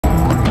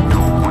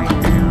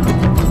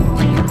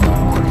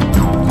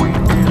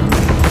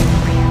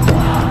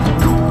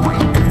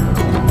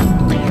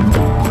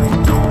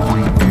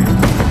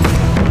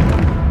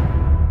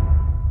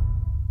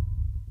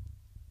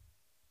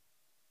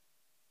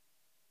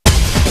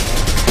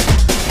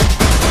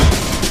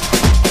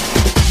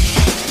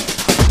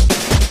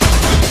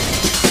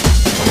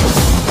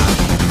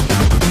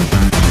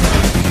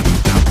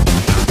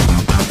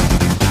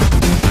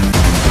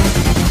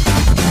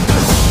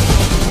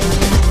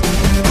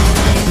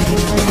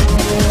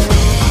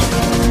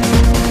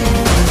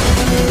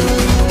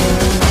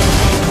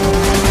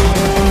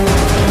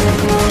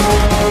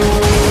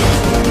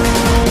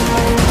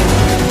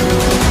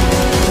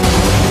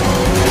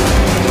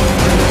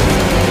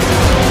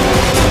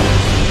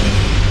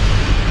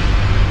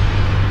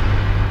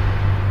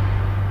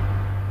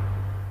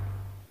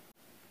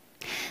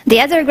The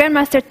other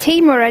Grandmaster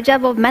Timur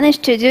Rajabov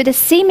managed to do the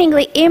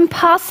seemingly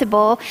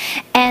impossible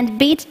and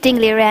beat Ding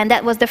Liren.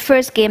 That was the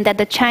first game that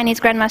the Chinese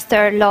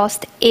Grandmaster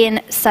lost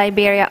in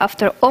Siberia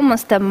after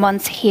almost a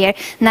month here.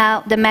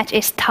 Now the match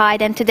is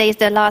tied and today is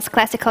the last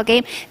classical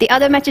game. The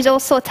other match is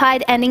also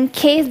tied, and in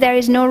case there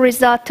is no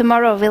result,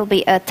 tomorrow will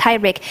be a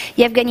tiebreak.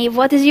 Evgeny,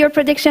 what is your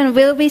prediction?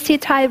 Will we see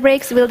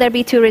tiebreaks? Will there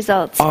be two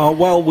results?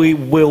 Well, we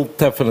will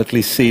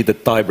definitely see the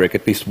tiebreak,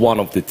 at least one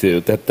of the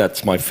two.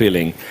 That's my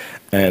feeling.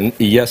 And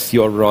yes,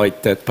 you're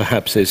right, that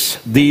perhaps is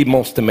the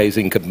most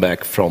amazing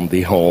comeback from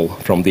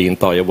the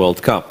entire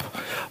World Cup.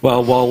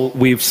 Well,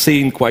 we've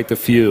seen quite a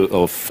few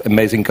of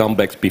amazing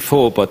comebacks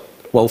before, but,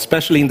 well,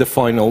 especially in the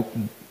final,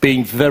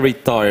 being very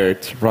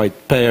tired, right,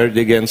 paired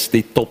against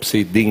the top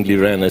seed Ding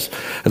Liren,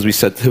 as we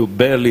said, who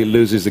barely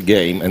loses a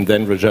game, and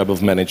then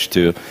Rajabov managed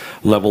to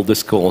level the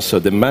score. So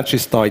the match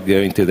is tied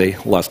going to the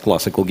last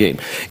classical game.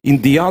 In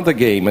the other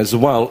game as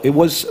well,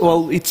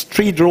 it's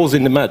 3 draws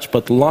in the match,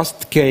 but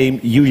last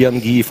game,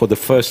 Evgeny for the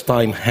first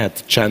time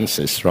had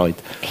chances,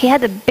 right? He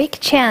had a big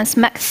chance.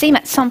 Maxime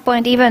at some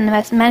point even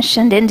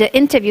mentioned in the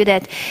interview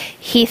that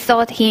he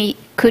thought he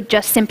could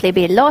just simply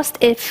be lost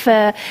if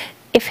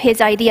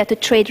his idea to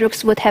trade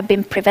rooks would have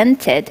been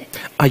prevented.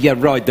 Yeah,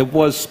 right. There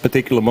was a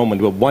particular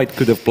moment where White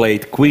could have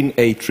played Queen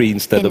A3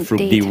 instead of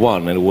Rook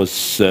D1, and it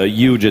was a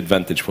huge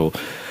advantage for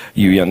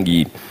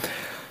Evgeny.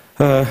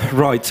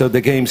 Right, so the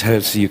games,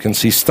 as you can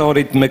see,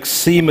 started.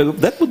 Maxime,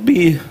 that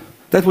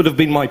would have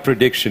been my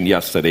prediction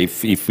yesterday.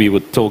 If we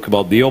would talk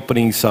about the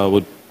openings, I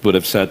would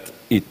have said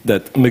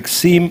that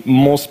Maxime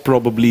most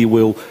probably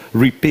will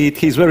repeat.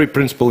 He's very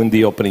principled in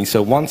the opening,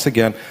 so once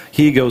again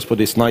he goes for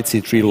this knight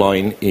c3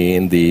 line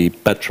in the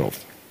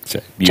Petrov. So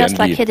just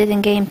like he did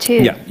in game 2.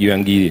 Yeah,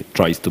 Evgeny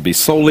tries to be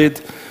solid.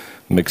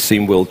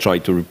 Maxime will try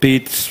to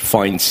repeat,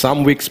 find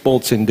some weak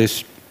spots in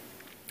this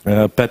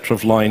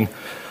Petrov line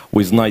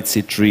with knight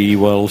c3.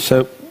 Well,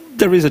 so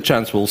there is a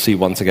chance we'll see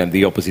once again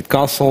the opposite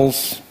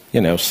castles,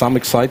 you know, some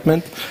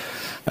excitement.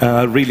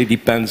 Really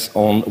depends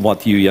on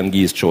what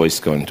Evgeny's choice is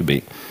going to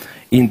be.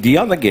 In the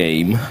other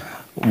game,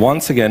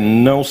 once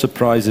again, no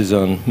surprises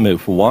on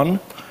move 1.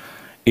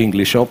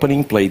 English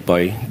opening played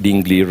by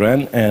Ding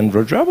Liren, and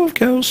Rajabov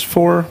goes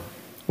for,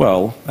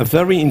 well, a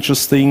very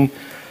interesting,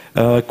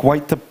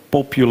 quite a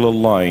popular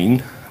line,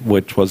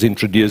 which was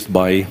introduced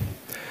by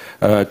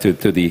to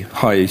the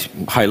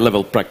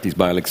high-level practice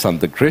by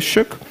Alexander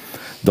Grishuk.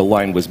 The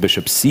line was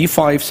bishop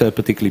c5, so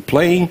particularly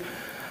playing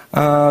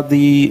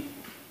the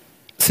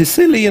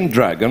Sicilian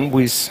dragon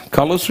with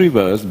colors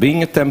reversed,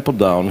 being a tempo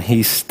down.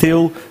 He's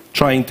still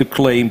trying to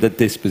claim that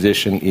this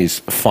position is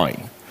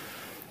fine.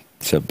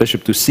 So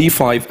bishop to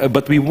c5,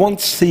 but we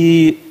won't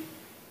see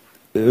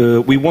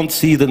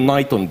the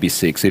knight on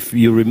b6. If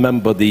you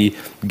remember the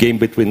game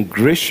between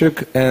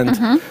Grishuk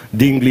and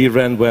Ding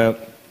Liren, where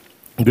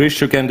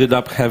Grishuk ended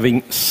up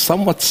having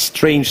somewhat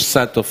strange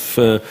setup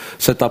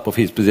of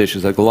his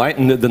positions. Like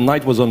the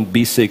knight was on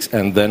b6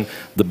 and then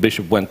the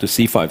bishop went to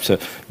c5. So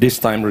this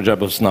time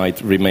Rajabov's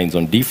knight remains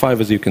on d5,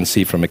 as you can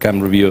see from a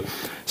camera view.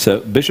 So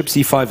bishop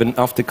c5, and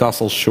after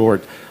castle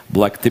short,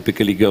 black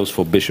typically goes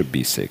for bishop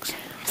b6.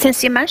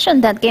 Since you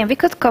mentioned that game, we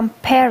could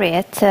compare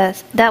it.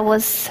 That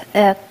was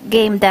a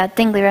game that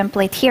Ding Liren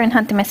played here in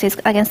Hunter-Messi's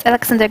against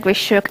Alexander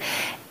Grishuk,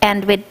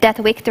 and with that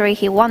victory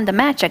he won the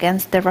match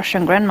against the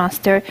Russian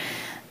Grandmaster.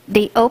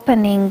 The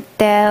opening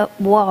there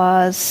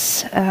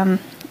was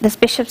this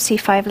bishop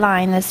c5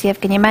 line, as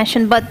Evgeny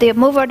mentioned, but the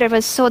move order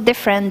was so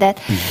different that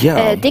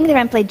Ding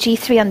Liren played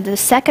g3 on the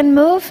second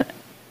move,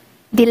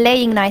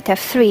 delaying knight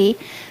f3.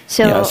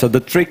 So the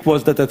trick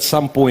was that at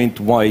some point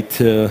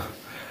White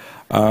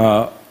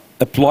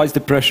applies the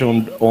pressure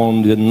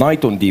on the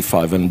knight on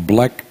d5, and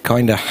black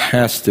kind of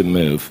has to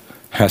move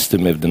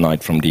the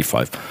knight from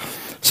d5.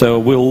 So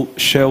we'll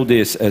show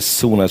this as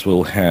soon as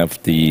we'll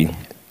have the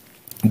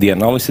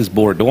analysis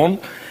board on.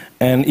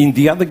 And in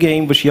the other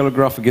game,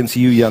 Vashyelograph against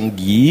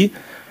Evgeny,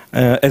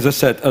 as I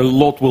said, a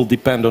lot will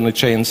depend on a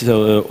choice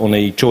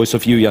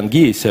of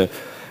Evgeny. So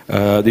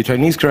the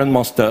Chinese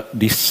Grandmaster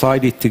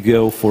decided to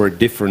go for a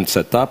different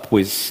setup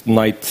with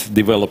knight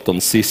developed on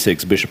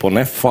c6, bishop on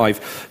f5.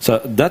 So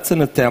that's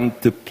an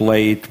attempt to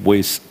play it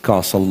with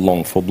castle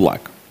long for black.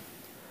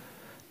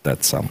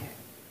 That's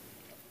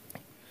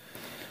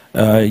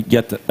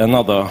yet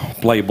another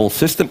playable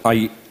system.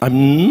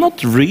 I'm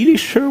not really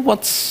sure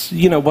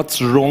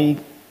what's wrong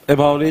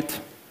about it.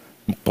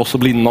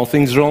 Possibly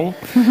nothing's wrong.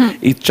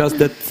 It's just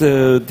that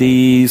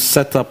the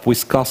setup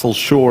with castle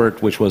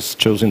short, which was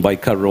chosen by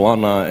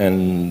Caruana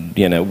and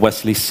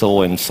Wesley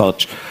So and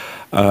such,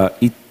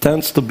 it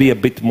tends to be a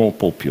bit more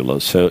popular.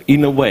 So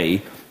in a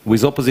way,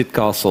 with opposite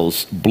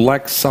castles,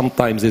 black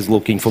sometimes is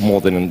looking for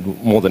more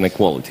than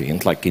equality.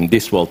 And like in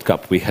this World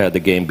Cup, we had a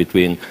game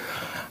between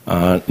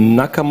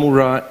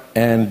Nakamura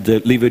and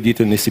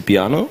Livio-Dito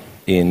Nisipiano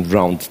in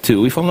round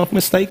 2, if I'm not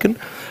mistaken,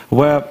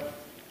 where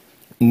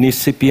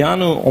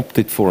Nisipiano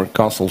opted for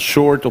castle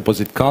short,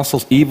 opposite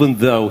castles, even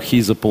though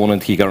his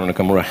opponent, Hikaru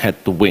Nakamura,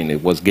 had to win.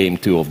 It was game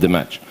 2 of the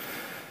match.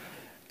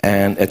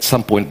 And at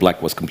some point,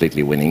 black was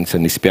completely winning. So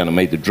Nisipiano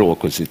made the draw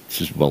because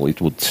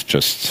it would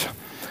just,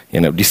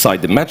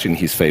 decide the match in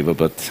his favor,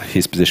 but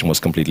his position was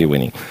completely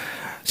winning.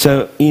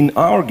 So in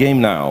our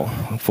game now,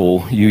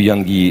 for Yu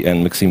Yangyi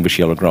and Maxime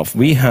Vachier-Lagrave,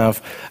 we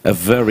have a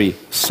very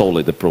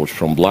solid approach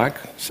from black,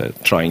 so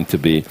trying to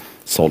be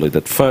solid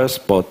at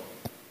first, but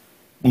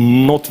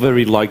not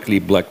very likely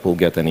black will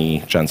get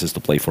any chances to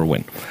play for a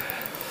win.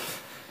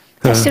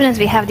 As soon as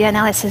we have the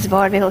analysis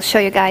board, we will show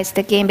you guys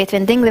the game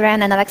between Ding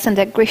Liren and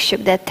Alexander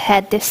Grishuk that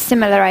had this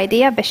similar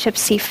idea, bishop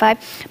c5,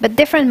 but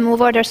different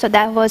move order. So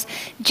that was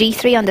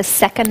g3 on the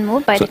second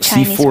move by the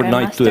Chinese c4, grandmaster.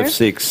 knight to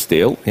f6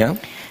 still, yeah?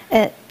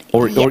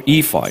 Or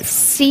e5.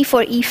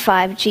 c4,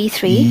 e5,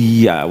 g3.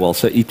 Yeah, well,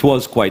 so it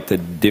was quite a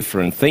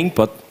different thing,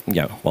 but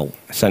yeah, well,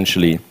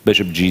 essentially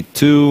bishop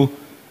g2,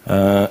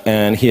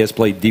 and he has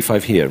played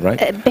d5 here,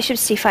 right? Bishop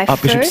c5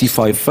 first. Bishop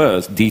c5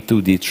 first,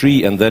 d2,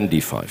 d3, and then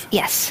d5.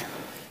 Yes.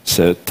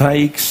 So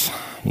takes,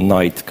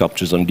 knight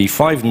captures on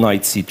d5,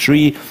 knight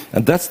c3,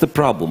 and that's the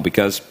problem,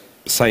 because,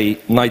 say,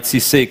 knight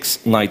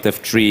c6, knight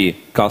f3,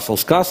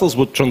 castles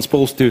would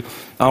transpose to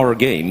our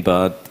game,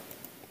 but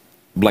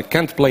black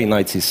can't play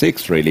knight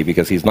c6, really,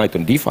 because his knight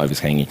on d5 is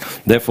hanging.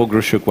 Therefore,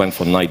 Grishuk went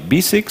for knight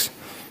b6,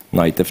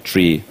 knight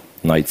f3,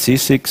 knight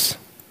c6,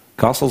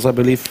 castles, I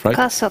believe, right?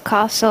 Castle,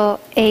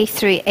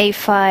 a3,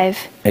 a5.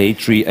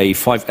 a3,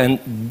 a5, and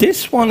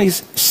this one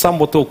is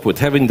somewhat awkward.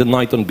 Having the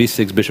knight on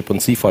b6, bishop on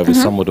c5 is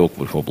somewhat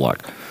awkward for black.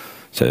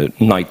 So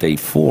knight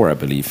a4, I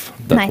believe.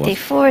 Knight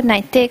a4,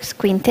 knight takes,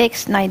 queen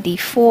takes, knight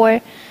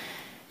d4.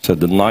 So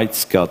the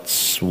knights got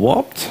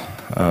swapped.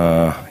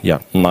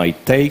 Yeah,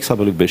 knight takes, I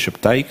believe bishop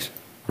takes,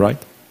 right?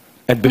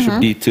 And bishop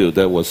d2,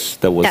 that was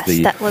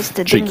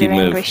the tricky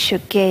move.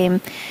 Grishuk game.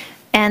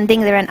 And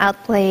Ding Liren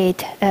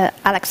outplayed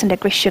Alexander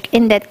Grishuk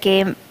in that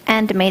game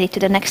and made it to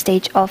the next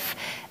stage of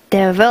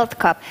the World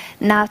Cup.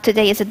 Now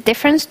today is a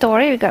different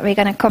story. We're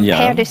going to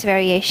compare this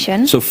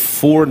variation. So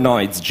 4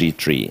 knights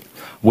g3,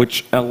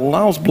 which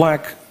allows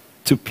black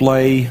to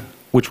play,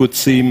 which would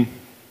seem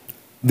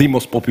the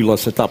most popular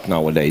setup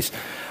nowadays.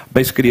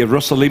 Basically a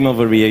Rosalima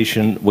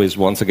variation with,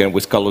 once again,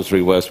 with colors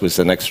reversed with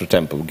an extra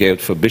tempo. Go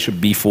for bishop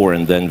b4,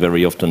 and then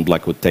very often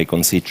black would take on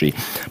c3.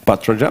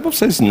 But Rajabov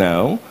says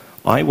no.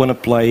 I want to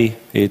play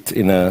it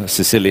in a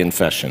Sicilian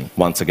fashion,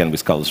 once again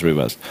with colors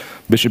reversed.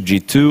 Bishop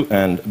g2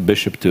 and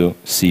bishop to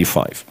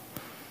c5.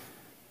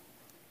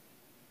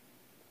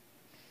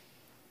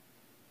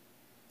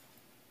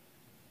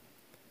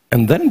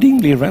 And then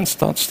Ding Liren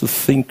starts to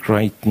think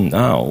right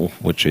now,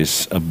 which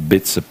is a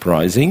bit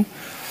surprising.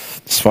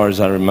 As far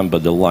as I remember,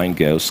 the line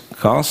goes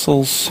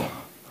castles,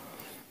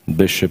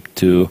 bishop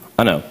to...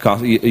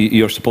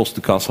 you're supposed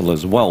to castle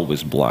as well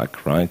with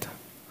black, right?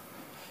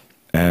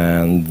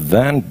 And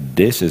then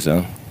this is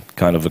a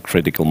kind of a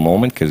critical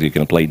moment, because you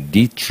can play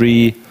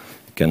d3, you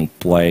can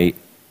play...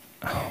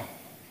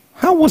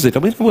 How was it? I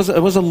mean, it was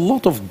a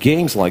lot of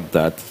games like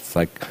that. It's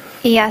like...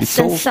 Yes,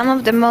 and some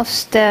of the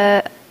most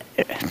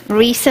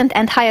recent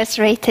and highest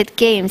rated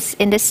games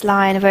in this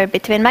line were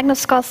between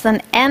Magnus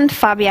Carlsen and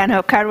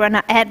Fabiano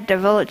Caruana at the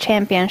World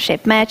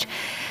Championship match.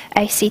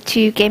 I see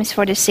 2 games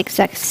for this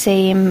exact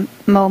same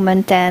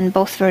moment, and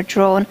both were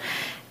drawn.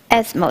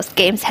 As most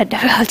games at the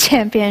World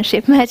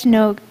Championship match,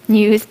 no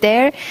news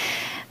there.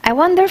 I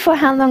wonder for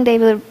how long they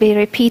will be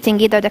repeating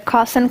either the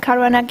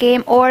Carlsen-Caruana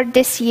game, or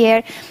this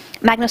year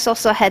Magnus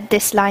also had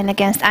this line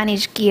against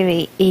Anish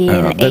Giri in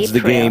that's April. The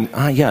game.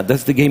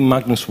 That's the game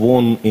Magnus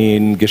won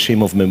in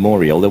Gashimov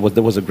Memorial.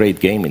 That was a great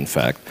game, in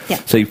fact. Yeah.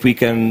 So if we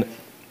can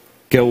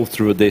go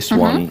through this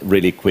one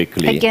really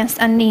quickly. Against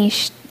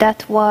Anish,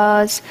 that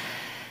was...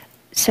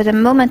 So the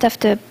moment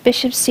after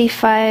bishop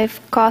c5,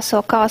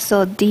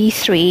 castle,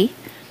 d3,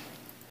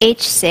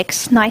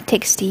 h6, knight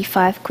takes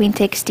d5, queen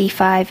takes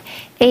d5,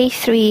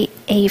 a3,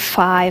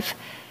 a5,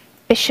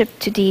 bishop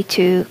to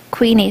d2,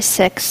 queen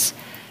e6.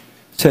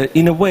 So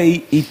in a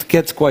way, it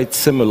gets quite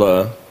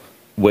similar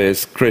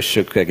with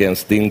Grishuk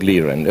against Ding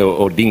Liren,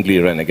 or Ding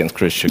Liren against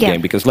Grishuk game,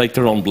 because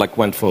later on black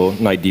went for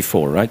knight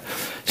d4, right?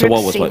 So Rook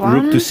what was c1, like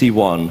rook to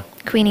c1,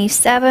 queen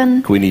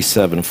e7, queen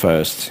e7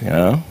 first,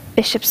 yeah.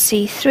 Bishop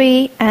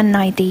c3 and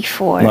knight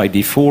d4. Knight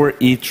d4,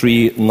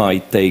 e3,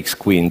 knight takes,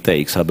 queen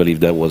takes. I believe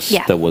that was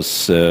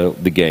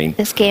the game.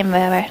 This game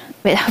where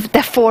we have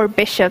the 4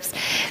 bishops.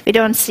 We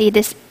don't see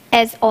this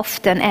as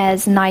often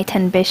as knight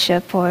and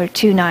bishop, or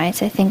 2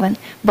 knights. I think when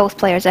both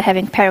players are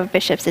having pair of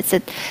bishops, it's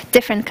a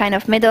different kind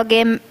of middle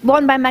game.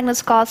 Won by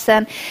Magnus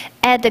Carlsen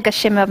at the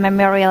Gashimov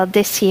Memorial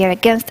this year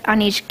against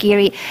Anish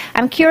Giri.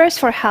 I'm curious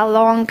for how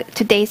long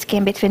today's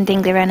game between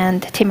Ding Liren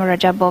and Timur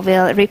Rajabov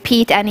will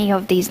repeat any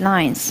of these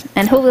lines,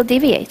 and who will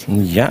deviate?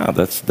 Yeah,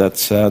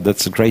 that's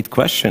a great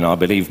question. I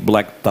believe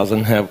black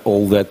doesn't have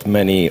all that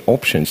many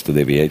options to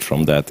deviate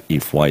from that.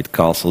 If white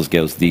castles,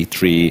 goes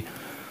d3.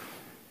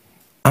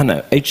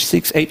 No,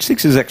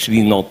 h6 is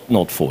actually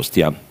not forced,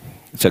 yeah.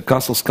 So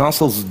castles,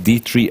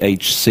 d3,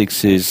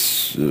 h6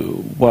 is,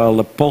 well,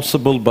 a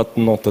possible but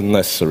not a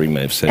necessary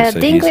move. So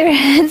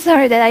Dingley,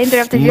 sorry that I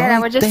interrupted you, I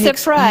was just takes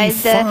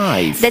surprised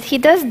that he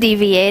does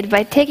deviate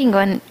by taking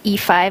on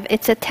e5.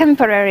 It's a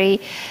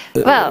temporary,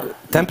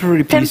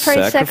 temporary piece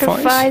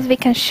sacrifice. We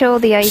can show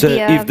the idea. So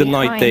if the behind.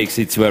 knight takes,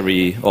 it's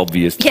very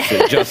obvious. Yeah.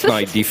 So just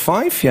knight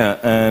d5, yeah.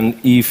 And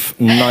if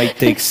knight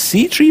takes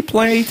c3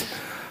 played,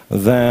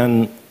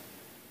 then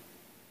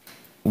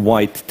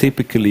white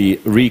typically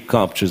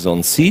recaptures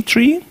on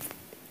c3,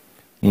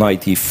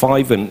 knight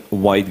e5, and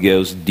white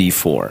goes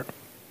d4.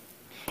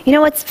 You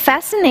know what's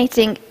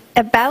fascinating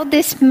about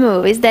this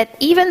move is that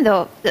even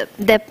though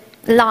the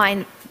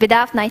line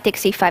without knight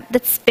takes e5,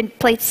 that's been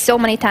played so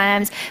many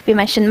times, we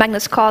mentioned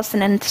Magnus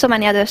Carlsen and so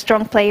many other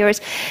strong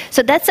players,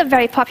 so that's a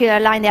very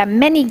popular line. There are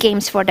many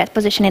games for that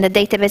position in the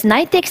database.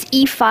 Knight takes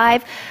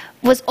e5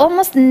 was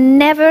almost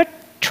never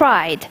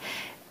tried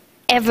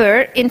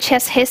ever in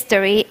chess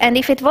history, and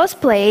if it was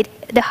played,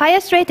 the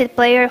highest rated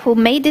player who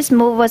made this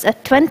move was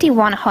at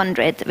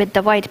 2100 with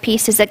the white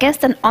pieces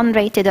against an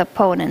unrated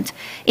opponent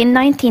in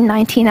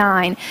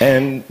 1999.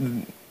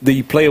 And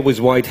the player with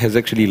white has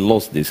actually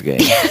lost this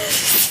game.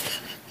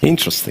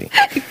 Interesting.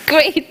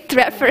 Great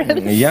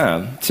reference.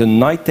 Yeah, so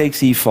knight takes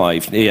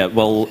e5. Yeah,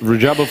 well,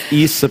 Rudolf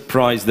is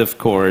surprised, of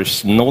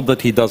course, not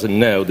that he doesn't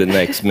know the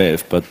next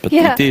move, but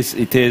yeah.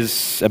 it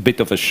is a bit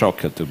of a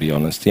shocker, to be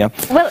honest, yeah.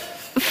 Well,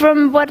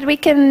 from what we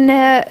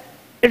can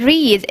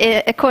read,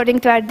 according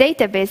to our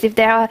database, if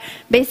there are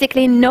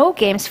basically no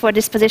games for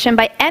this position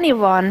by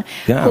anyone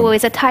who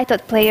is a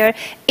titled player,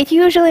 it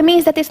usually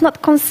means that it's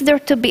not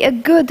considered to be a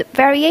good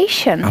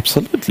variation.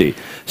 Absolutely.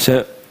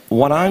 So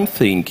what I'm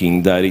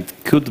thinking that it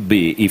could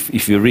be,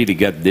 if you really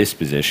get this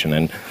position,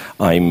 and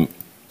I'm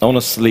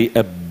honestly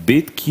a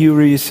bit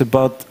curious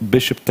about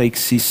bishop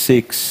takes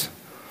c6.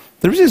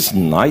 There is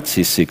knight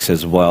c6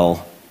 as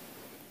well.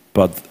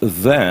 But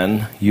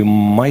then you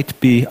might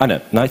be, no,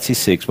 knight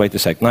c6, wait a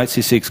sec, knight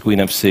c6, queen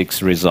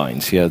f6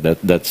 resigns. Yeah,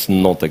 that's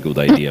not a good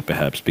idea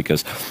perhaps,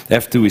 because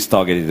f2 is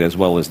targeted as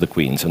well as the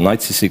queen, so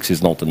knight c6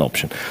 is not an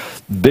option.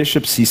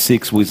 Bishop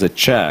c6 with a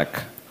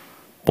check,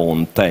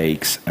 pawn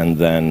takes, and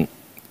then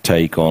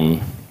take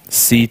on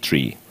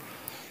c3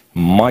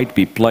 might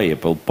be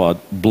playable, but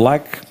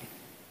black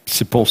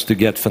supposed to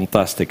get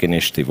fantastic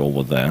initiative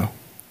over there.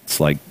 It's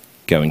like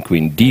going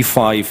queen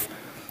d5,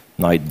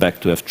 knight back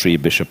to f3,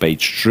 bishop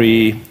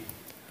h3.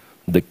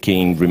 The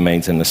king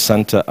remains in the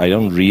center. I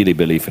don't really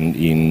believe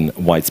in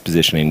white's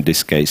position in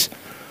this case.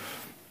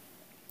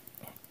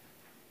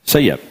 So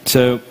yeah,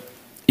 so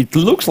it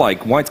looks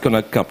like white's going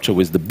to capture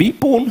with the b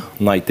pawn.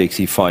 Knight takes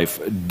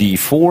e5,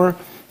 d4.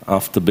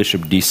 After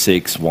bishop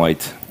d6,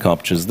 white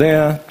captures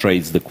there,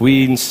 trades the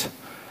queens.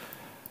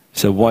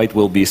 So white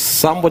will be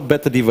somewhat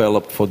better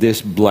developed for this.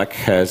 Black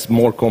has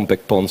more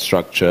compact pawn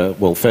structure,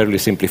 well, fairly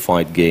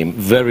simplified game,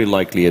 very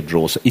likely a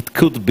draw. So it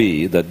could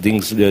be that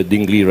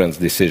Dingley-Ren's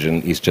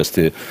decision is just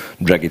to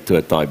drag it to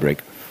a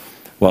tiebreak.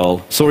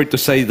 Well, sorry to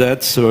say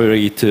that,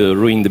 sorry to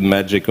ruin the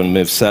magic on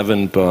move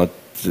 7, but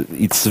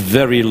it's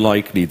very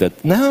likely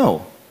that,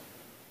 no,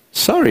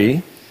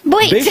 sorry,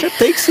 wait. Bishop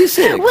takes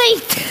c6.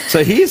 Wait.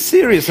 So he is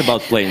serious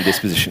about playing this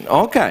position.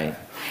 Okay.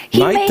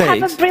 He may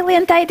have a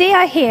brilliant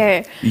idea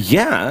here.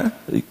 Yeah,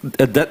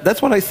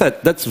 that's what I said.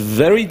 That's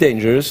very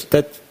dangerous.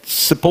 That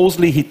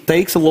supposedly he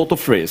takes a lot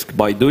of risk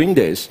by doing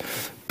this,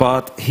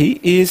 but he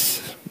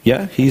is,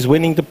 yeah, he's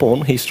winning the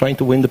pawn. He's trying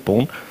to win the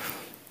pawn.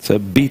 So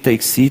b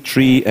takes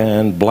c3,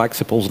 and black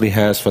supposedly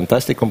has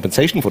fantastic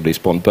compensation for this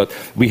pawn, but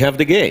we have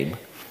the game.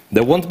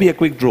 There won't be a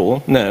quick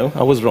draw. No,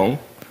 I was wrong.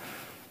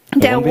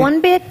 There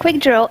won't be a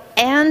quick draw,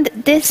 and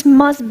this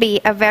must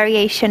be a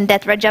variation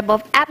that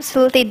Radjabov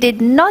absolutely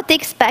did not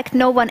expect.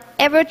 No one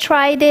ever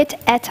tried it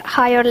at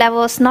higher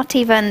levels, not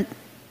even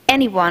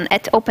anyone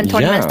at open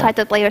tournaments,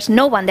 title players,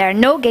 no one. There are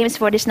no games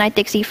for this knight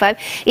takes e5.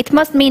 It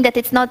must mean that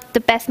it's not the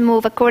best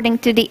move according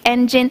to the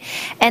engine,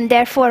 and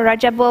therefore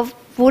Radjabov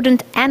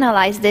wouldn't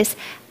analyze this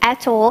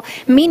at all,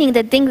 meaning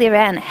that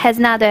Dingley-Ren has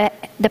now the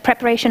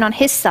preparation on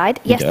his side.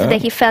 Yesterday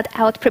he felt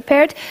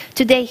out-prepared.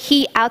 Today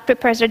he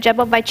out-prepares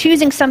Radjabov by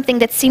choosing something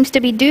that seems to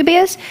be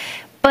dubious,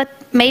 but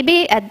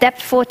maybe at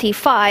depth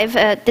 45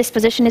 this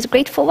position is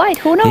great for white.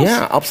 Who knows?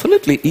 Yeah,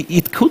 absolutely.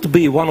 It could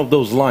be one of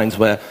those lines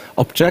where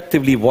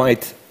objectively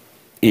white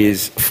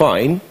is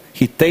fine,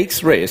 he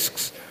takes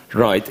risks,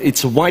 right?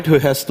 It's white who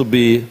has to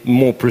be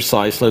more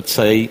precise, let's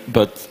say,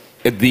 but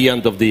at the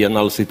end of the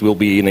analysis it will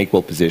be in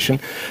equal position.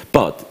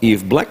 But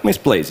if black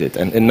misplays it,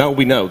 and now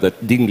we know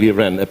that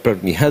Dingley-Ren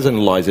apparently has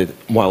analyzed it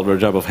while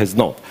Radjabov has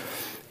not.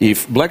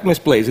 If black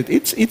misplays it,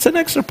 it's an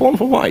extra pawn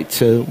for white.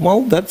 So,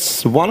 well,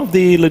 that's one of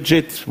the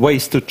legit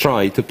ways to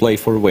try to play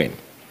for a win.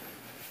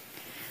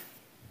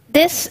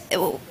 This,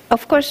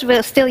 of course,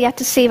 we'll still yet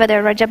to see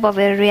whether Radjabov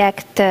will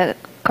react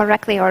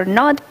correctly or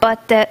not,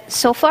 but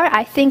so far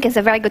I think is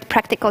a very good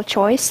practical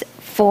choice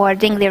for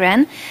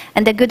Dingley-Ren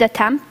and a good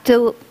attempt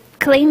to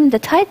claim the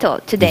title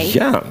today.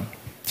 Yeah,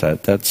 so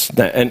that's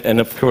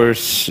and of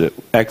course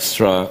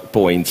extra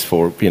points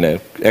for, you know,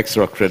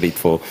 extra credit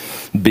for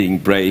being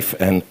brave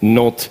and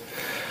not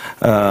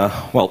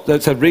Well,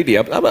 that's really.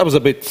 I was a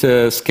bit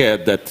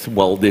scared that,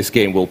 well, this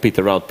game will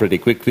peter out pretty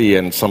quickly,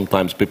 and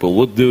sometimes people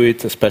would do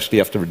it,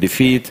 especially after a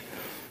defeat.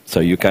 So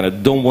you kind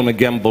of don't want to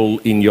gamble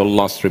in your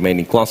last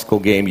remaining classical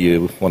game.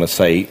 You want to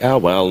say, oh,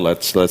 well,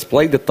 let's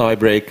play the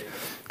tiebreak,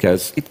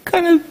 because it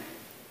kind of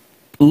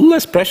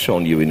less pressure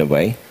on you in a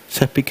way.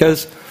 So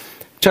because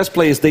chess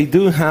players, they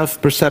do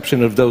have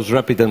perception of those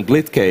rapid and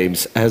blitz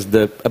games as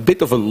a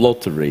bit of a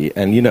lottery.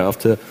 And, you know,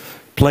 after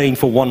playing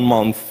for 1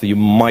 month, you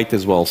might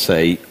as well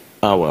say,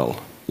 oh, well,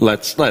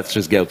 let's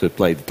just go to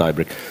play the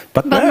tiebreak.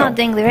 But no, not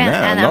Dingley Ren,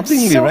 and I'm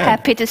so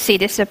happy to see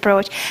this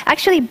approach.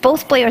 Actually,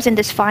 both players in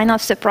this final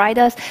surprised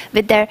us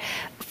with their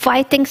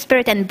fighting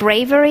spirit and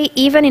bravery,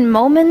 even in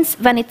moments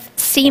when it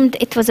seemed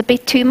it was a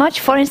bit too much.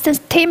 For instance,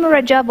 Timur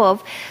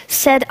Rajabov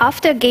said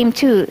after game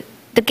 2,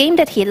 the game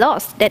that he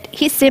lost, that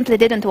he simply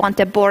didn't want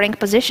a boring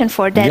position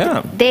for that.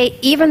 Yeah.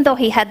 Even though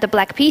he had the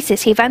black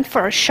pieces, he went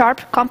for a sharp,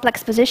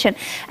 complex position.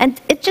 And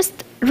it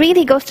just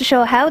really goes to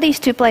show how these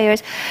two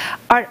players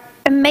are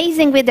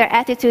amazing with their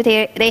attitude.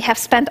 They have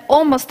spent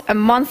almost a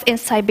month in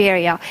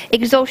Siberia,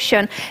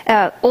 exhaustion,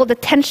 all the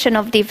tension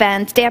of the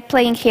event. They are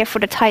playing here for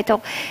the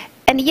title.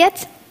 And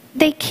yet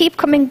they keep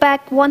coming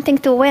back wanting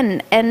to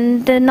win,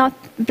 and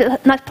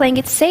not playing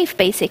it safe,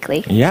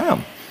 basically.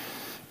 Yeah.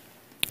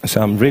 So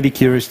I'm really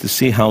curious to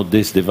see how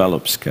this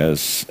develops,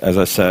 because, as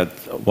I said,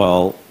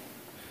 well,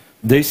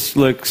 this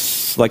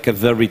looks like a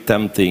very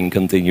tempting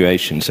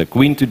continuation. So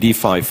queen to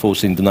d5,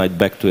 forcing the knight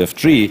back to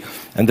f3,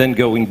 and then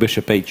going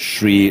bishop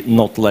h3,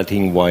 not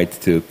letting white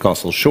to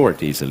castle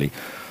short easily.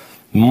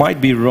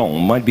 Might be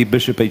wrong, might be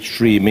bishop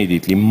h3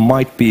 immediately,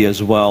 might be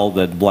as well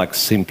that black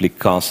simply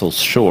castles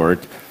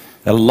short,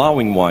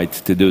 allowing white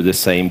to do the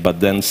same,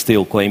 but then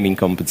still claiming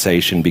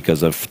compensation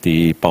because of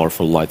the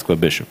powerful light square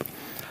bishop.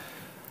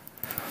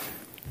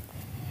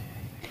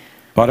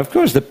 But of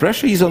course, the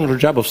pressure is on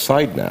Rajabov's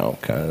side now,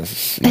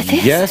 because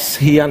yes,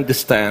 he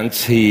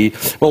understands.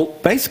 Well,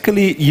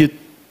 basically,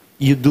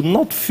 you do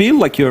not feel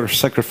like you're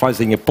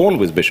sacrificing a pawn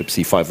with bishop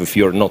c5 if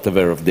you're not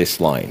aware of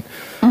this line,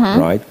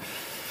 right?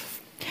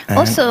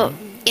 Also,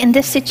 in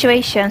this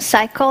situation,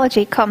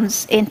 psychology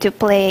comes into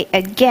play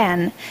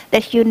again.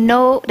 That you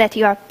know that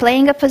you are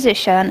playing a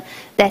position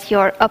that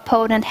your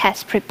opponent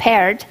has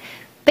prepared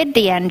with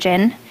the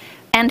engine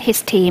and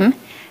his team,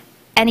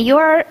 and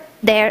you're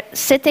there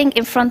sitting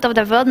in front of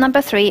the world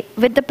number 3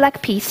 with the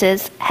black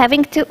pieces,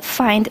 having to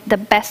find the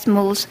best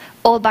moves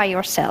all by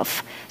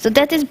yourself. So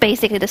that is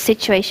basically the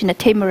situation that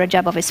Timur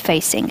Rajabov is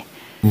facing.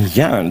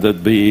 Yeah, and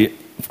that'd be,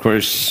 of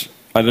course,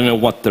 I don't know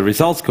what the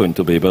result's going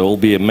to be, but it will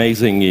be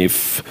amazing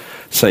if,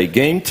 say,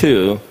 game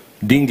 2,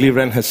 Dingley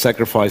Ren has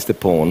sacrificed the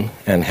pawn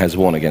and has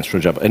won against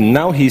Rajabov. And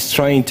now he's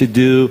trying to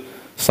do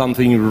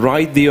something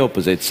right the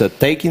opposite, so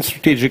taking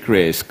strategic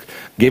risk,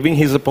 giving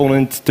his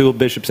opponent 2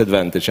 bishops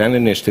advantage and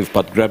initiative,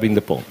 but grabbing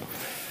the pawn.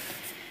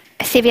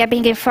 I see we are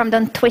being informed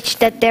on Twitch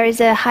that there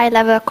is a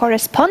high-level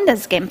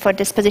correspondence game for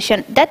this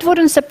position. That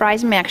wouldn't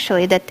surprise me,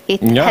 actually, that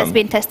it has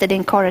been tested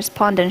in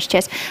correspondence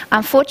chess.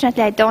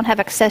 Unfortunately, I don't have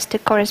access to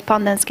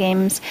correspondence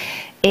games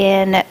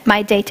in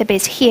my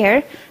database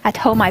here. At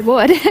home I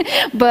would.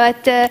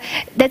 But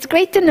that's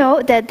great to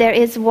know that there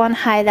is one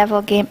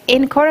high-level game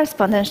in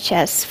correspondence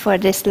chess for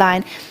this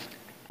line.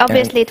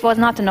 Obviously, it was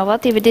not a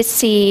novelty. We did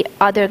see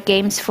other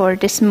games for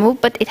this move,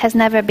 but it has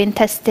never been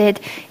tested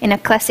in a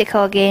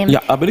classical game.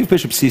 Yeah, I believe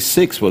bishop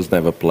c6 was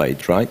never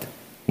played, right?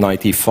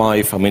 Knight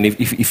e5, I mean,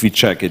 if we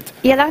check it.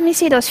 Yeah, let me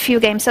see those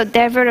few games. So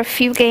there were a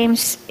few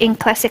games in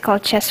classical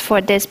chess for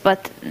this,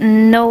 but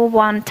no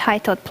one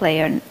titled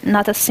player,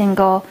 not a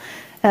single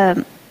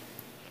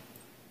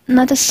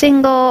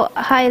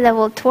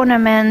high-level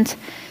tournament.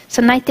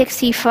 So knight takes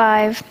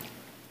c5,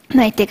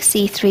 knight takes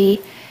c3,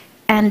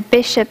 and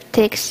bishop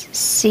takes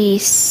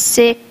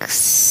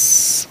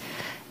c6.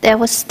 There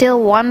was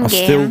still one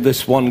game. Still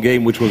this one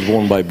game which was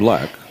won by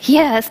black.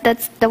 Yes,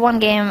 that's the one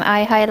game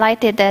I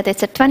highlighted, that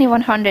it's a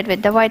 2100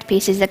 with the white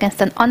pieces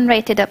against an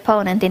unrated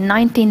opponent in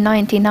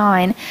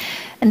 1999.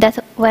 And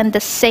that went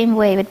the same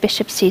way with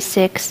bishop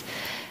c6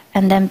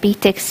 and then b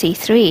takes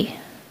c3.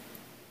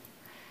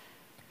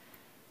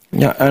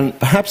 Yeah, and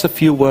perhaps a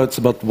few words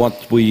about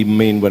what we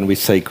mean when we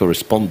say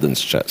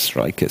correspondence chess,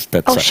 right? Because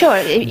that's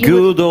a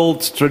good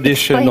old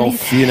tradition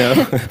of, you know,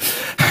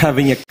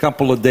 having a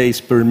couple of days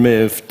per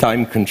move,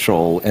 time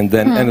control, and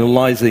then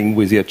analyzing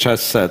with your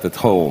chess set at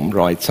home,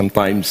 right?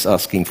 Sometimes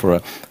asking for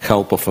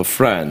help of a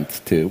friend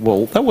to,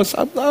 well, that was,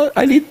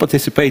 I did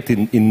participate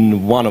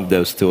in one of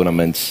those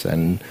tournaments,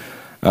 and,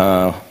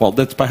 well,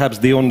 that's perhaps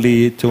the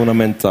only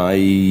tournament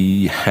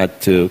I had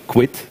to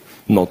quit.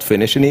 Not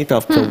finishing it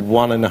after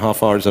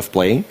 1.5 hours of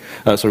playing.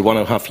 Sorry,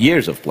 1.5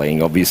 years of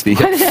playing, obviously.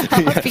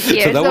 1.5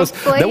 years so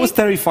that was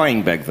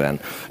terrifying back then.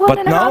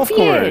 But now, of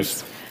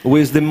course,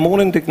 with the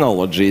modern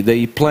technology,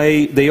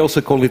 they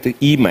also call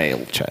it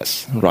email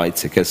chess, right?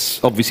 Because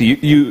obviously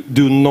you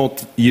do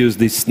not use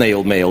this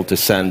snail mail to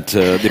send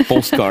the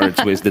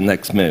postcards with the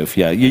next move.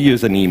 Yeah, you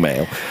use an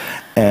email.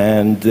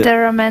 And the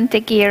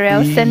romantic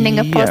era of sending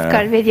a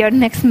postcard with your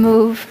next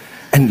move.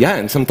 And yeah,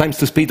 and sometimes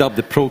to speed up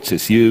the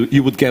process,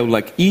 you would go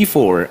like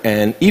e4,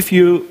 and if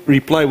you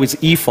reply with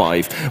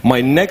e5,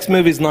 my next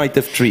move is knight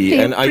f3,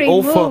 and I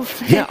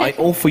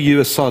offer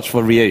you a such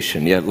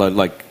variation, yeah,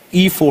 like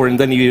e4, and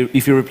then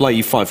if you reply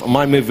e5,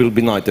 my move will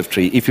be knight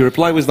f3. If you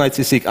reply with knight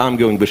c6, I'm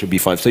going bishop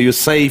b5. So you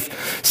save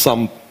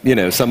some,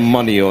 some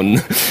money on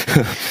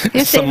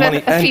some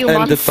money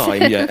and the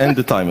time, yeah, and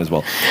the time as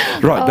well.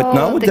 Right, but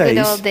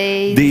nowadays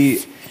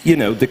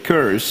the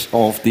curse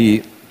of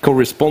the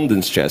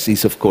correspondence chess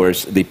is, of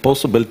course, the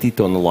possibility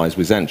to analyze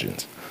with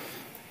engines.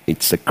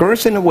 It's a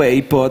curse in a way,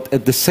 but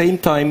at the same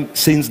time,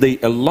 since they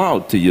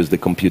allowed to use the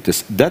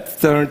computers, that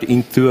turned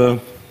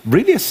into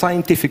really a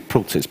scientific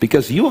process,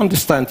 because you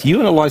understand, you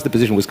analyze the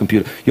position with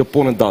computer, your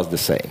opponent does the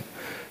same.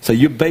 So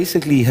you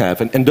basically have,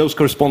 and those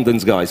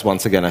correspondence guys,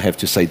 once again, I have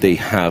to say, they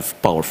have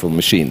powerful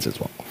machines as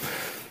well.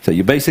 So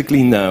you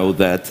basically know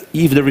that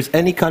if there is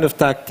any kind of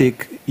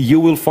tactic, you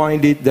will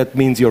find it, that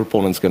means your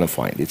opponent's going to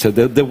find it. So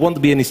there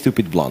won't be any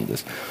stupid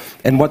blunders.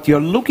 And what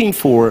you're looking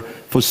for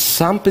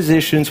some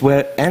positions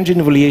where engine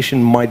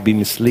evaluation might be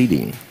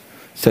misleading.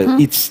 So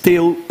it's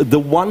still the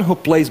one who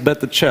plays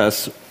better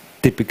chess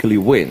typically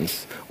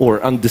wins,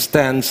 or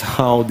understands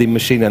how the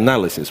machine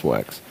analysis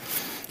works.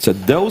 So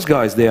those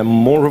guys, they are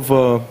more of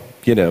a,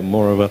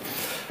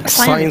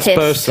 science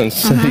persons,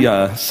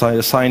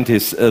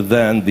 scientists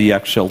than the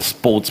actual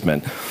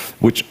sportsmen,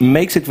 which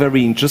makes it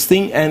very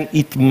interesting, and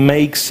it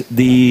makes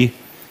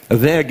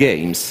their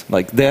games,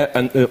 like their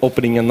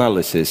opening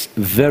analysis,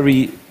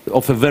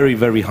 of a very,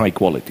 very high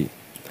quality.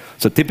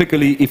 So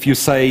typically, if you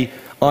say,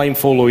 I'm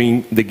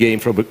following the game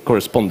from a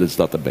correspondence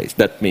database,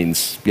 that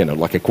means,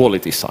 like a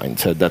quality sign.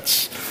 So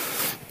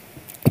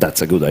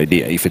that's a good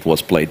idea if it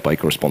was played by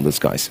correspondence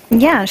guys.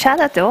 Yeah, shout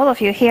out to all of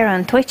you here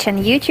on Twitch and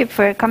YouTube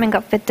for coming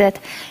up with that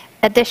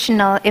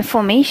additional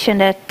information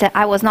that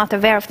I was not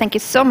aware of. Thank you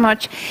so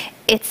much.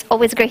 It's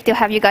always great to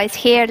have you guys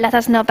here. Let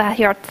us know about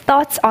your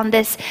thoughts on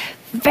this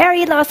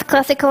very last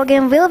classical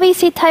game. Will we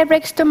see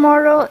tiebreaks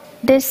tomorrow?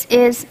 This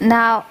is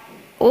now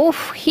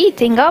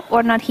heating up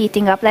or not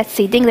heating up. Let's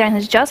see. Dingleren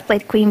has just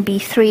played queen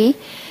b3.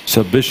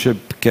 So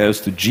bishop goes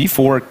to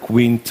g4,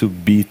 queen to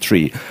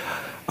b3.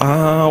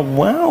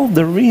 Well,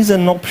 there is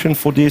an option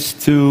for this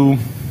to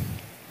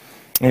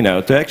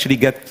actually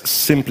get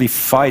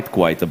simplified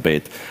quite a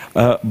bit.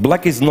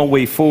 Black is no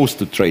way forced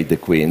to trade the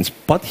queens,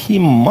 but he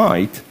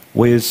might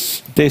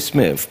with this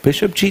move,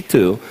 bishop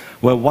g2,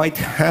 where white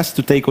has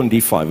to take on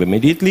d5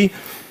 immediately,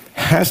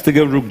 has to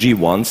go rook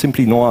g1,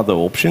 simply no other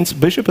options,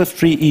 bishop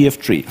f3,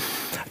 ef3.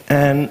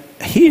 And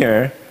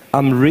here,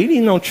 I'm really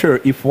not sure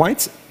if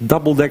white's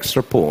doubled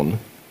extra pawn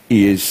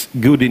is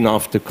good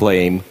enough to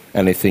claim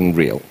anything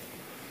real.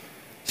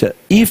 So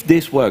if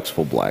this works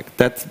for black,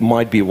 that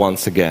might be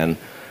once again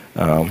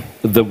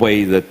the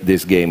way that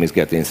this game is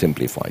getting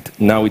simplified.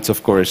 Now it's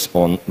of course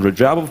on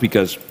Rudolf,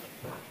 because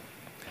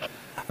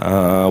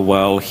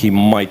well, he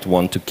might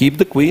want to keep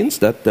the queens.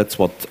 That's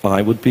what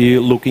I would be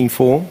looking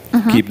for.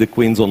 Keep the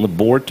queens on the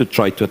board to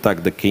try to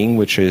attack the king,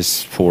 which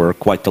is for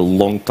quite a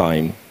long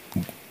time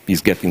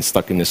is getting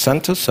stuck in the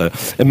center. So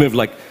a move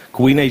like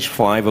queen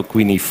h5 or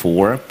queen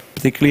e4,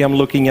 particularly I'm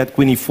looking at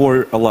queen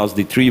e4 allows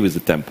d3 with the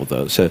tempo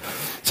though. So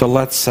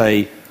let's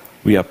say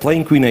we are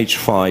playing queen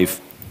h5,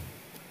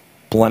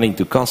 planning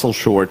to castle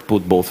short,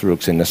 put both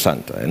rooks in the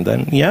center, and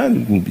then yeah,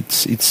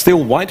 it's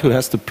still white who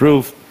has to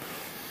prove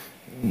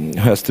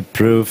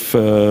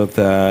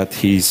that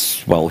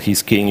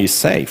his king is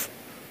safe.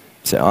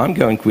 So I'm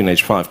going queen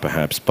h5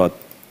 perhaps, but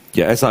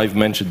yeah, as I've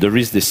mentioned, there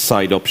is this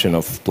side option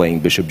of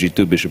playing bishop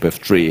g2, bishop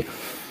f3,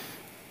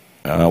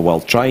 while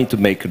trying to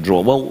make a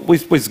draw. Well,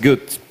 with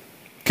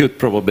good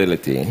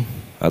probability,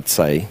 I'd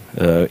say,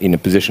 in a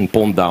position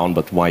pawn down,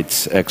 but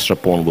white's extra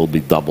pawn will be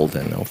doubled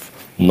and of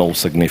no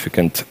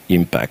significant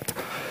impact.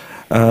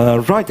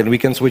 Right, and we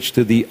can switch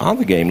to the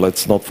other game.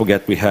 Let's not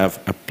forget we have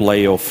a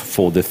playoff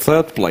for the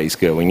third place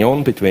going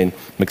on between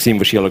Maxime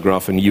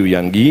Vachier-Lagrave and Yu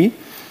Yang-Yi.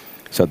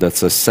 So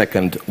that's a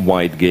second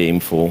white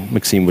game for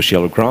Maxime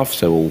Vachier-Lagrave.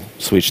 So we'll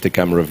switch the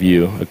camera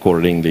view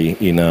accordingly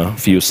in a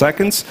few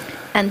seconds.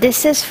 And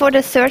this is for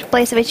the third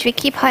place, which we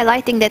keep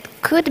highlighting that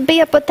could be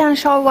a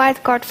potential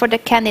wildcard for the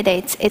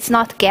candidates. It's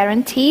not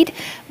guaranteed,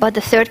 but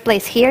the third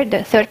place here,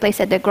 the third place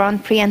at the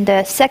Grand Prix, and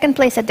the second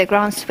place at the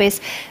Grand Swiss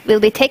will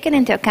be taken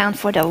into account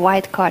for the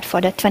wildcard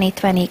for the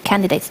 2020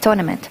 candidates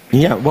tournament.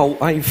 Yeah, well,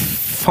 I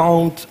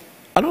found,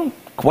 I don't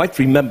quite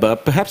remember,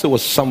 perhaps it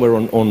was somewhere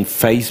on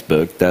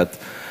Facebook that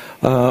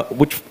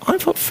which I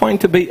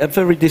find to be a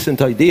very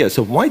decent idea.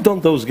 So why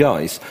don't those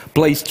guys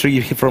place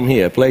 3 from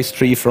here, place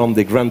 3 from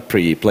the Grand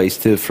Prix, place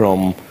 2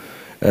 from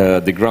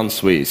the Grand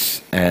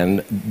Swiss,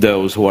 and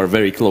those who are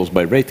very close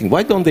by rating,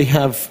 why don't they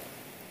have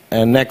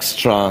an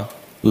extra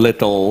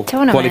little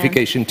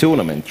qualification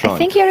tournament, right? I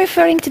think you're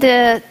referring to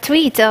the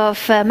tweet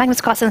of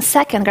Magnus Carlsen's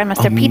second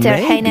Grandmaster, Peter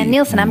Heine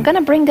Nielsen. I'm going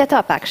to bring that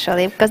up,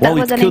 actually, because that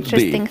was an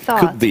interesting thought.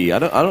 Could be. I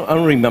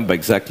don't remember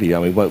exactly, I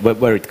mean,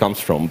 where it comes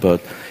from,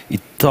 but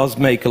it does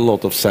make a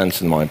lot of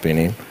sense, in my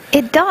opinion.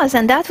 It does,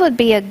 and that would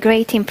be a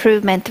great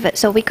improvement.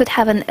 So we could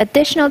have an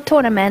additional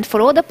tournament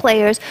for all the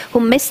players who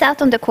miss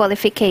out on the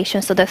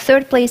qualification. So the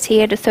third place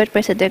here, the third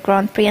place at the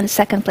Grand Prix, and the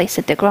second place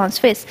at the Grand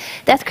Swiss.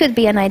 That could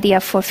be an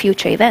idea for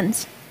future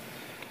events.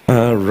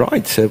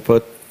 Right,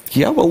 but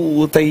yeah,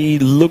 well, they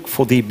look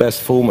for the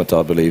best format,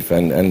 I believe,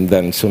 and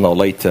then sooner or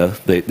later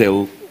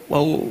they'll,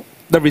 well,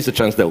 there is a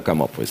chance they'll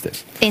come up with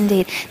this.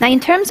 Indeed. Now, in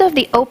terms of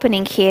the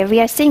opening here, we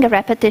are seeing a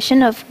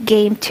repetition of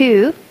Game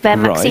 2, where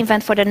Maxime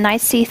went for the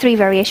Knight C3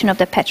 variation of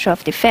the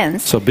Petrov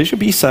defense. So Bishop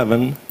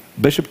E7,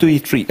 Bishop to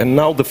E3, and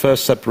now the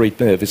first separate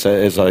move is,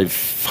 as I've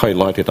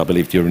highlighted, I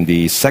believe, during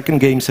the second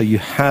game, so you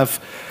have...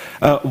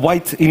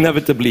 White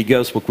inevitably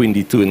goes for Queen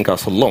D2 and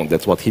Castle Long.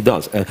 That's what he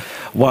does.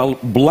 While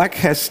Black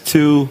has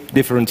two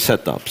different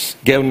setups.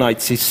 Go Knight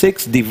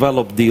C6,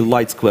 develop the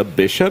light square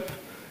bishop.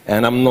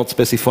 And I'm not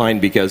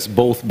specifying because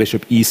both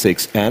Bishop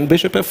E6 and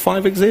Bishop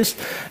F5 exist.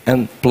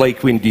 And play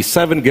Queen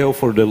D7, go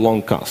for the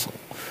long castle.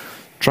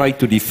 Try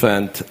to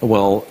defend,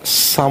 well,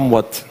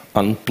 somewhat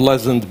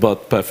unpleasant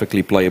but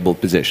perfectly playable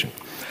position.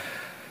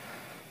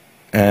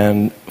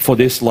 And for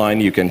this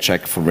line, you can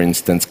check, for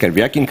instance,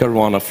 Kerviakin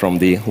Caruana from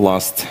the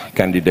last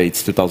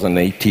candidates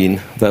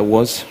 2018, that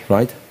was,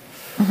 right?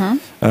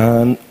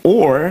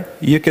 Or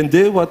you can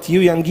do what Yu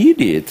Yang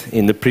did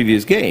in the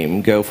previous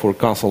game, go for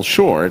castle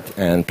short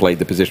and play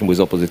the position with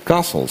opposite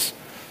castles.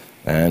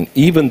 And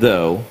even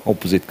though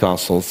opposite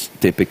castles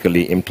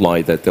typically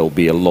imply that there will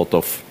be a lot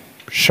of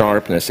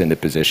sharpness in the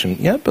position,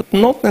 yeah, but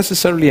not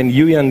necessarily, and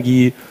Yu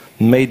Yang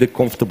made a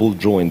comfortable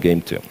draw in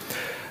game 2.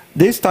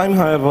 This time,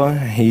 however,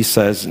 he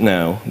says,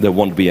 no, there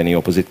won't be any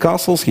opposite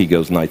castles. He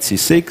goes Knight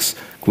C6,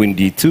 Queen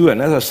D2,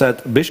 and as I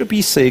said, Bishop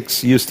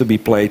E6 used to be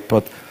played,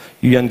 but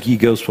Yuan Yi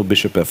goes for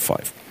Bishop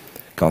F5.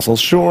 Castle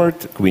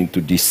short, Queen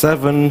to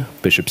D7,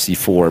 Bishop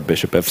C4,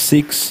 Bishop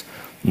F6,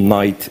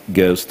 Knight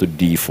goes to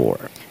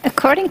D4.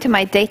 According to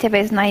my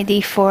database, Knight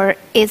D4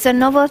 is a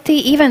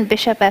novelty. Even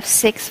Bishop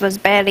F6 was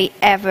barely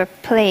ever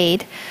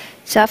played.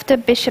 So after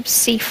Bishop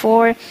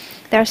C4,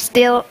 there are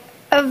still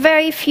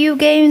very few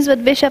games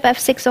with Bishop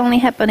F6 only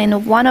happen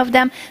in one of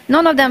them.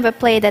 None of them were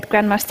played at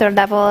Grandmaster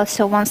level,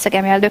 so once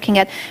again we are looking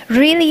at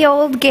really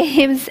old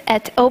games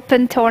at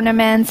open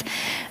tournaments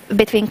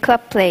between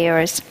club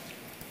players.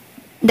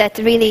 That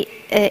really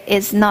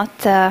is not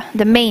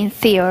the main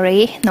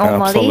theory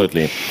normally.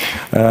 Absolutely.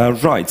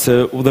 Right,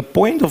 so the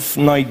point of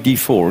Knight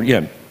D4,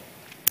 yeah.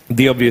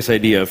 The obvious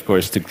idea, of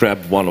course, to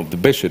grab one of the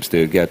bishops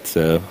to get,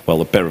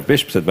 well, a pair of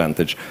bishops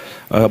advantage.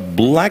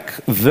 Black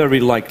very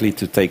likely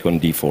to take on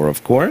D4,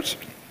 of course.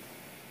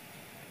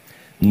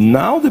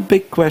 Now the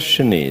big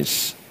question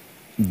is,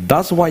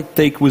 does White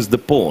take with the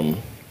pawn?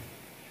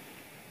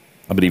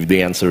 I believe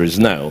the answer is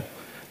no.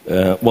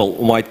 Well,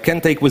 White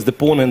can take with the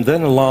pawn and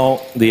then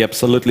allow the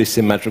absolutely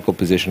symmetrical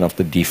position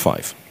after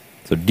D5.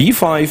 So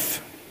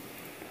D5...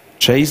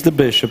 chase the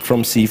bishop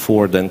from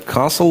c4, then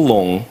castle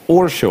long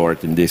or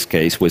short in this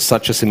case. With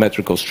such a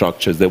symmetrical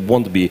structure, there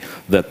won't be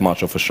that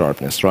much of a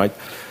sharpness, right?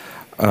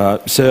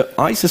 So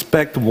I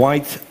suspect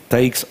White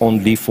takes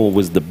on d4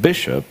 with the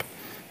bishop,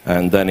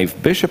 and then if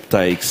bishop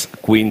takes,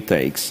 queen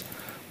takes.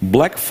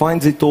 Black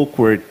finds it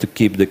awkward to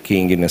keep the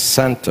king in the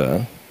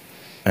center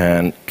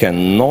and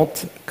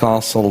cannot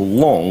castle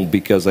long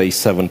because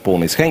a7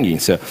 pawn is hanging.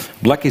 So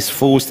Black is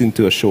forced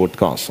into a short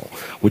castle,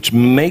 which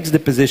makes the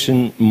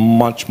position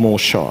much more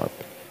sharp.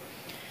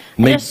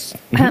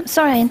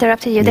 Sorry, I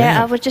interrupted you there.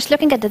 I was just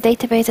looking at the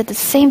database at the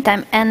same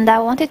time, and I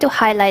wanted to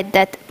highlight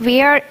that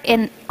we are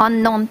in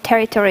unknown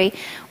territory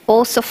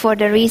also for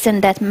the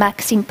reason that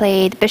Maxime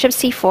played bishop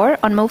c4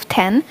 on move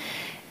 10.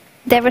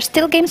 There were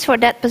still games for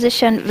that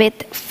position with,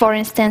 for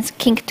instance,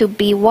 king to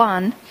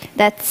b1.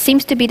 That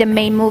seems to be the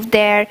main move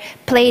there,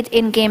 played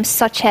in games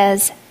such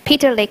as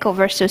Peter Leko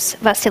versus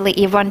Vasily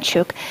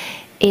Ivanchuk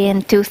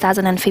in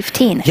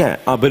 2015. Yeah,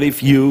 I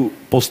believe you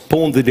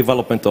postponed the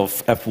development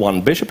of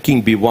f1. Bishop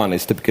king b1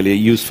 is typically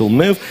a useful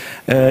move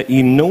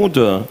in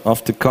order,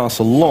 after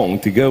castle long,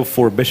 to go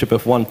for bishop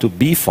f1 to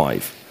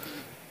b5,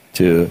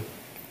 to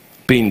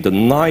pin the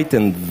knight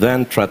and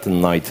then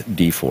threaten knight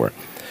d4.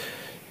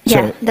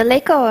 Yeah, the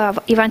Leko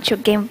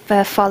Ivanchuk game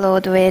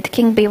followed with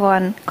king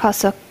b1,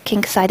 castle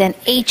kingside, and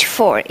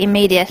h4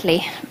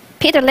 immediately.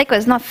 Peter Leko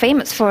is not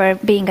famous for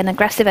being an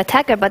aggressive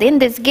attacker, but in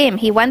this game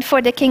he went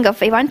for the king of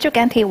Ivanchuk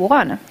and he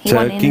won. He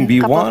won king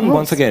b1,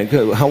 once again,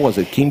 how was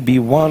it? King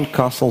b1,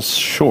 castle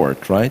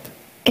short, right?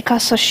 A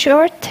castle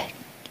short,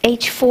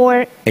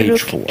 h4,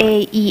 rook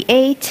a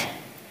e8,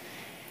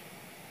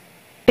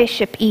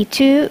 bishop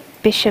e2,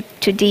 bishop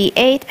to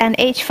d8, and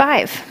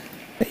h5.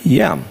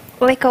 Yeah.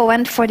 Leko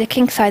went for the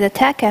kingside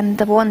attack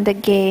and won the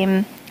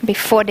game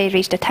before they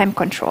reached the time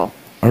control.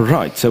 All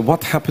right, so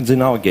what happens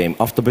in our game?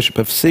 After bishop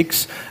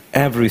f6,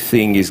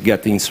 everything is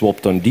getting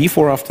swapped on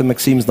d4 after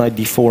Maxime's knight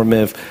d4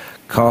 move.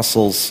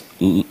 castles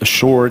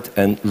short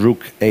and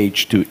rook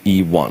h to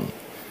e1.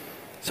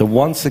 So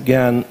once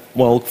again,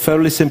 well,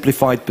 fairly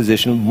simplified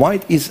position.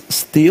 White is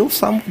still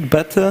somewhat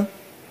better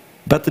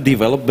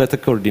developed, better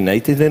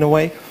coordinated in a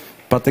way.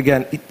 But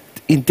again,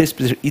 in this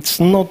position, it's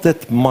not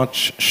that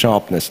much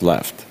sharpness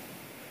left.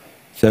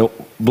 So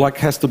black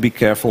has to be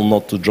careful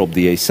not to drop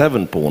the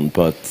a7 pawn,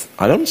 but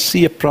I don't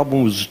see a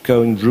problem with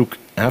going rook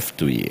f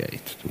to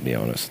e8, to be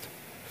honest.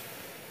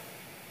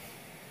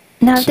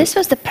 Now, this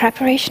was the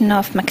preparation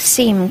of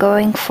Maxime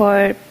going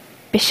for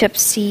bishop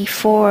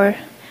c4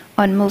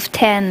 on move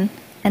 10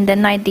 and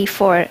then knight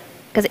d4,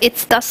 because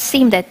it does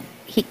seem that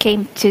he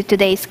came to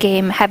today's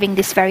game having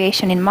this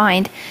variation in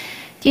mind.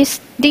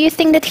 Do you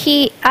think that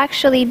he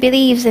actually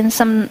believes in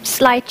some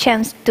slight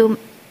chance to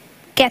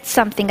get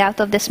something out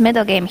of this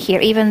middle game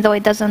here, even though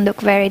it doesn't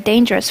look very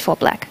dangerous for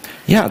black?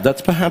 Yeah,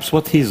 that's perhaps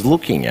what he's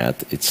looking at.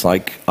 It's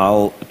like,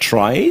 I'll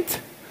try it.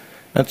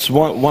 That's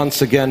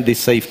once again the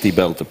safety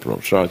belt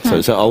approach, right?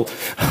 So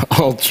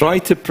I'll try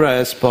to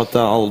press, but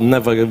I'll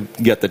never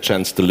get the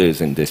chance to lose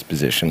in this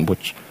position,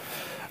 which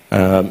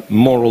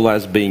more or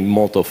less being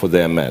motto for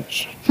their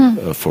match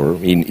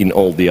in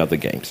all the other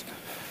games.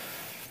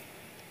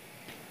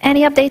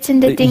 Any updates in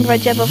the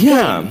Ding-Rajabov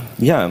game?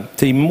 Yeah.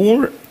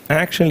 Timur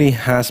actually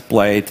has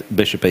played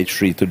bishop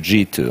h3 to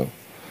g2.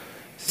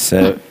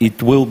 So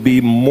it will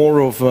be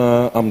more of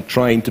a, I'm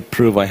trying to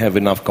prove I have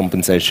enough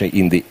compensation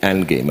in the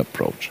endgame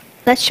approach.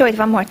 Let's show it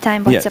one more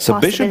time. What's the so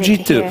bishop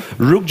possibility g2, here?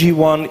 rook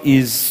g1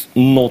 is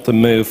not a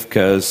move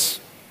because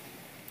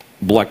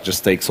black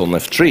just takes on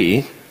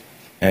f3,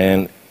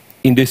 and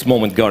in this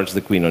moment guards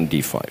the queen on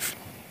d5.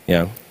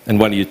 Yeah, and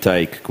when you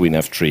take queen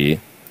f3,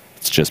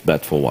 it's just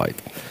bad for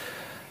white.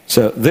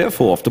 So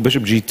therefore, after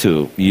bishop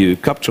g2, you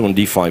capture on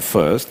d5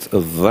 first,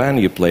 then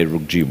you play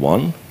rook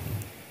g1.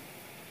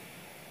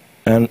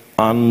 And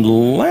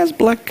unless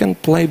black can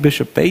play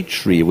bishop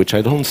h3, which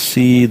I don't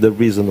see the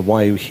reason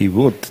why he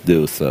would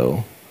do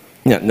so.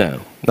 Yeah,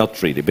 no,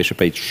 not really. Bishop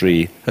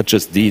h3,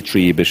 just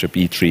d3, bishop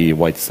e3,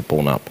 white is the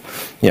pawn up.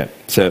 Yeah,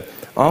 so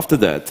after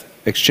that,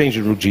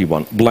 exchanging rook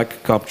g1,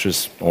 black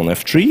captures on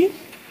f3.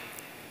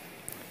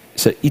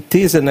 So it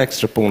is an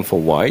extra pawn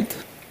for white.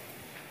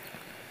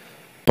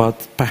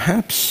 But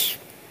perhaps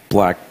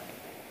black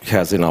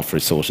has enough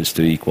resources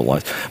to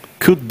equalize.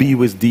 Could be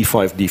with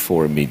d5,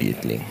 d4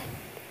 immediately.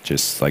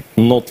 Just like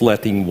not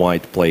letting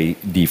white play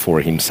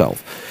d4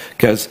 himself.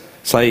 Because,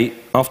 say,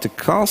 after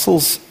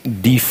castles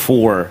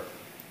d4,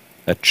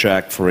 a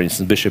check, for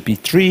instance, bishop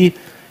e3,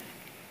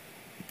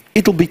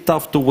 it'll be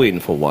tough to win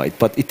for white,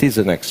 but it is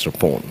an extra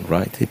pawn,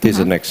 right? It is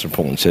an extra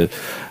pawn. So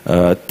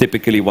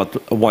typically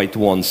what white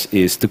wants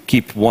is to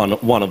keep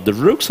one of the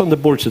rooks on the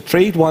board, to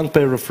trade one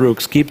pair of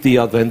rooks, keep the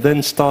other, and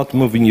then start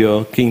moving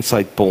your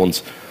kingside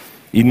pawns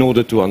in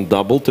order to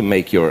undouble, to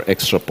make your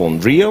extra pawn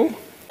real.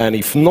 And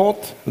if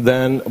not,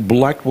 then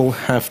black will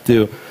have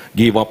to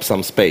give up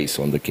some space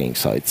on the king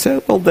side.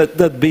 So, well,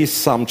 that'd be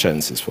some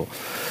chances for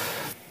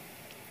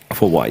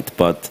white.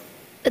 But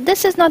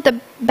this is not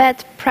a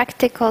bad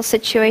practical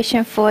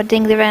situation for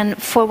Ding Liren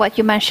for what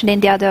you mentioned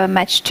in the other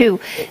match too,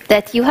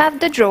 that you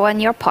have the draw in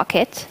your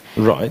pocket.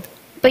 Right.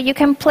 But you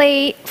can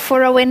play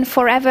for a win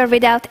forever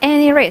without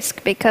any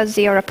risk, because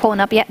you're a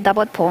pawn up,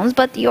 doubled pawns,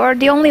 but you're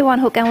the only one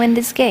who can win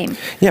this game.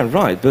 Yeah,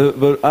 right.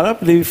 But I don't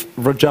believe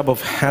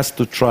Rajabov has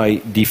to try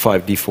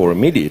d5, d4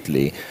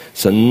 immediately.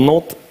 So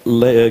not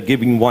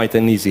giving white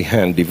an easy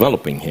hand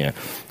developing here.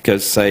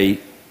 Because, say,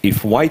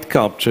 if white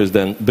captures,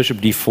 then bishop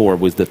d4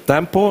 with the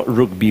tempo,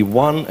 rook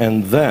b1,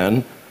 and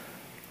then,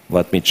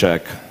 let me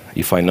check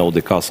if I know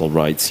the castle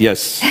rights.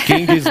 Yes,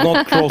 king is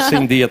not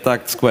crossing the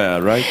attacked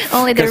square, right?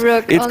 Only the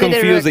rook. It's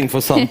confusing for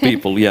some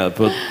people, yeah,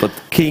 but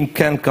king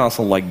can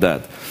castle like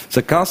that.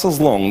 So castle's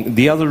long,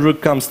 the other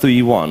rook comes to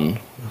e1.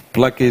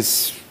 Black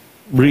is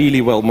really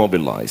well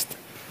mobilized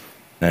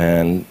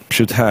and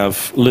should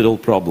have little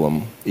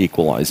problem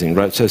equalizing,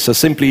 right? So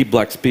simply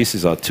black's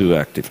pieces are too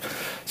active.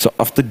 So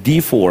after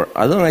d4,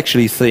 I don't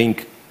actually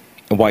think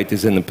white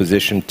is in a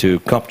position to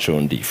capture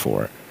on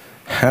d4.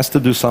 Has to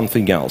do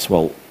something else.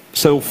 Well,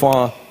 so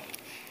far,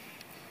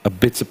 a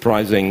bit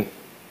surprising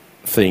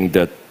thing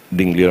that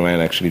Ding Liren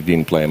actually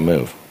didn't play a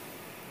move.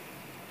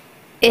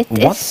 It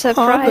is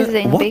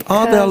surprising what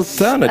are the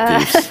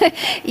alternatives?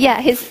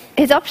 Yeah,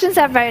 his options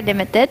are very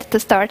limited to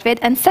start with,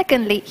 and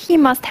secondly, he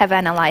must have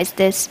analyzed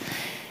this.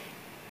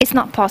 It's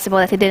not possible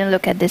that he didn't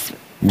look at this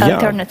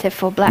alternative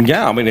for black.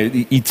 Yeah, I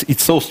mean,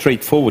 it's so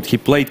straightforward. He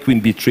played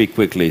queen b3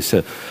 quickly,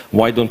 so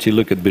why don't you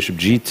look at bishop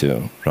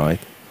g2, right?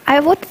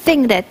 I would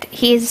think that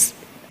he's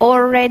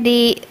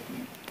already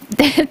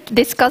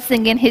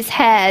discussing in his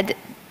head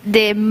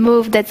the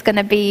move that's going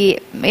to be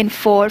in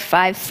 4,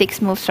 5,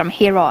 6 moves from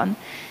here on,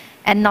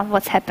 and not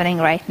what's happening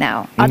right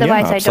now.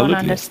 Otherwise, I don't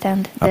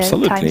understand the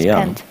time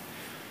spent.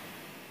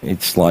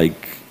 It's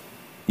like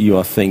you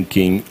are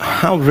thinking,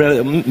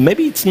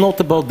 maybe it's not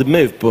about the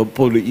move, but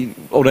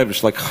whatever.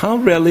 It's like, how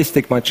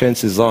realistic my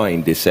chances are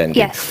in this endgame.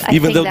 Yes,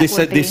 even though this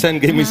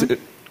endgame is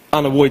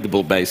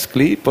unavoidable,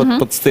 basically,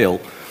 but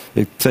still,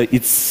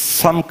 it's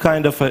some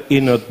kind of an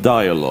inner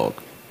dialogue.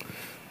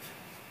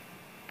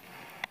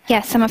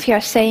 Yeah, some of you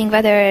are saying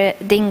whether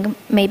Ding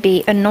may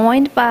be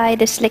annoyed by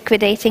this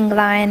liquidating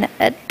line.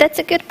 That's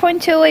a good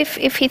point too,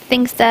 if he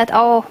thinks that,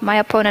 oh, my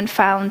opponent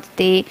found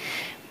the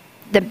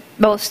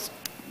most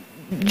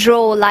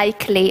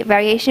draw-likely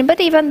variation. But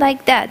even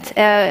like that,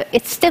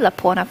 it's still a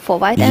pawn up for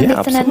white, and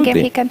it's an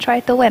endgame he can try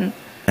to win.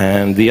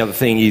 And the other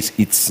thing is,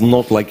 it's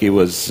not like it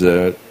was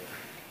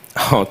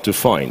hard to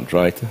find,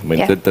 right? I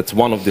mean, that's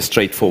one of the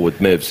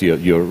straightforward moves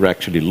you're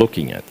actually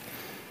looking at.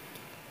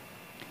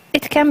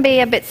 It can be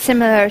a bit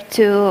similar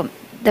to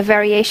the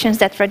variations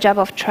that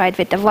Radjabov tried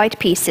with the white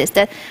pieces,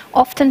 that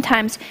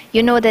oftentimes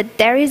you know that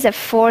there is a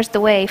forced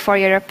way for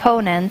your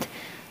opponent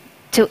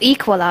to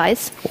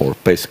equalize. Or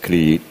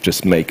basically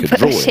just make a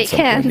draw. Shake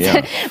hands.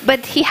 Yeah.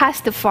 But he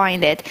has to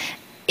find it.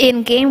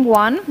 In game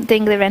 1,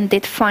 Ding Liren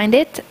did find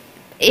it.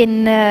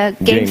 In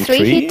game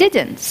 3, he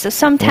didn't. So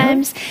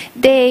sometimes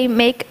they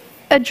make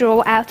a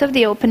draw out of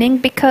the opening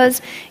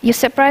because you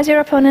surprise your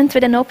opponent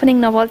with an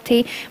opening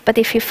novelty, but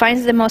if he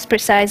finds the most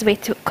precise way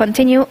to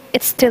continue,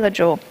 it's still a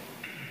draw.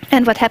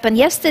 And what happened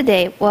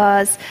yesterday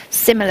was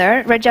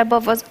similar.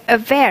 Radjabov was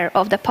aware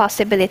of the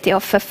possibility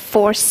of a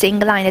forcing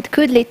line that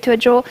could lead to a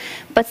draw,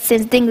 but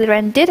since Ding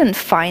Liren didn't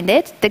find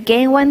it, the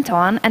game went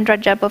on and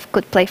Radjabov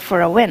could play for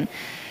a win.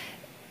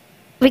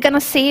 We're going to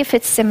see if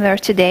it's similar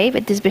today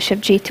with this bishop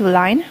g2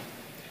 line.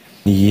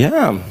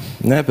 Yeah,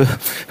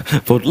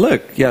 but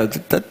look, yeah,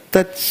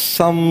 that's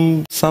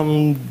some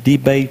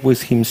debate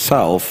with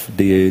himself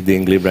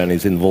Ding Liren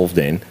is involved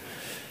in,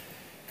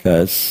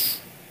 because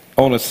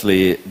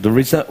honestly, the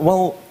result.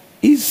 Well,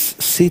 is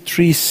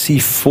c3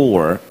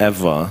 c4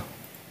 ever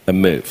a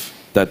move?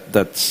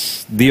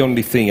 That's the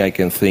only thing I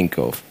can think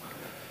of.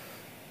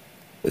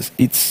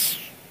 It's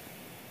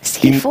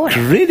c4.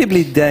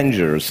 Incredibly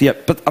dangerous, yeah.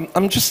 But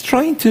I'm just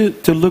trying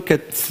to look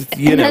at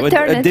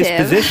at this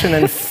position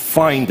and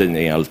find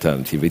any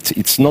alternative.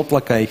 It's not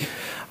like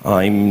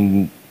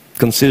I'm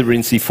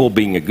considering c4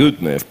 being a good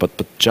move, but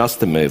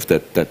just a move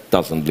that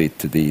doesn't lead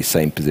to the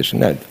same position.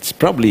 No, it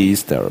probably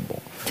is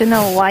terrible. To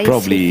know why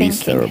probably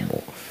is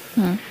terrible.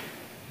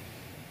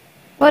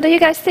 What do you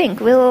guys think?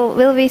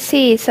 Will we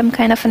see some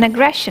kind of an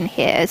aggression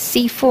here?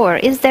 c4.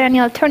 Is there any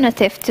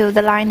alternative to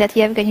the line that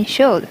Evgeny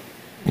showed?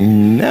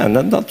 No,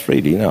 not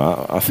really.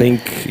 No, I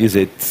think is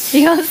it.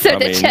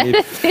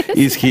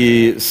 Is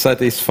he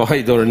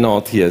satisfied or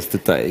not? He has to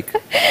take.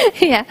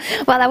 Yeah.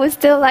 Well, I would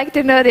still like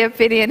to know the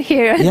opinion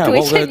here on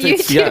Twitch and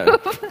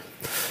YouTube.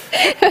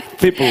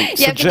 People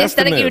suggest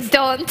a move.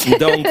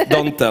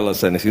 Don't tell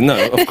us anything.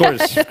 No, of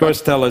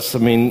course, tell us. I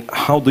mean,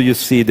 how do you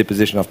see the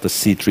position after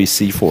c3,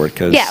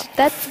 c4? Yeah,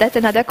 that's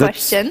another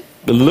question.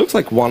 It looks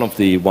like one of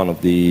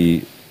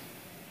the.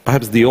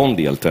 Perhaps the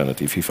only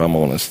alternative, if I'm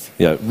honest.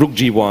 Yeah, rook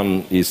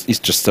g1 is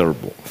just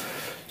terrible.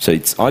 So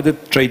it's either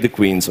trade the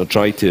queens or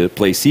try to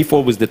play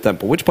c4 with the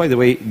tempo, which, by the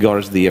way,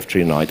 guards the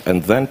f3 knight,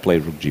 and then play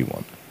rook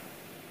g1.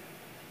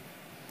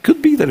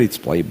 Could be that it's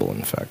playable,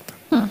 in fact.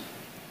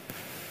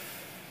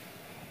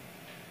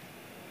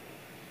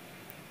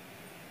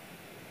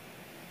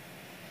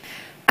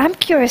 I'm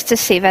curious to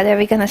see whether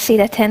we're going to see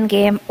that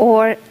endgame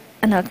or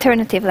an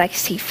alternative like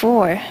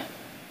c4.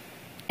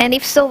 And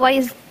if so, why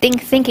is Ding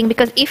thinking?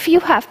 Because if you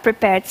have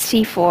prepared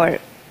c4,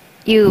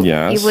 you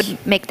would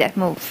make that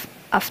move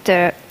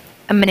after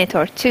a minute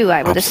or two,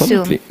 I would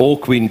assume. Or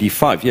queen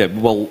d5, yeah.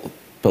 Well,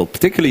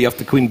 particularly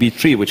after queen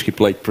b3, which he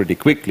played pretty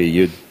quickly,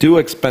 you do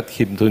expect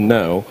him to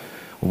know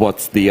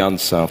what's the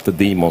answer after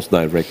the most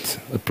direct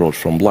approach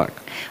from black.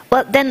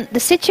 Well, then the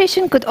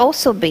situation could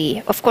also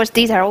be, of course,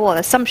 these are all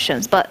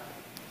assumptions, but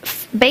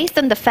based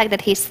on the fact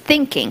that he's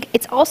thinking,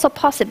 it's also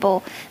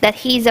possible that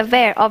he's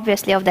aware,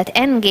 obviously, of that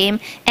endgame,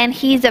 and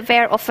he's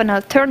aware of an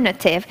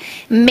alternative.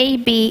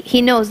 Maybe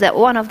he knows that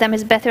one of them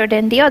is better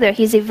than the other.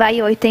 He's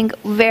evaluating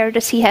where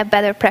does he have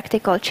better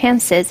practical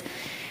chances,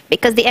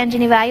 because the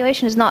engine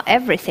evaluation is not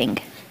everything.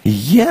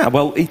 Yeah,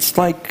 well, it's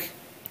like,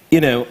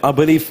 I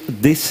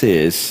believe this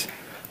is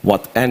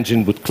what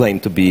engine would claim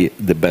to be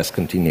the best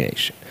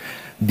continuation.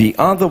 The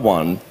other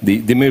one,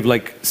 the move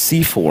like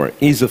c4,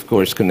 is of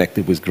course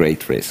connected with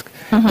great risk.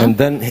 And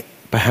then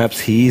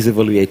perhaps he is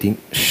evaluating,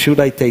 should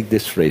I take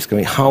this risk? I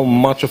mean, how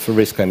much of a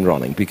risk I'm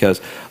running?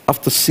 Because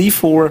after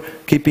c4,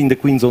 keeping the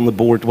queens on the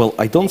board, well,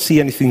 I don't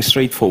see anything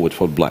straightforward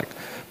for black.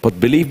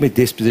 But believe me,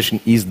 this position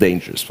is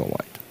dangerous for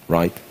white,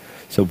 right?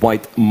 So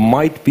white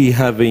might be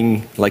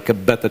having like a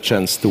better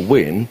chance to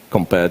win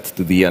compared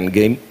to the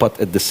endgame, but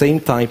at the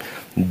same time,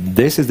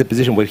 this is the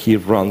position where he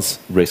runs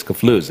risk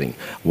of losing,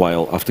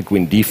 while after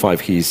queen d5,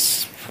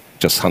 he's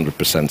just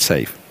 100%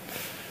 safe.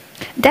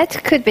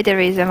 That could be the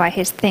reason why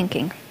he's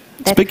thinking.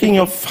 Speaking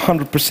of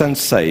 100%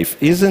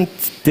 safe, isn't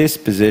this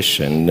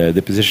position,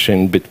 the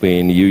position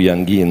between Yu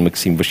Yangyi and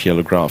Maxime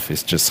Vachier-Lagrave,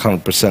 is just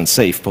 100%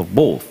 safe for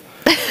both?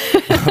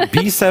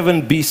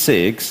 b7,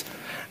 b6.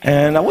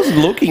 And I was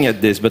looking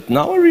at this, but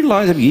now I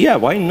realize, yeah,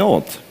 why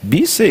not?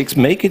 b6,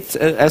 make it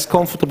as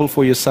comfortable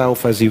for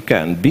yourself as you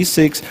can.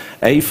 b6,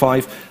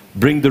 a5,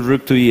 bring the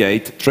rook to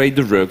e8, trade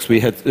the rooks.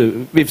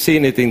 We've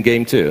seen it in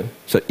game 2.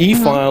 So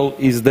e-file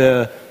is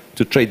there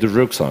to trade the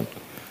rooks on.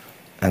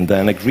 And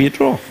then agree a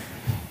draw.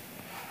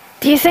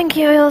 Do you think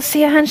you will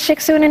see a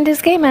handshake soon in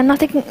this game and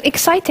nothing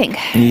exciting?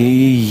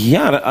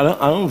 Yeah, I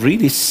don't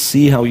really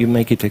see how you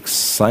make it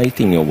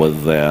exciting over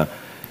there.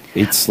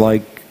 It's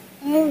like...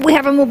 We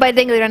have a move by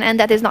Dingliren, and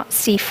that is not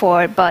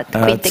c4, but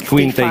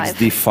queen takes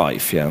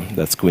d5, yeah.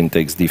 That's queen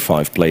takes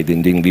d5 played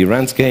in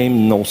Dingliren's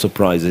game. No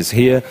surprises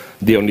here.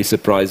 The only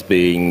surprise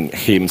being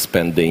him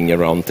spending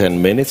around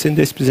 10 minutes in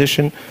this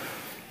position.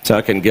 So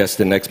I can guess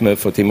the next move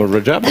for Timur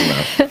Rajabov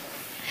now.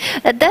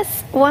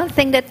 That's one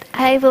thing that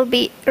I will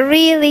be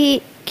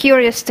really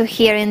curious to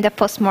hear in the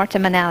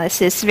post-mortem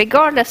analysis,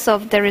 regardless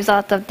of the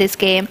result of this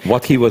game.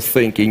 What he was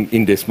thinking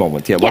in this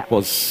moment, yeah. What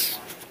was...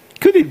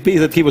 Could it be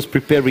that he was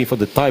preparing for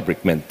the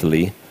tiebreak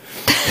mentally?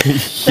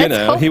 Let's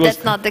hope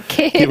that's not the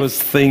case. He was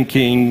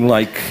thinking,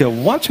 like,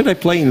 what should I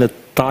play in the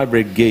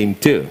tiebreak game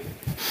too?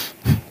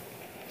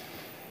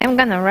 I'm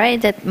going to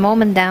write that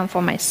moment down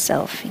for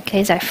myself in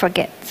case I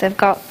forget. So I've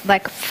got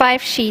like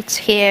 5 sheets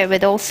here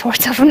with all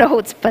sorts of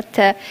notes, but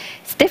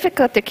it's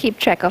difficult to keep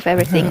track of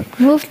everything.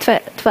 Move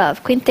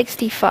 12, queen takes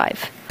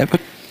d5. But,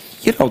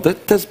 you know,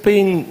 there's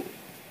been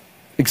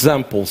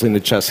examples in the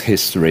chess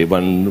history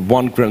when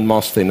one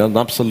grandmaster in an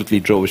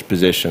absolutely drawish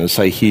position,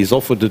 say he's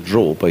offered a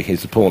draw by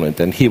his opponent,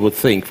 and he would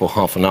think for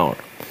half an hour.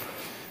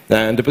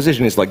 And the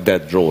position is like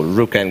that draw,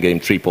 rook endgame,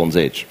 3 pawns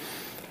each.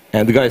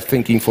 And the guy is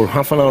thinking for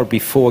half an hour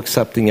before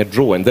accepting a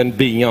draw, and then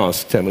being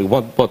asked, tell me,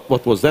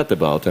 what was that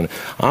about? And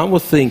I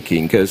was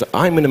thinking, because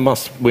I'm in a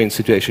must-win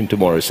situation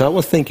tomorrow, so I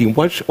was thinking,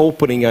 which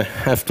opening I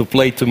have to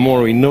play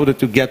tomorrow in order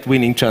to get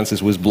winning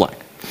chances with black?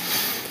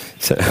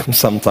 So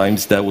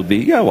sometimes that would be,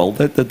 yeah, well,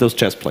 those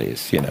chess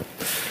players, you know.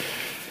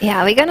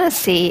 Yeah, we're going to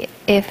see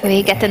if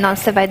we get an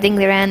answer by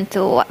Dingliren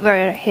to what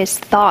were his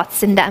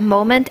thoughts in that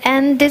moment.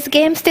 And this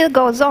game still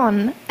goes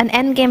on. An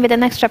endgame with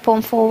an extra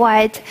pawn for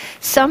white,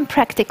 some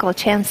practical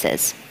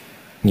chances.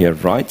 Yeah,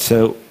 right.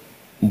 So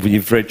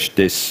we've reached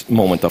this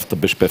moment after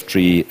bishop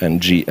f3 and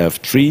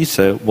gf3.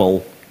 So,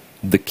 well,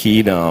 the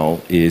key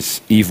now is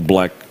if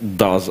black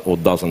does or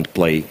doesn't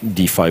play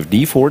d5,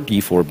 d4,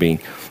 d4 being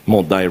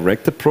more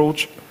direct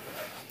approach.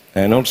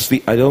 And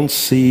honestly, I don't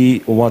see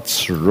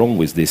what's wrong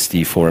with this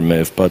d4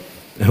 move, but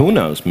who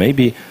knows?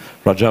 Maybe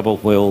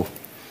Rajabov will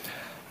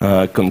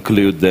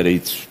conclude that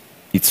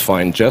it's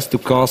fine just to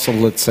castle,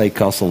 let's say,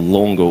 castle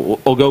long,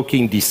 or go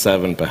king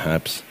d7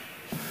 perhaps.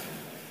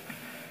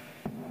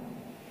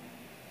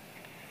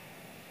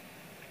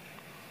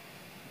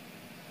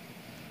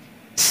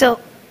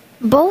 So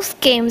both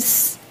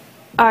games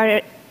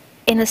are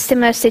in a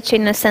similar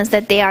situation in the sense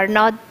that they are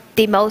not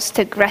the most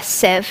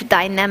aggressive,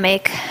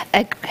 dynamic,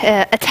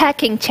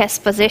 attacking chess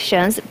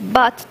positions,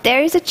 but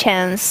there is a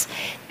chance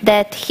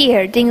that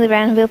here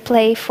Dingliren will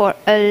play for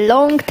a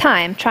long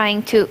time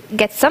trying to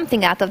get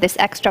something out of this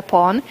extra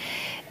pawn.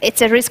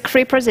 It's a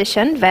risk-free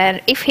position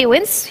where if he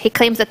wins, he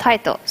claims the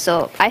title.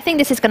 So I think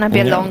this is going to be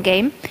a long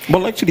game.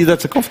 Well, actually,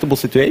 that's a comfortable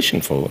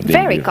situation for Dingliren.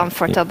 Very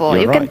comfortable.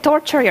 You can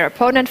torture your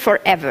opponent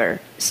forever.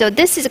 So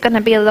this is going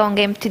to be a long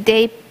game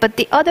today, but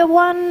the other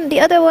one...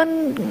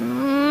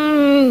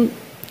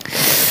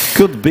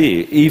 Could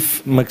be,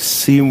 if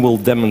Maxime will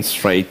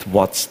demonstrate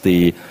what's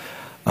the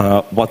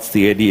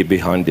idea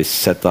behind this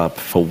setup,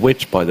 for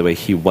which, by the way,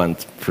 he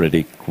went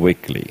pretty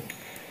quickly.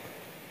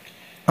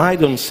 I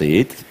don't see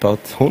it, but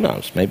who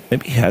knows? Maybe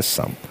he has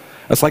some.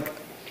 It's like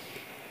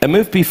a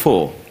move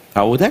before.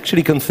 I would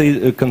actually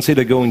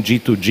consider going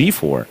g2,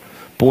 g4.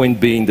 Point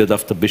being that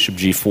after bishop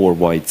g4,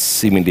 white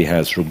seemingly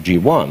has rook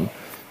g1.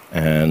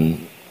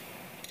 And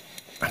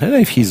I don't know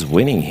if he's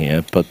winning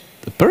here, but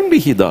apparently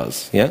he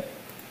does, yeah?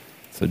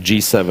 So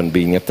g7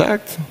 being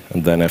attacked,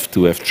 and then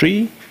f2,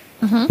 f3.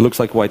 Looks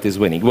like white is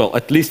winning. Well,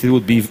 at least it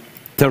would be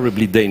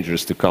terribly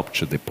dangerous to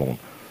capture the pawn.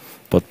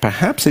 But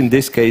perhaps in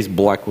this case,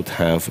 black would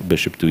have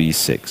bishop to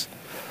e6.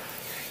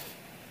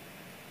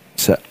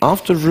 So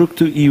after rook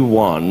to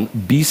e1,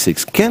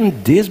 b6,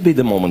 can this be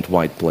the moment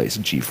white plays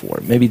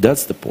g4? Maybe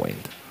that's the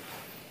point.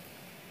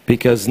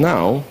 Because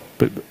now,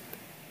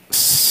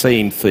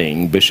 same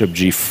thing, bishop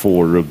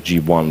g4, rook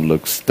g1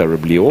 looks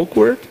terribly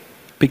awkward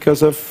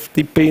because of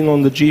the pin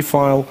on the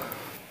g-file.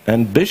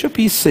 And bishop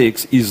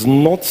e6 is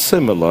not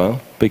similar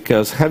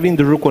because having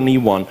the rook on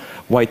e1,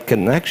 white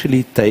can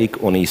actually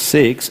take on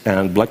e6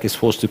 and black is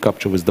forced to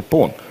capture with the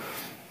pawn.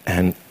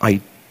 And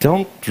I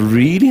don't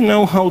really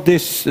know how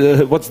this,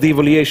 what's the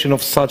evaluation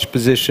of such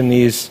position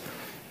is,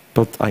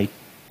 but I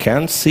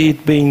can see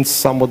it being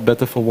somewhat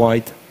better for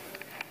white.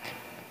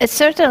 It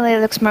certainly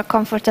looks more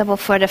comfortable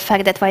for the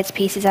fact that white's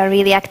pieces are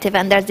really active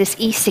and there's this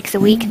e6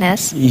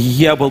 weakness.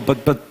 Yeah, well,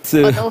 but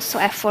also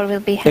f4 will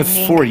be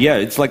hanging. f4, yeah,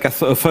 it's like at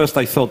first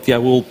I thought, yeah,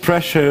 we'll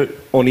pressure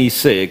on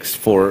e6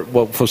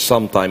 for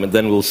some time and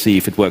then we'll see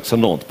if it works or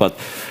not. But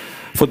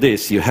for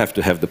this, you have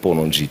to have the pawn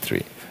on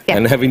g3. Yeah.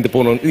 And having the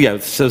pawn on, yeah,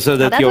 so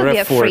that your would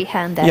f4... be a free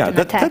hand at an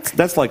attack.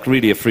 That's like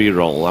really a free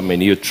roll. I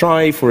mean, you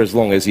try for as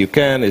long as you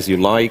can, as you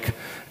like,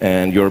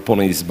 and your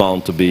opponent is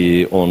bound to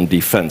be on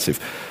defensive.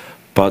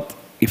 But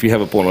if you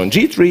have a pawn on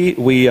g3,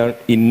 we are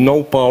in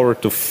no power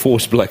to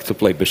force black to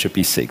play bishop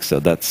e6. So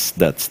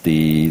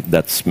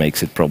that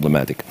makes it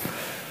problematic.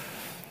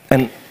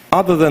 And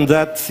Other than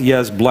that,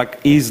 yes, black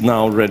is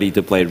now ready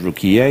to play rook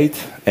e8,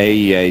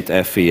 a8,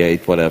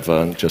 fe8, whatever,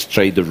 and just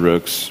trade the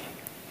rooks,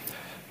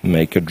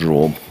 make a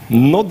draw.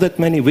 Not that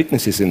many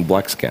weaknesses in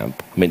black's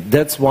camp. I mean,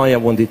 that's why I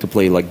wanted to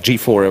play like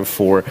g4,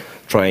 f4,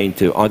 trying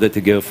to either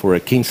to go for a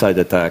kingside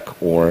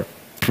attack or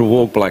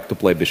provoke black to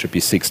play bishop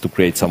e6 to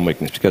create some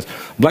weakness. Because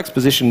black's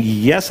position,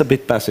 yes, a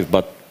bit passive,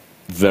 but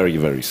very,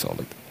 very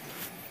solid.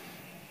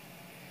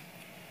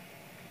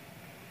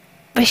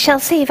 We shall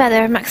see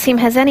whether Maxim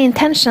has any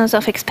intentions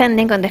of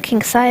expanding on the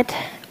king side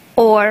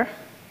or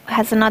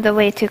has another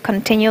way to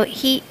continue.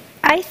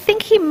 I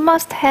think he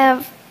must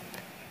have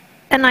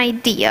an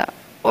idea,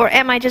 or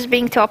am I just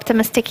being too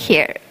optimistic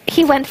here?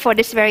 He went for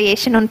this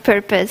variation on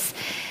purpose,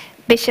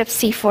 bishop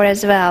c4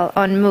 as well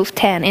on move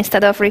 10,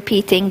 instead of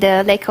repeating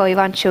the Leko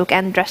Ivanchuk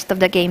and rest of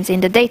the games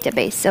in the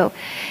database. So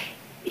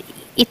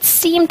it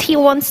seemed he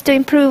wants to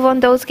improve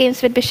on those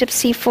games with bishop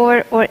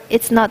c4, or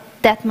it's not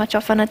that much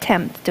of an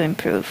attempt to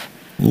improve.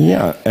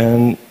 Yeah,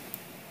 and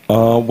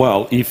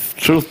well, if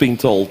truth being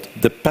told,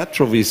 the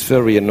Petrov is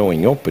very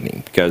annoying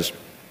opening, because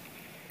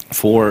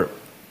for,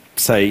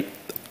 say,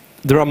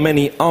 there are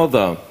many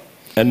other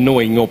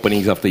annoying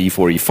openings after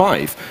e4,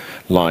 e5,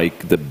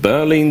 like the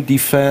Berlin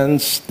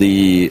defense,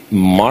 the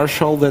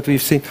Marshall that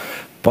we've seen,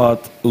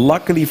 but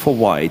luckily for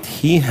white,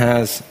 he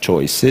has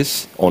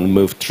choices on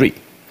move 3,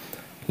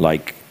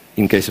 like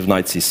in case of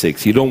knight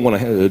c6. You don't want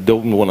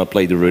to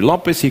play the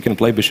Rudolf, you can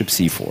play bishop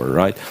c4,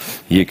 right?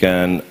 You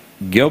can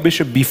go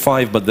bishop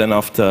b5, but then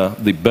after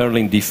the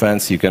Berlin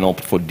defense, you can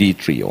opt for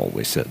d3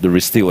 always. There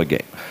is still a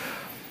game.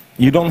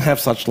 You don't have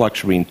such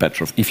luxury in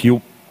Petrov. If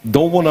you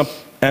don't want to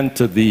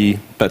enter the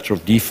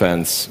Petrov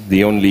defense,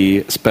 the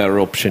only spare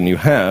option you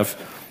have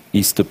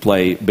is to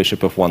play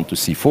bishop f1 to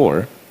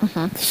c4,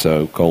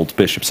 so-called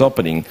bishop's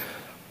opening,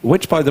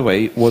 which, by the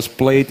way, was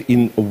played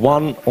in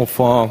one of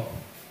our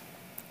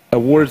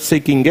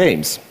award-seeking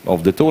games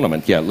of the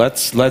tournament. Yeah,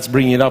 let's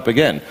bring it up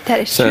again. That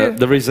is so true.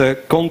 There is a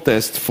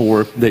contest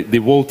for the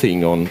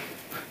voting on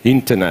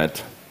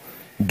internet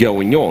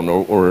going on,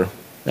 or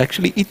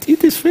actually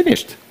it is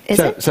finished. Is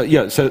it?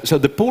 So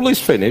the poll is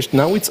finished.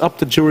 Now it's up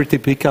to jury to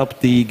pick up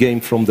the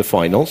game from the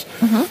finals.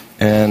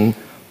 And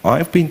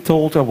I've been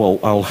told, well,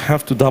 I'll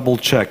have to double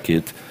check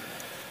it.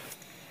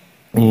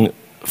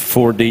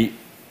 For the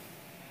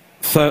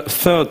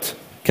third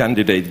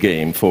candidate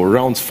game for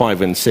rounds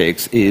 5 and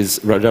 6 is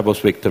Rajabov's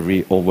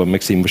victory over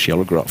Maxim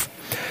Vachier-Lagrave.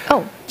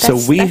 Oh,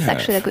 that's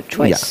actually a good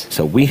choice. Yeah,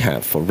 so we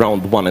have for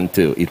round 1 and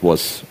 2, it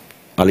was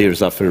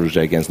Alireza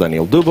Firouzja against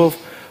Daniel Dubov.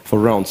 For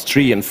rounds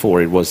 3 and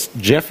 4, it was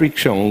Jeffrey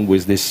Chong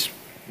with this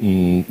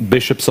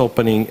bishop's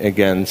opening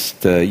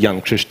against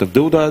Jan Krzysztof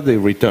Duda, the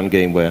return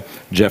game where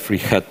Jeffrey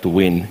had to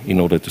win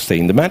in order to stay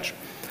in the match.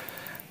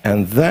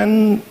 And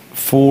then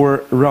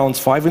for rounds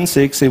 5 and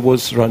 6, it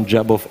was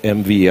Ranjabov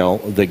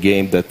MVL, the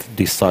game that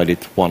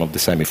decided one of the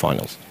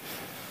semifinals.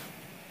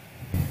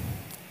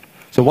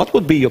 So what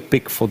would be your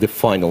pick for the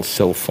finals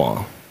so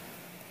far?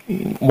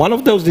 One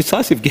of those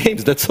decisive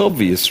games, that's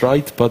obvious,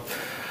 right? But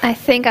I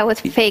think I would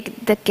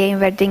fake the game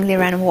where Dingley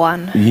ran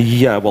won.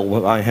 Yeah,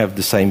 well, I have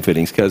the same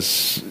feelings,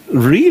 because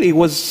really it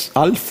was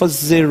Alpha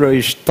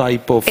Zero-ish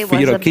type of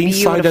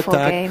kingside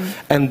attack, game.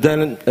 And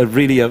then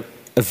really a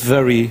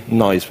very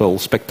nice, well,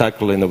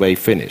 spectacular in a way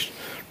finish,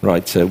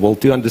 right? So, well,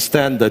 to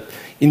understand that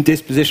in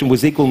this position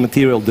with equal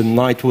material, the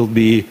knight will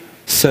be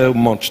so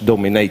much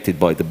dominated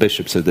by the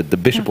bishop, so that the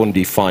bishop on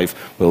d5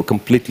 will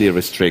completely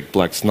restrict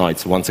black's knight.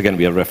 So once again,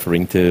 we are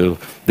referring to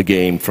the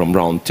game from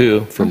round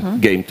 2, from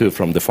game 2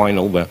 from the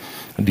final, where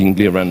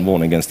Dingley ran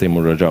won against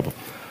Timur Rajabov.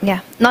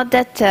 Yeah, not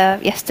that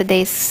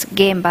yesterday's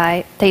game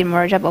by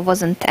Timur Rajabov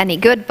wasn't any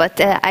good, but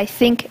I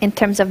think in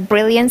terms of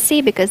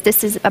brilliancy, because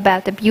this is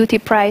about the beauty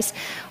prize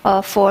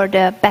for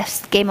the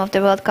best game of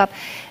the World Cup,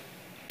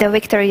 the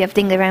victory of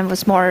Dingley Ran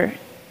was more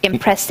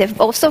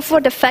impressive. Also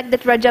for the fact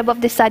that Rajabov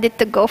decided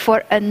to go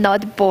for a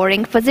not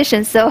boring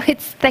position. So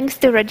it's thanks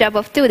to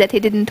Rajabov too that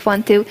he didn't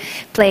want to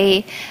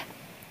play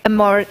a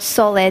more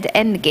solid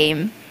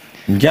endgame.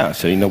 Yeah,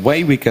 so in a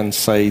way we can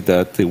say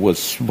that it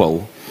was,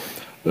 well,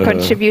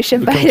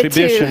 contribution by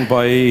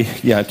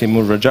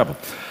Timur Rajabov.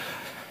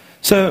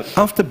 So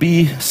after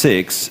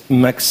b6,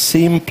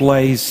 Maxim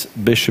plays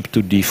bishop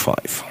to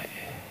d5,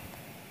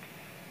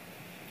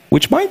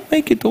 which might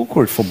make it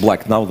awkward for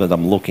black now that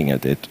I'm looking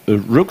at it.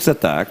 Rook's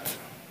attacked,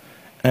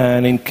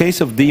 and in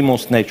case of the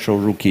most natural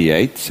rook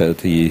e8, so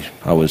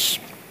I was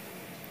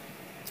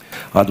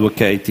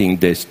advocating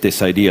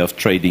this idea of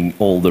trading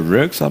all the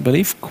rooks. I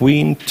believe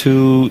queen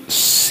to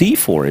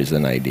c4 is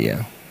an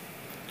idea.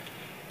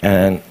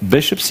 And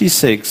bishop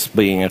c6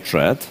 being a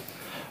threat,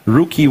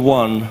 rook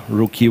e1,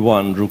 rook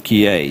e1, rook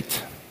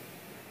e8.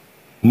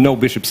 No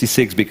bishop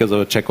c6 because of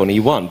a check on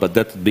e1, but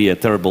that would be a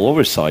terrible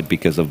oversight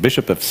because of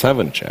bishop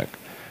f7 check.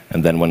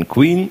 And then when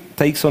queen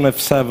takes on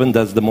f7,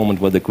 that's the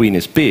moment where the queen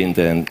is pinned,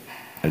 and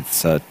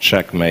it's a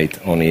checkmate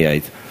on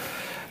e8,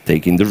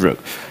 taking the rook.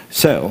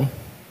 So,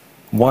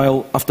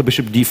 while after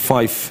bishop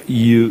d5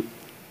 you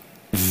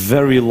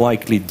very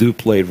likely do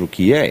play rook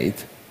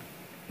e8,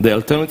 the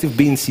alternative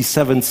being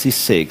c7,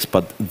 c6,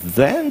 but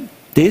then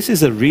this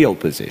is a real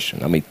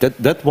position. I mean,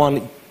 that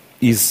one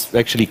is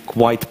actually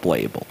quite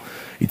playable.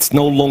 It's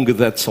no longer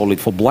that solid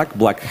for black.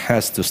 Black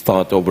has to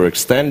start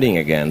overextending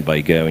again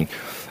by going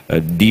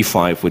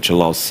d5, which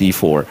allows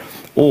c4,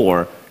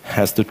 or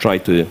has to try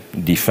to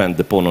defend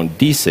the pawn on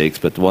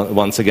d6, but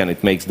once again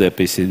it makes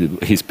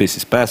his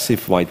pieces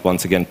passive. White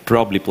once again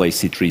probably plays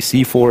c3,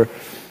 c4,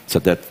 so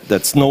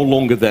that's no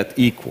longer that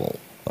equal.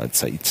 I'd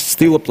say it's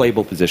still a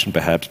playable position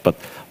perhaps, but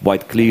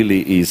white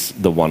clearly is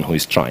the one who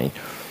is trying.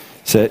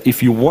 So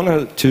if you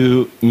wanted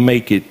to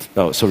make it,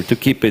 to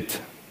keep it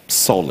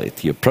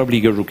solid, you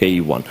probably go rook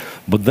e1,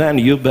 but then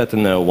you better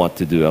know what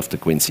to do after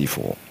queen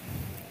c4.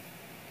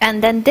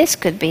 And then this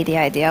could be the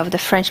idea of the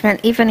Frenchman.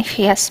 Even if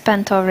he has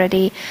spent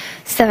already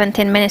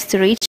 17 minutes to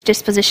reach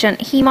this position,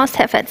 he must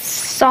have had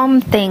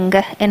something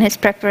in his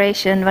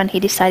preparation when he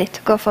decided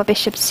to go for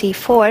bishop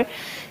c4.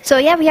 So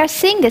yeah, we are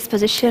seeing this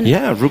position.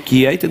 Yeah, rook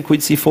e8 and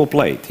queen c4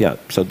 played. Yeah,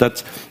 so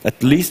that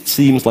at least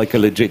seems like a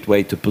legit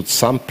way to put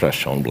some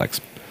pressure on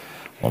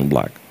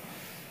black.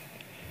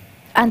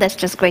 And that's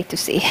just great to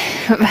see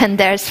when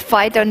there's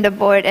fight on the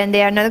board and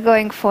they are not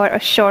going for a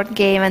short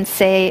game and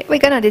say, we're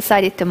going to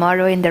decide it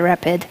tomorrow in the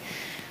rapid.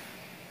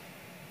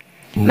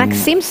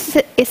 Maxim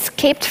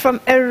escaped from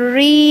a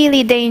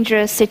really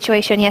dangerous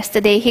situation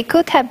yesterday. He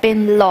could have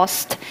been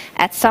lost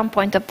at some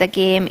point of the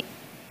game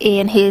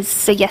in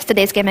his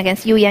yesterday's game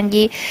against Yu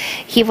Yangyi.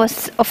 He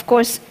was, of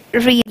course,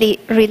 really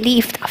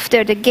relieved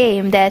after the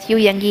game that Yu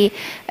Yangyi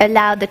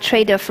allowed the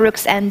trade of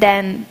rooks and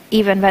then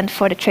even went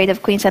for the trade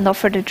of queens and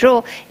offered a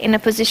draw in a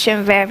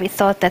position where we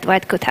thought that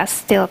white could have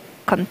still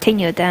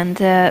continued, and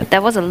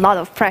there was a lot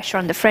of pressure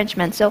on the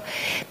Frenchman. So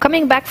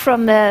coming back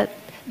from the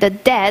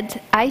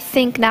dead, I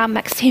think now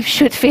Maxim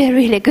should feel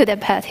really good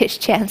about his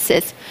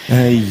chances.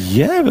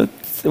 Yeah, but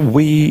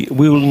we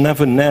will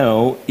never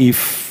know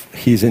if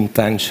his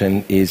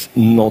intention is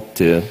not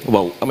to,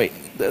 well, I mean,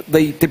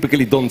 they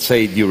typically don't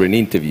say it during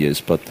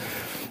interviews, but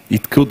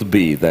it could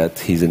be that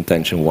his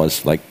intention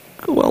was like,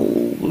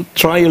 well,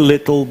 try a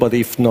little, but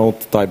if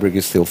not, tiebreak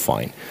is still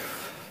fine.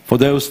 For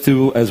those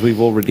two, as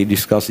we've already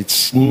discussed,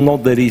 it's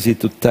not that easy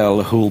to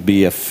tell who will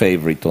be a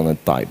favorite on a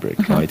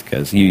tiebreak, right?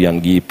 Because Yu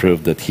Yangyi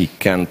proved that he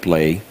can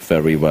play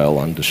very well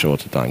under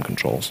shorter time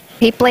controls.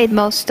 He played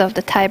most of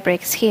the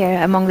tiebreaks here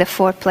among the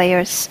 4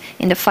 players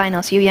in the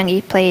finals. Yu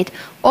Yangyi played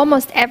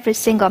almost every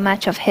single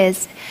match of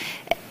his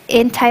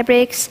in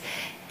tiebreaks,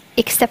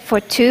 except for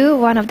 2.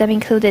 One of them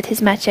included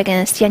his match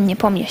against Yan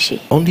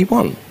Nepomniachtchi. Only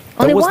one.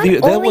 Only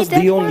one? That was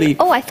the only.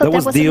 Oh, I thought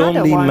that was the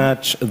only one.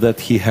 match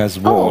that he has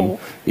won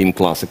in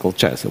classical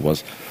chess. It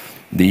was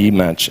the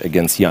match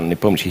against Yan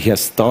Nepomniachtchi. He has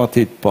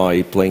started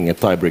by playing a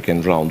tiebreak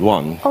in round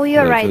 1. Oh,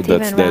 you're right.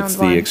 That's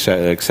the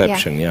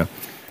exception. Yeah.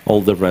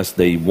 All the rest,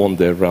 they won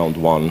their round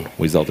 1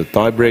 without a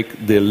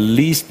tiebreak. The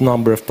least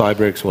number of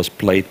tiebreaks was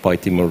played by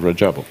Timur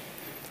Rajabov.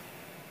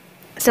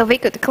 So we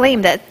could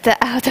claim that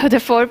out of the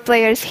 4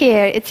 players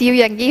here, it's Yu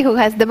Yangyi who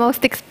has the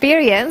most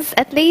experience,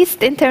 at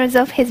least in terms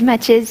of his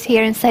matches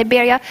here in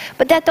Siberia.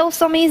 But that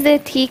also means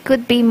that he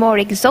could be more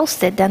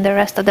exhausted than the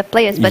rest of the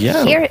players. But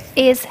here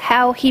is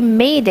how he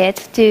made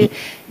it to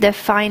the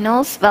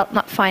finals. Well,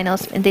 not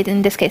finals,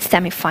 in this case,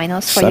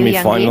 semi-finals for Yu Yangyi.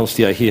 Semi-finals,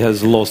 yeah. He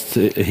has lost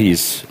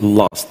his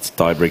last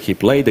tiebreak he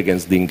played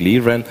against Ding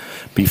Liren.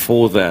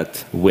 Before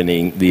that,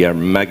 winning the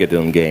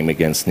Armageddon game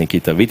against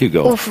Nikita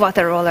Vityugov. Oof, what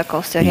a roller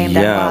coaster game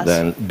that was.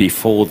 Then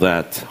before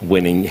that,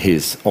 winning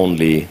his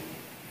only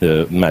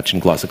match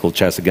in classical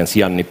chess against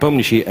Yan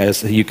Nepomniachtchi.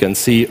 As you can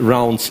see,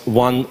 rounds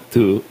 1,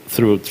 2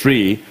 through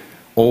 3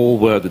 all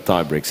were the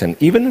tiebreaks,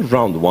 and even in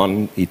round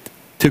 1 it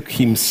took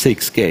him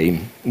 6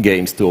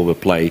 games to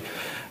overplay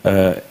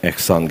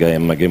Ersange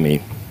and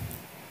Magemi.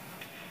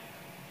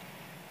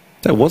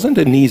 That wasn't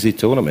an easy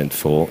tournament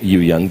for Yu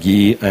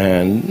Yangyi,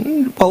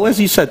 and, well, as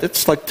you said,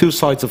 it's like 2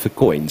 sides of a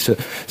coin.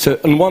 So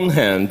on one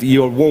hand,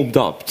 you're warmed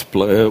up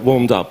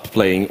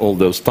playing all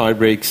those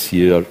tiebreaks,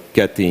 you're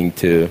getting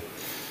to,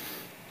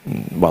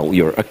 well,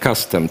 you're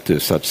accustomed to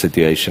such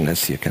situation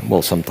as you can.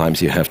 Well, sometimes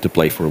you have to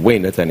play for a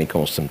win at any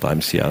cost,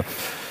 sometimes, yeah,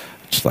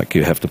 it's like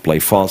you have to play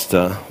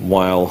faster,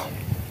 while...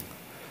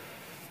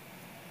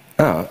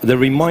 the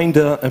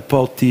reminder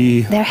about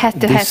the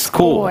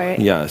score.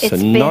 Yeah, so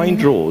 9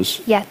 draws.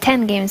 Yeah,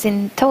 10 games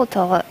in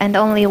total, and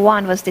only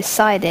 1 was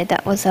decided.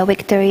 That was a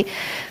victory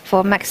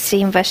for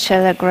Maxim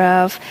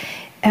Vachier-Lagrave.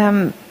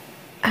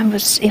 I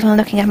was even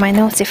looking at my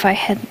notes if I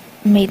had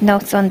made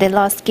notes on the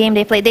last game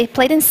they played. They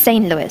played in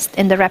St. Louis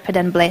in the Rapid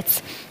and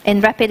Blitz.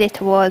 In Rapid it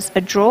was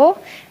a draw,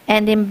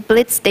 and in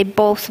Blitz they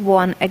both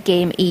won a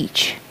game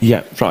each.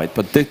 Yeah, right,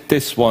 but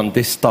this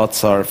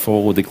stats are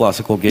for the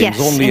classical games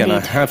only, indeed. And I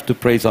have to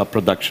praise our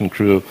production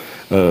crew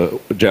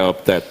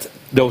job that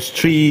those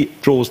 3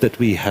 draws that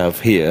we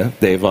have here,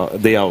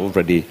 they are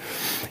already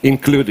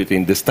included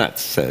in the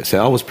stats.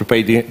 So I was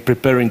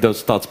preparing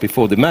those stats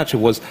before the match. It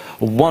was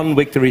 1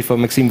 victory for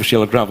Maxim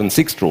Vachier-Lagrave and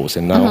 6 draws,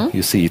 and now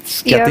you see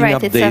it's getting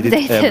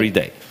updated every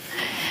day.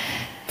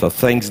 So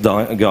thanks,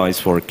 guys,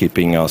 for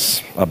keeping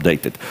us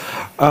updated.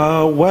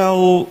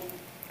 Well,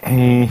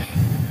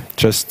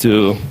 just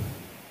to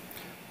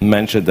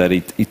mentioned that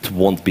it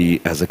won't be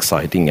as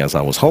exciting as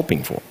I was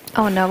hoping for.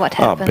 Oh no, what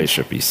happened?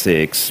 Bishop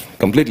e6.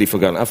 Completely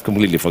forgotten. I've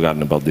completely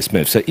forgotten about this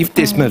move. So if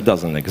this move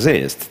doesn't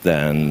exist,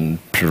 then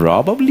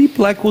probably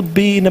black would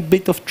be in a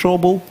bit of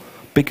trouble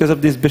because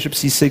of this bishop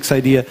c6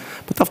 idea.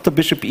 But after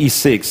bishop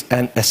e6,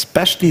 and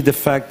especially the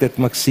fact that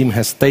Maxime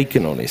has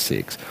taken on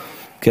e6,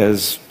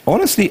 because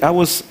honestly, I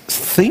was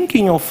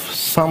thinking of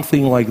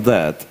something like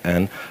that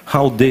and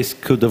how this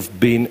could have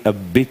been a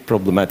bit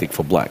problematic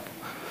for black.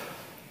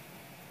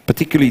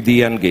 Particularly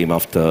the endgame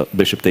after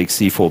bishop takes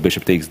c4,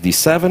 bishop takes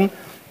d7,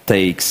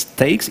 takes.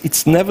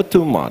 It's never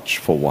too much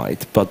for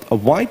white, but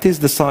white is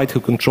the side who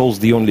controls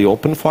the only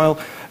open file,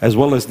 as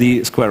well as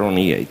the square on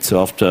e8.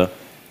 So after,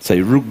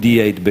 say, rook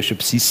d8, bishop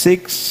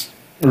c6,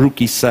 rook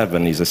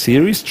e7 is a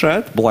serious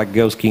threat. Black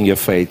goes king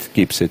f8,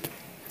 keeps it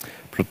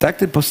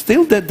protected, but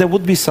still there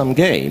would be some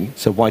game.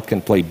 So white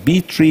can play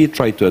b3,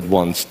 try to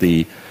advance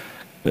the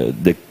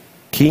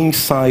king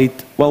side.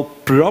 Well,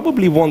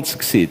 probably won't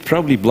succeed.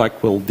 Probably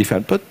black will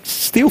defend, but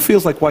still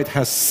feels like white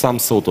has some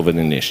sort of an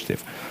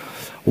initiative.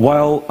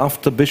 While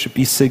after bishop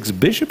e6,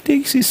 bishop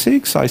takes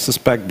e6, I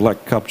suspect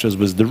black captures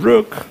with the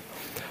rook.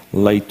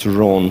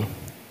 Later on,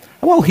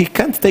 well, he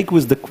can't take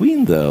with the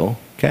queen, though,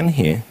 can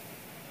he?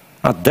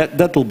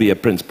 That will be a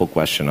principal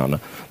question, Anna.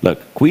 Look,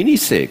 queen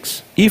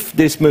e6, if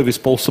this move is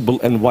possible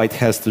and white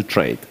has to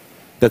trade,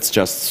 that's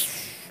just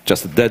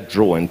a dead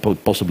draw, and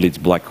possibly it's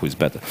black who is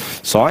better.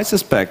 So I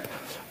suspect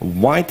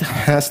white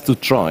has to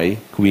try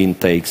queen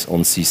takes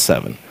on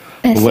c7,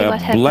 where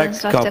black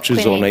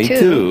captures on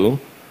a2,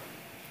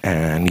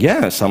 and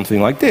yeah,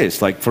 something like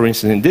this. Like, for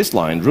instance, in this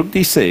line, rook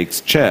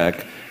d6,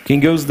 check,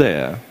 king goes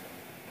there.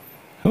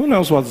 Who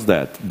knows what's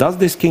that? Does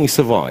this king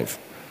survive?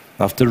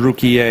 After rook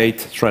e8,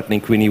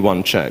 threatening queen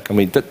e1 check. I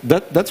mean,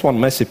 that's one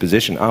messy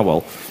position. Ah,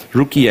 well,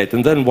 rook e8,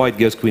 and then white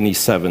goes queen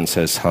e7,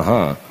 says,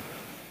 haha,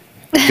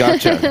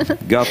 gotcha,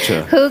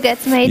 gotcha. Who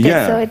gets mated?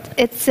 Yeah. So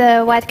it's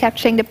white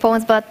capturing the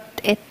pawns, but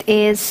it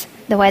is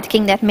the white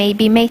king that may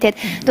be mated.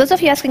 Those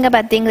of you asking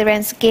about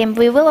Dingliren's game,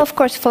 we will of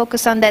course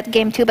focus on that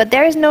game too, but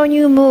there is no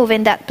new move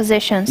in that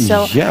position,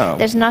 so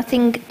there's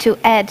nothing to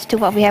add to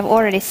what we have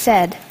already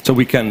said. So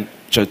we can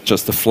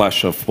just a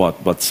flash of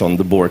what's on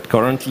the board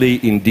currently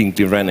in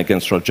Dingliren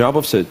against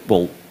Rajabov. So,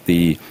 well,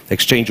 the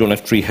exchange on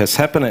f3 has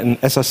happened, and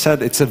as I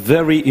said, it's a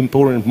very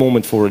important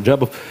moment for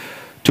Rajabov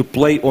to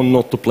play or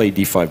not to play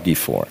d5,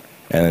 d4.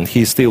 And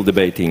he's still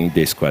debating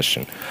this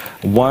question.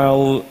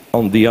 While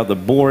on the other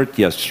board,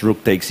 yes,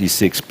 rook takes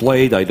e6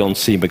 played. I don't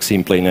see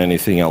Maxime playing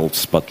anything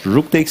else but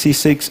rook takes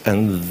e6,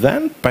 and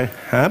then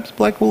perhaps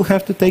black will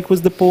have to take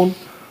with the pawn,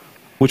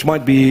 which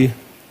might be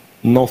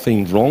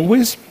nothing wrong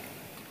with.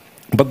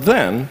 But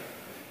then,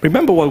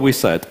 remember what we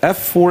said,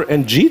 f4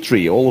 and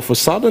g3 all of a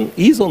sudden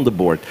is on the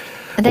board.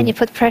 And then you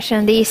put pressure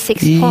on the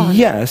e6 pawn.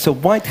 Yeah, so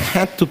white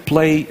had to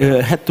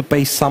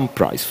pay some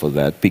price for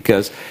that,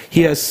 because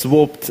he has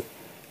swapped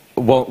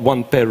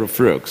one pair of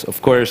rooks.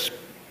 Of course,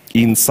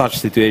 in such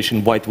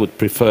situation, white would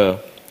prefer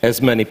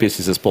as many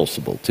pieces as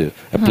possible to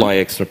apply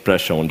extra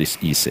pressure on this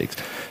e6.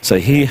 So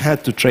he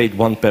had to trade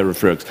one pair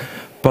of rooks.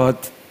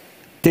 But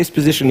this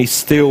position is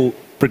still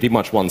pretty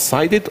much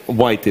one-sided.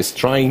 White is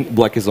trying,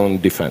 black is on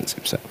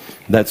defensive. So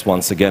that's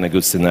once again a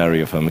good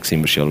scenario for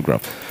Maxime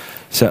Miroshnichenko.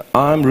 So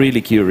I'm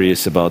really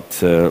curious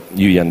about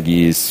Yu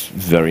Yangi's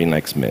very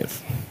next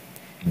move.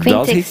 Queen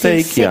does he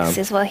take? C6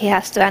 is what he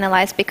has to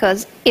analyze,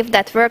 because if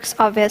that works,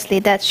 obviously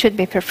that should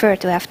be preferred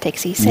to f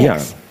takes e6.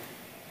 Yeah.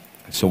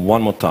 So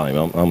one more time,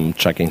 I'm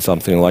checking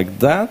something like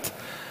that.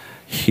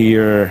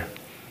 Here,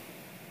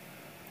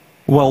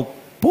 well,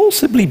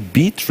 possibly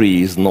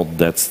b3 is not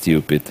that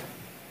stupid.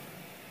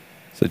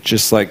 So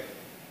just like,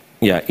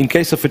 yeah, in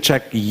case of a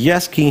check,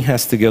 yes, king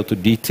has to go to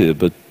d2,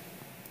 but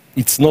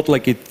it's not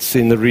like it's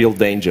in a real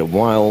danger,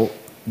 while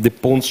the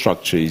pawn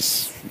structure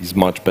is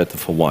much better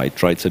for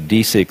white, right? So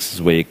d6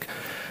 is weak.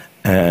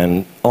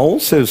 And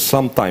also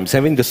sometimes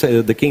having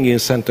the king in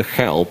center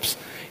helps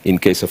in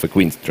case of a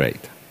queen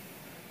trade.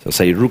 So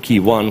say rook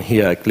e1,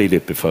 here I clearly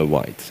prefer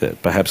white. So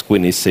perhaps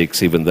queen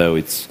e6, even though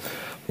it's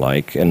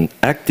like an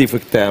active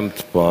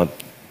attempt, but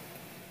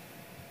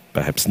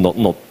perhaps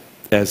not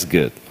as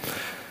good.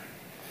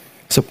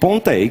 So pawn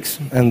takes,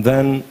 and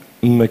then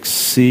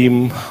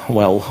Maxime,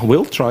 well,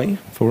 will try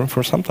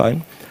for some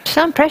time.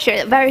 Some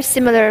pressure, very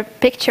similar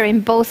picture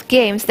in both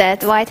games,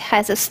 that white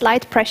has a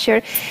slight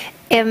pressure.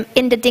 In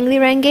the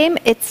Dingliren game,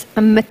 it's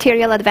a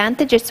material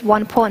advantage, it's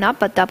one pawn up,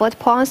 but doubled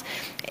pawns.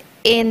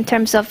 In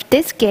terms of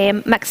this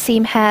game,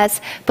 Maxime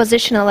has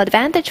positional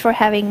advantage for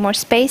having more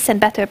space and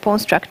better pawn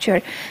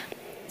structure.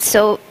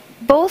 So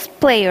both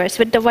players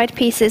with the white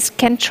pieces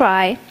can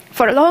try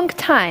for a long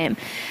time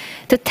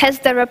to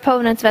test their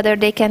opponents whether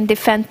they can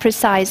defend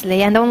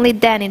precisely, and only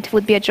then it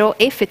would be a draw,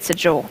 if it's a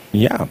draw.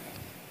 Yeah.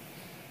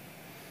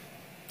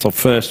 So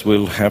first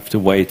we'll have to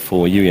wait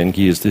for Yu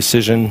Yangi's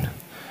decision.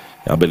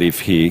 I believe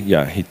he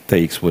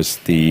takes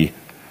with the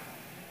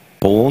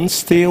pawn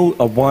still.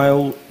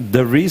 While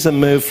there is a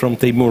move from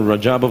Timur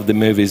Rajabov, the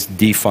move is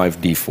d5,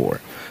 d4.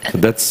 So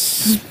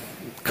that's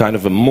kind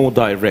of a more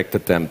direct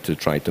attempt to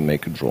try to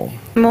make a draw.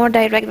 More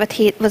direct, but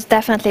he was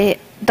definitely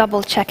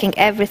double-checking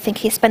everything.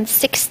 He spent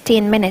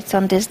 16 minutes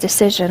on this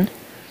decision.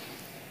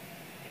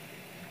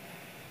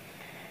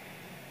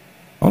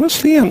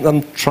 Honestly,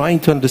 I'm trying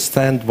to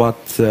understand what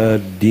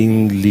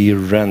Ding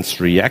Liren's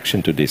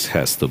reaction to this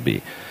has to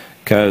be.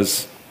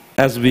 Because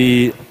as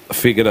we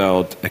figured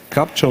out, a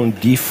capture on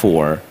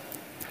d4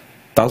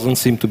 doesn't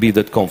seem to be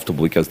that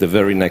comfortable, because the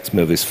very next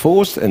move is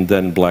forced, and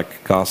then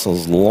black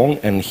castles long,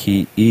 and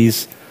he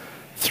is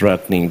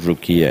threatening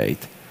rook e8.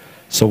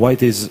 So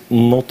white is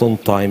not on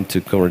time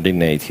to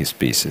coordinate his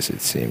pieces,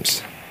 it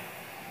seems.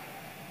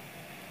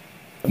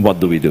 What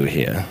do we do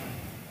here?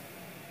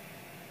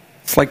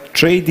 It's like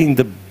trading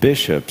the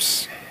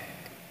bishops,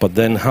 but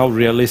then how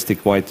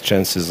realistic white's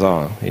chances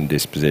are in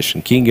this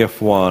position. King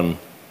f1,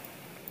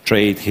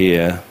 trade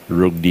here,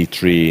 rook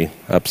d3,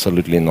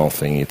 absolutely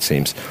nothing, it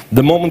seems.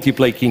 The moment you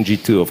play king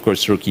g2, of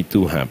course, rook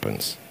e2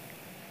 happens.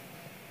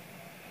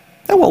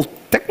 Well,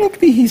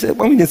 technically,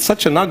 it's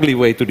such an ugly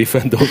way to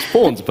defend those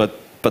pawns, but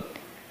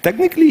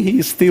technically he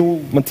is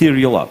still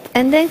material up.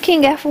 And then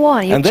king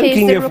f1,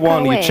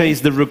 you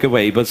chase the rook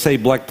away. But say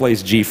black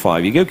plays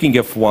g5, you go king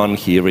f1,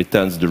 he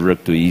returns the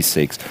rook to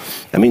e6.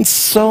 I mean,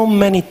 so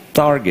many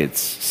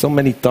targets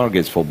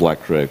for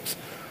black rooks.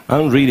 I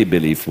don't really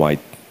believe white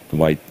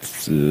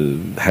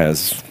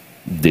has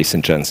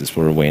decent chances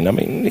for a win. I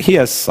mean, he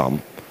has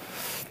some.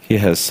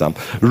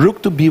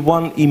 Rook to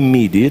b1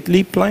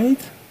 immediately played.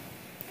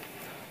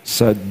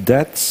 So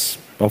that's,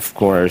 of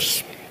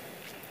course,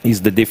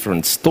 is the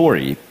different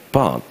story,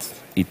 but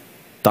it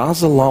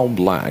does allow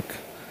black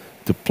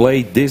to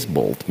play this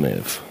bold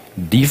move,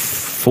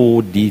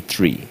 d4,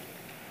 d3.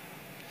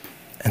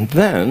 And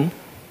then,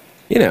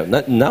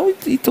 now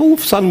it all of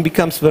a sudden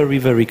becomes very,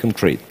 very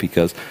concrete,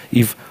 because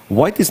if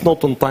white is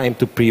not on time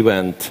to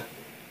prevent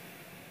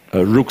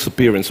rook's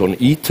appearance on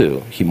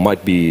e2, he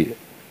might be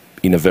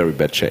in a very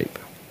bad shape.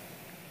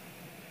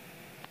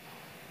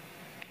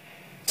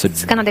 So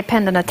it's going to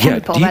depend on the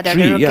tempo, whether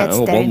the rook gets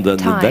there in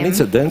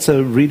time. Then it's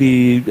a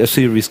really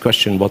serious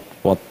question what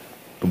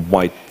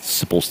white's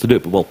supposed to do.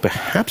 Well,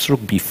 perhaps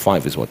rook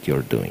b5 is what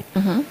you're doing.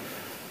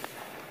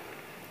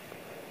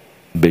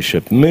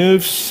 Bishop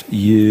moves,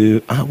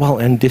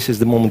 and this is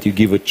the moment you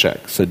give a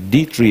check. So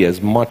d3, as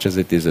much as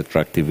it is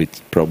attractive,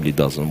 it probably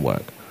doesn't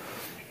work.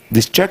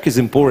 This check is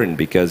important,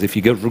 because if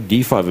you go rook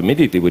d5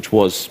 immediately, which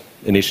was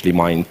initially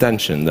my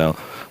intention, now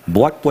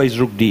black plays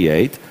rook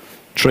d8,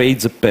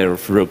 trades a pair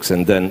of rooks,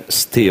 and then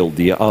still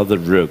the other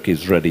rook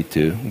is ready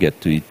to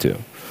get to e2.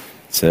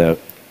 So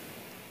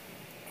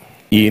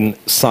in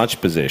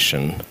such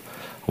position,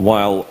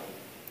 while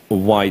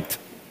white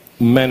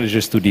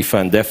manages to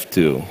defend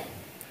f2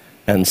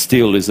 and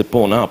still is a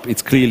pawn up,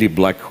 it's clearly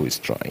black who is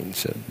trying.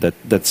 So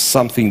that's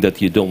something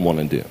that you don't want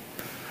to do.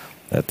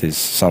 That is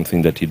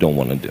something that you don't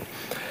want to do.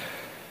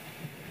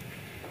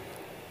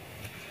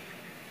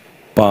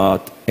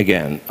 But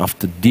again,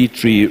 after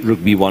d3, rook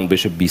b1,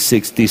 bishop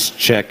b6, this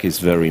check is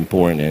very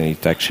important, and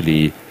it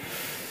actually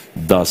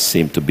does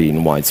seem to be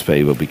in white's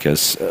favor,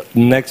 because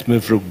next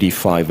move rook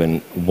d5,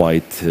 and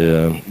white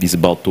is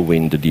about to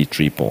win the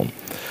d3 pawn.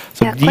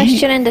 So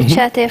question in the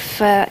chat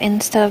if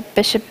instead of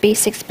bishop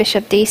b6,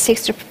 bishop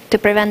d6 to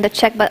prevent the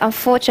check, but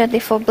unfortunately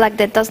for black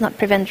that does not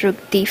prevent rook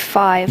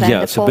d5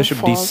 and the so pawn bishop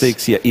falls.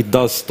 d6, it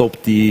does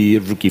stop the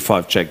rook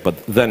e5 check, but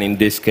then in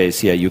this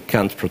case, you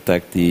can't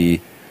protect the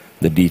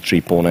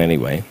d3 pawn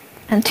anyway.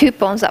 And 2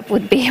 pawns up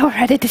would be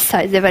already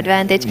decisive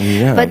advantage.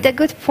 But a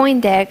good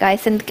point there,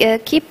 guys. And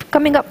keep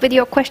coming up with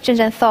your questions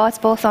and thoughts,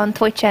 both on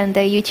Twitch and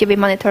YouTube. We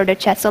monitor the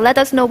chat. So let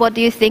us know, what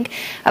do you think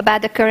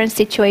about the current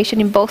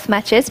situation in both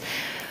matches.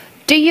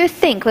 Do you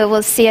think we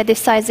will see a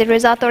decisive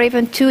result, or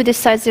even 2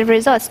 decisive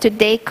results?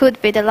 Today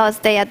could be the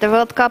last day at the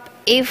World Cup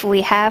if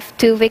we have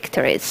 2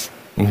 victories.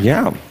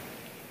 Yeah.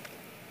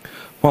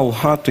 Well,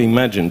 hard to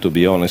imagine, to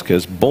be honest,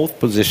 because both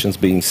positions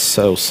being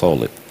so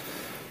solid.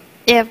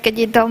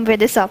 Evgeny, don't be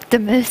this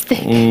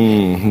optimistic.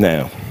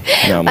 No,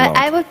 I'm not.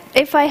 I would,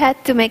 if I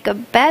had to make a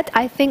bet,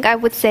 I think I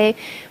would say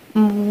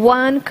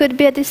one could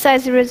be a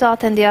decisive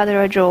result and the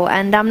other a draw.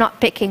 And I'm not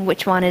picking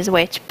which one is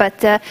which. But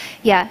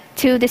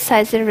 2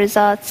 decisive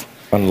results.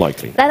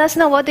 Unlikely. Let us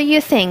know, what do you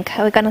think?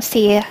 We're going to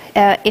see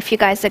if you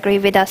guys agree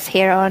with us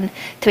here on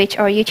Twitch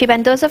or YouTube.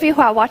 And those of you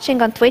who are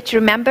watching on Twitch,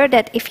 remember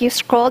that if you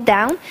scroll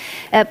down,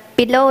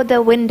 below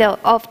the window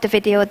of the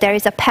video, there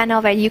is a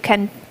panel where you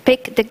can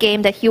pick the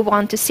game that you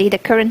want to see, the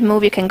current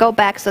move. You can go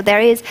back. So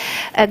there is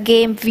a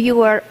game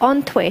viewer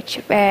on Twitch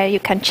where you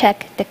can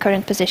check the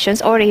current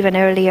positions, or even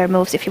earlier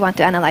moves if you want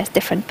to analyze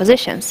different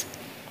positions.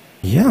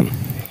 Yeah.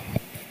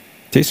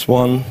 This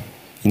one,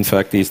 in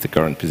fact, is the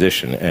current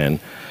position. And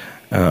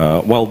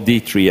well,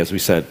 d3, as we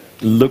said,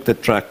 looked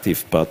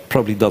attractive, but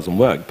probably doesn't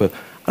work. But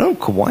I don't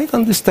quite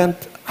understand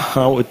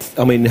how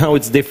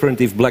it's different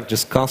if black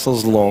just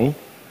castles long.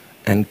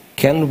 And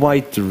can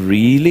white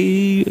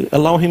really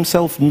allow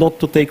himself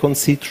not to take on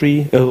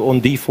c3, on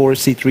d4,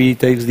 c3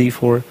 takes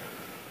d4?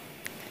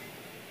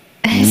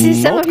 I see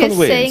some of you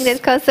saying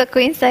that castle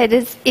queenside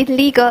is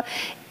illegal.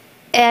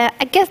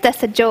 I guess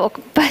that's a joke,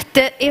 but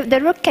if the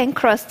rook can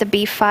cross the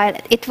b file,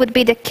 it would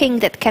be the king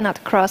that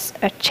cannot cross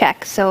a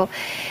check. So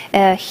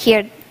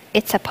here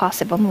it's a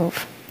possible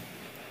move.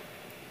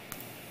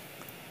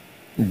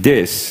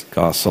 This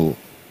castle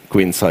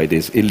queenside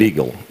is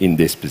illegal in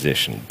this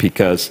position,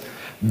 because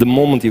the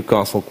moment you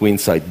castle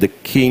queenside, the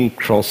king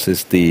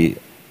crosses the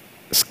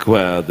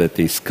square that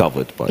is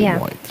covered by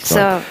white.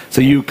 So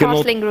you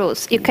cannot... Castling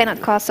rules. You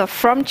cannot castle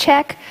from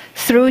check,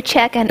 through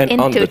check, and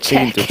into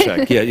check. Into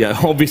check. Yeah.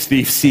 Obviously,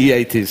 if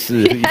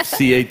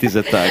c8 is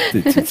attacked,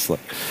 it's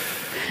like...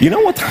 You know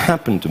what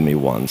happened to me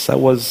once?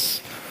 Of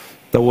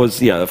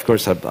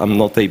course, I'm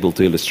not able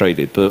to illustrate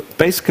it, but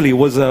basically it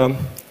was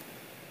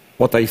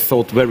what I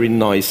thought very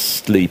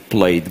nicely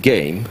played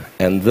game,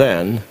 and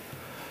then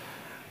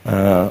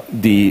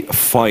the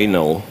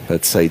final,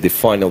 let's say, the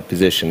final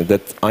position,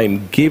 that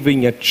I'm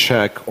giving a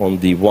check on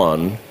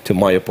d1 to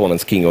my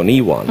opponent's king on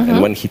e1, and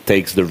when he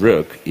takes the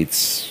rook,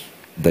 it's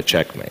the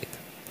checkmate.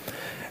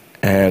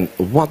 And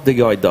what the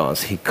guy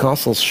does, he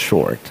castles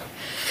short.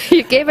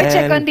 You gave a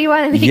check on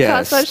d1 and he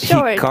castles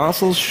short. He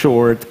castles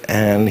short,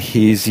 and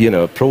he's,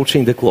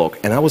 approaching the clock.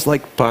 And I was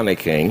like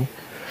panicking,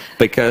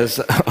 because,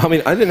 I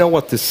didn't know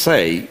what to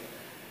say.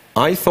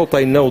 I thought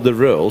I know the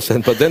rules,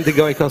 but then the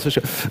guy castles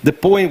short. The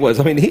point was,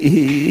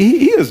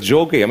 he was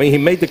joking. He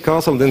made the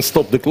castle and then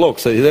stopped the clock,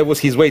 so that was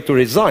his way to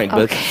resign.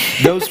 Okay. But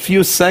those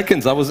few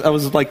seconds, I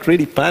was like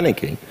really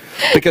panicking,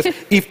 because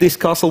if this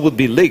castle would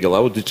be legal, I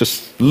would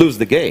just lose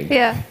the game.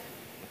 Yeah.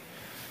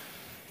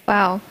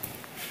 Wow.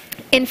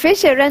 In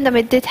Fischer Random,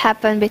 it did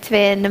happen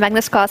between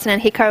Magnus Carlsen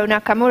and Hikaru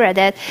Nakamura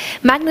that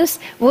Magnus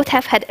would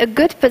have had a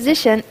good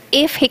position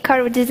if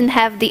Hikaru didn't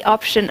have the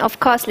option of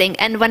castling.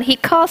 And when he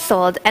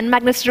castled and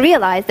Magnus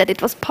realized that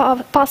it was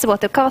possible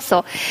to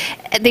castle,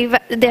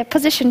 their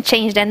position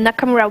changed and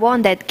Nakamura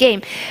won that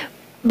game.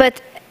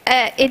 But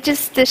it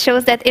just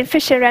shows that in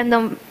Fischer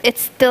Random,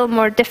 it's still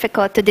more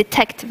difficult to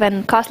detect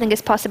when castling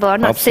is possible or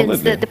not. Absolutely.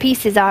 Since the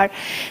pieces are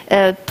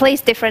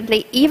placed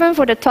differently. Even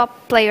for the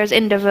top players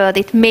in the world,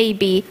 it may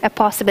be a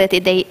possibility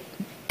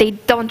they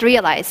don't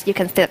realize you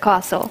can still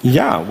castle.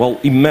 Yeah, well,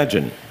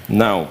 imagine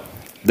now,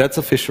 that's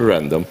a Fischer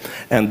Random,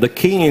 and the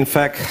king, in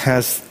fact,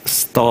 has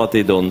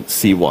started on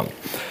c1.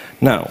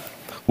 Now,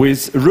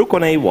 with rook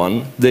on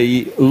a1,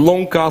 the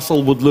long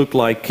castle would look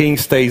like king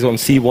stays on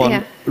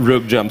c1,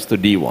 rook jumps to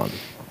d1.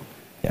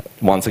 Yeah.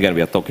 Once again,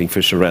 we are talking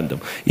Fischer Random.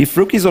 If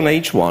rook is on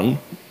h1,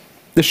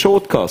 the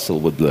short castle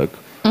would look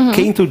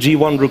king to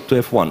g1, rook to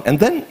f1. And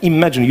then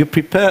imagine you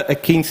prepare a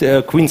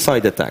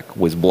queenside attack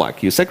with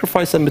black. You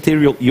sacrifice some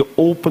material, you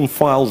open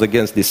files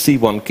against the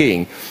c1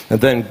 king,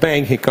 and then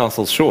bang, he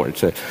castles short.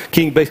 So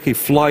king basically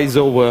flies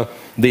over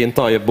the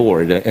entire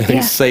board and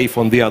is safe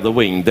on the other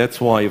wing. That's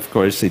why, of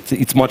course,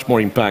 it's much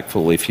more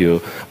impactful if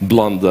you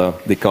blunder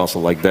the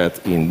castle like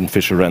that in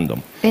Fischer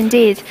Random.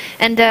 Indeed.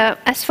 And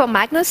as for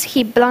Magnus,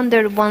 he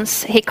blundered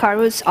once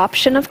Hikaru's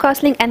option of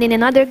castling, and in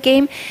another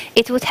game,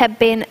 it would have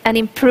been an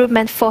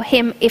improvement for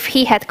him if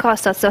he had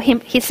castled. So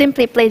he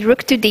simply played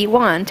rook to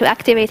d1 to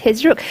activate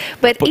his rook.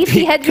 But if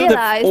he had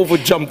realized... He could have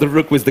overjumped the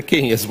rook with the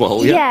king as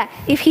well. Yeah,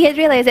 if he had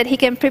realized that he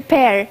can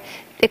prepare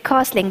the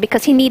castling,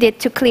 because he needed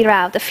to clear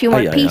out a few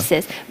more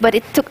pieces, but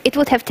it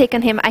would have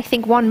taken him, I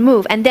think, one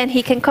move, and then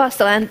he can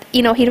castle, and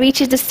he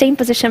reaches the same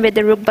position with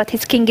the rook, but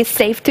his king is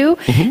safe too.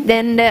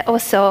 Then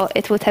also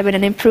it would have been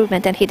an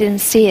improvement, and he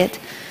didn't see it.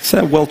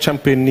 So, well,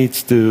 champion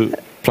needs to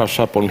brush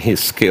up on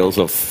his skills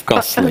of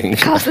castling.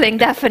 Castling,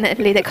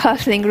 definitely, the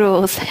castling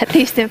rules, at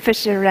least in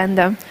Fischer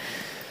Random.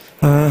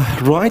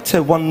 Right,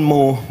 so one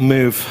more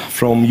move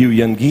from Yu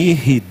Yangyi.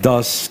 He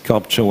does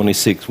capture on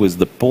e6 with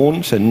the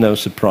pawn, so no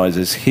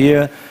surprises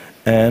here.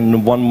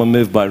 And one more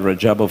move by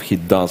Rajabov, he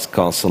does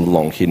castle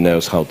long. He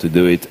knows how to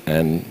do it,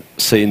 and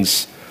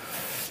since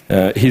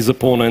his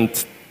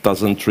opponent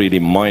doesn't really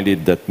mind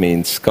it, that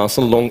means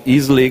castle long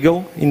is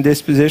legal in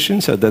this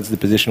position, so that's the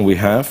position we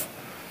have.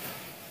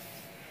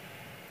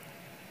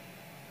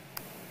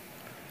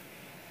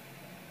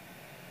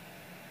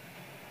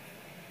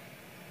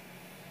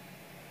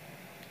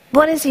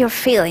 What is your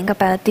feeling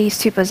about these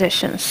two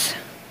positions?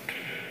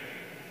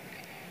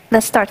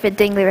 Let's start with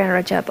Dingley and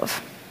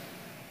Rajabov.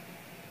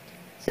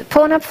 So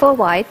pawn up for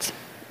white,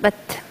 but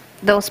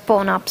those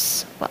pawn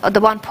ups, well,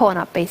 the one pawn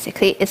up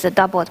basically is a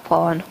doubled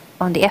pawn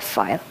on the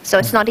f-file. So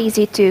it's not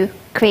easy to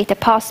create a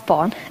passed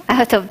pawn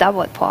out of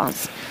doubled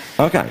pawns.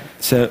 Okay,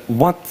 so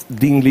what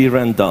Dingley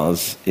Ren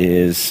does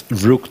is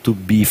rook to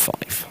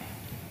b5.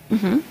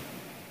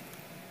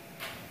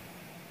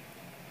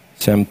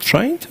 So I'm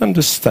trying to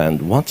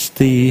understand what's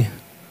the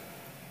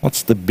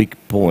big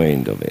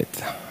point of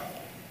it.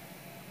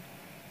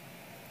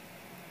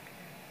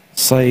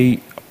 Say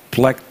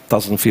black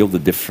doesn't feel the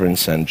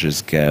difference and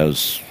just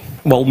goes,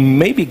 well,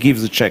 maybe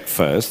gives the check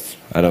first.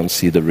 I don't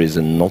see the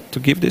reason not to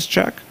give this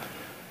check.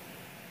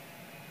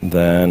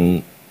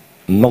 Then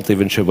not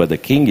even sure where the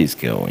king is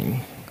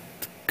going.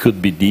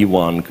 Could be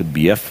d1, could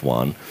be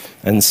f1.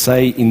 And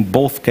say in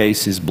both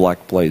cases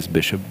black plays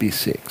bishop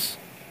b6.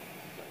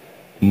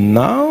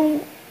 Now,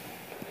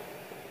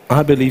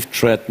 I believe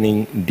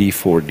threatening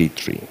d4,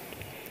 d3.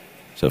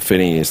 So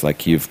feeling is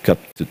like you've got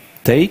to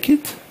take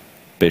it.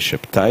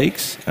 Bishop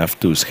takes,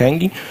 f2 is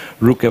hanging,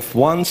 rook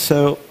f1,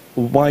 so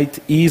white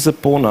is a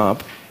pawn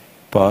up,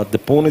 but the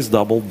pawn is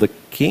doubled. The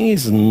king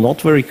is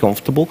not very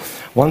comfortable.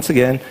 Once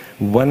again,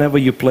 whenever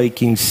you play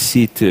king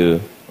c2,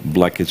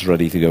 black is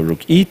ready to go rook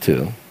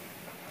e2.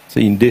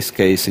 So in this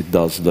case, it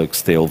does look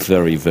still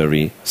very,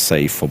 very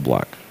safe for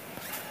black.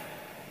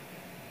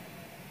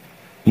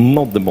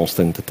 Not the most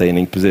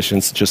entertaining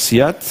positions just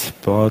yet,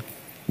 but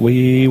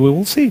we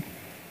will see.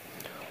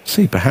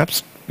 See,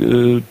 perhaps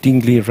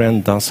Dingley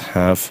Ren does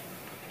have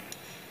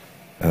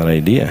an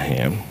idea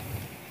here.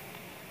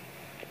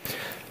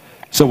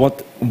 So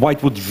what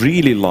white would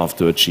really love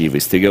to achieve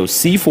is to go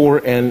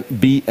c4 and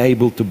be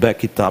able to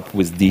back it up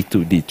with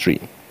d2, d3.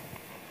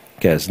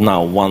 Because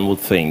now one would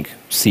think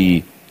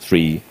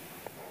c4,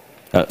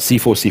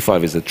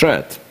 c5 is a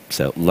threat,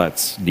 so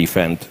let's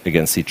defend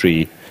against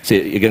c3,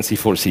 against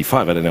c4,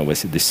 c5, I don't know where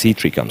the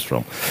c3 comes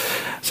from.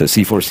 So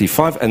c4,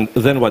 c5, and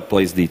then white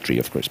plays d3,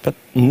 of course. But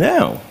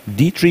no,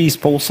 d3 is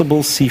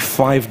possible,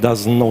 c5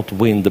 does not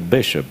win the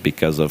bishop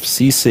because of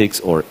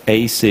c6 or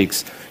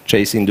a6,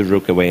 chasing the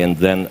rook away, and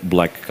then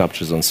black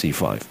captures on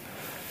c5.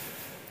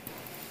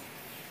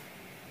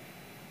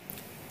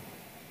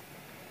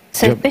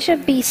 So yep.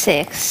 Bishop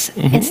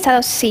b6, instead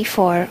of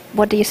c4,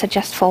 what do you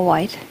suggest for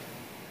white?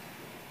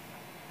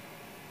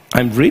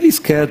 I'm really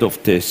scared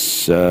of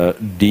this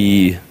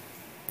d4,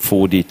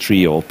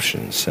 d3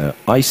 options.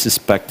 I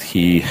suspect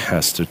he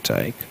has to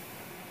take.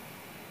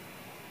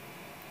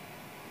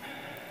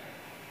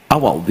 Ah,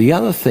 well, the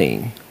other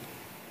thing,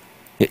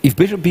 if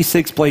bishop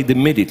b6 played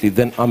immediately,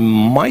 then I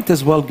might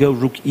as well go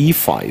rook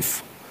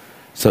e5,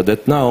 so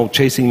that now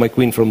chasing my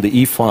queen from the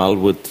e file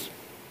would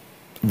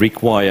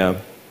require...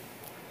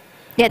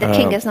 Yeah, the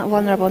king is not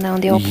vulnerable now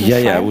on the open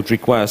file. Yeah, it would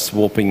require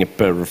swapping a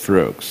pair of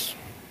rooks.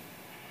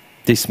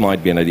 This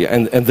might be an idea,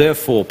 and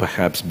therefore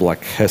perhaps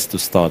black has to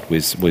start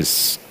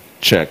with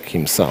check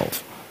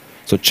himself.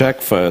 So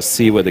check first,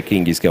 see where the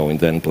king is going,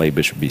 then play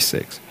bishop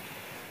b6.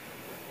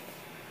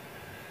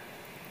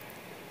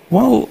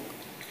 Well,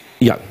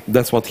 yeah,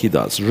 that's what he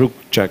does. Rook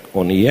check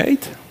on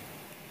e8.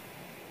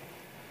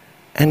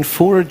 And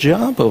for a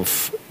job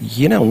of,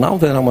 you know, now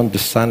that I'm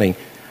understanding,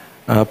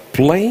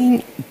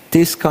 playing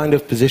this kind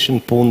of position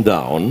pawn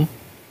down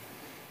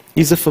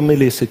is a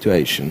familiar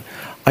situation.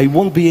 I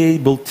won't be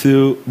able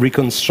to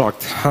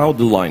reconstruct how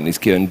the line is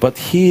going, but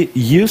he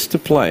used to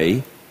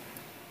play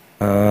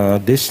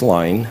this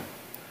line,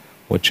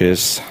 which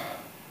is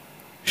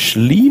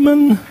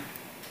Schliemann,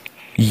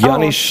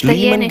 Janis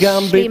Schliemann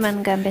Gambit.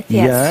 Schliemann Gambit,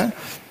 yes. Yeah,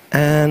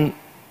 and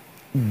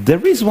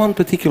there is one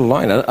particular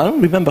line, I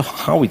don't remember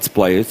how it's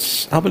played,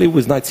 I believe it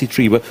was knight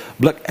c3, but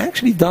black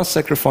actually does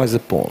sacrifice a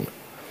pawn,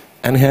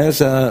 and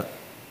has a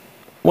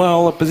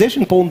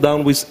position pawn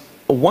down with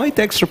a white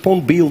extra pawn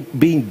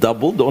being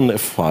doubled on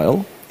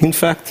f-file, in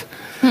fact,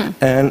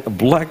 and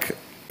black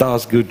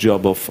does a good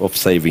job of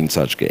saving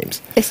such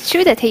games. It's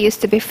true that he used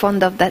to be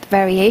fond of that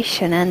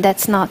variation, and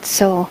that's not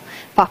so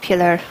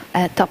popular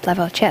at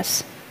top-level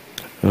chess.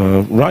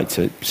 Right,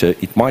 so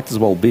it might as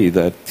well be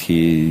that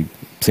he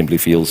simply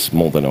feels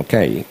more than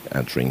okay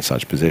entering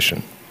such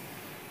position.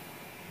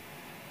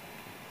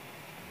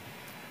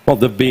 Well,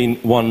 there have been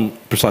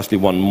precisely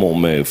one more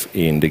move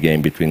in the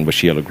game between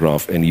Vasyl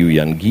Graf and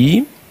Yuyan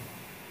Gi.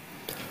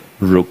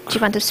 Rook. Do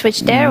you want to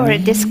switch there or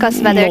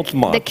discuss whether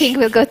the king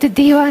will go to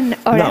d1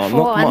 or f1? No,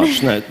 not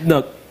much.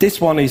 No,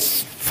 this one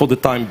is, for the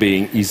time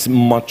being, is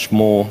much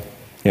more,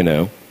 you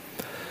know,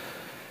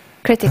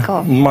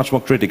 critical. Much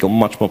more critical,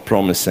 much more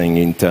promising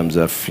in terms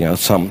of, you know,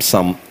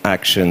 some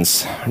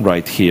actions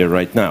right here,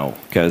 right now.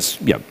 Because,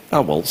 yeah,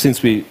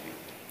 since we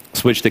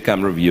switched the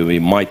camera view, we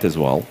might as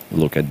well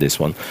look at this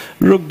one.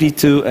 Rook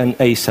d2 and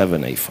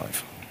a7,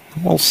 a5.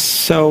 Well,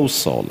 so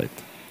solid.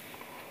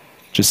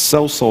 Just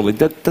so solid.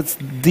 That's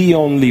the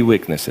only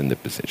weakness in the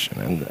position.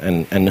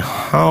 And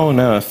how on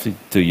earth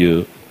do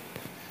you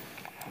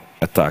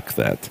attack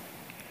that?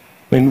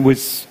 I mean,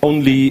 with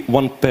only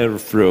one pair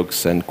of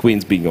rooks and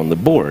queens being on the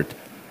board,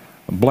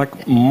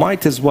 black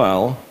might as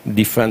well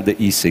defend the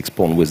e6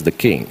 pawn with the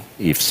king,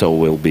 if so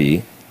will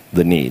be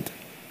the need.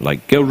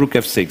 Like, go rook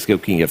f6, go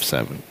king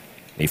f7,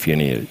 if you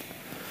need it.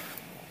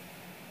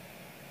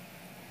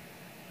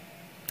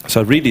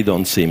 So I really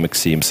don't see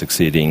Maxime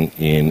succeeding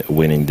in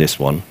winning this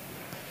one.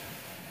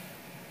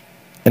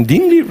 And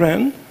Dingley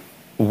Ren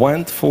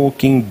went for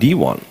king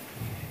d1.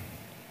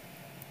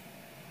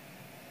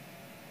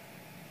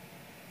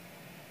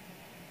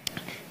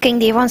 King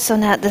d1, so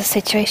now the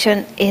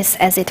situation is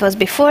as it was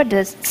before.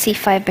 The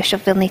c5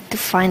 bishop will need to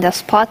find a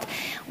spot.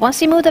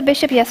 Once you move the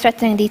bishop, you're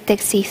threatening d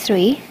takes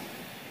c3.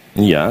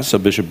 Yeah, so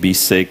bishop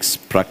b6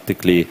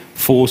 practically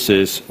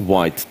forces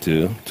white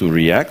to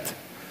react.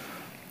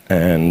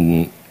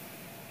 And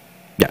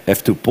yeah,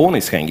 f2 pawn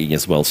is hanging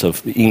as well. So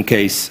in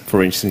case,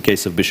 for instance, in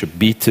case of bishop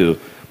b2,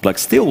 black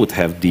still would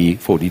have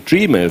d4,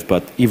 d3 move,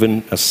 but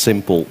even a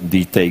simple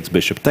d takes,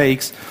 bishop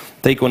takes,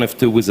 take on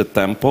f2 with a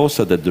tempo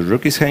so that the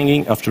rook is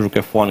hanging. After rook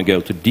f1, go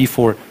to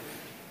d4.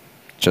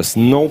 Just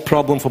no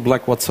problem for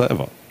black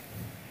whatsoever.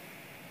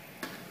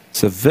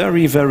 So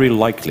very, very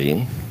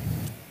likely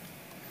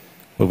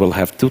we will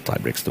have 2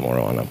 tiebreaks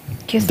tomorrow, Anna.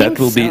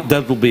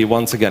 That will be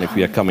once again, if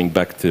we are coming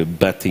back to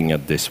betting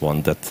at this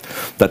one,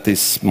 that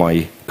is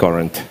my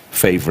current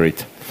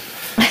favorite.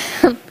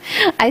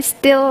 I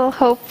still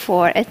hope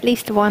for at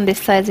least one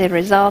decisive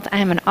result.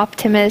 I'm an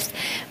optimist.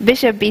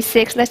 Bishop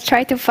b6. Let's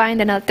try to find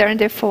an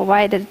alternative for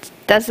white that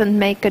doesn't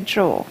make a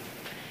draw.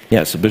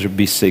 Yeah, so bishop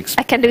b6.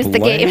 I can lose the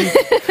game.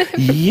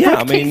 Yeah,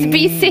 I mean,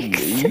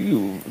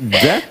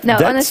 b6. No,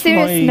 that's on a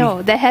serious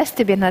note, there has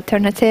to be an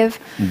alternative.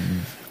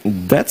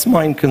 That's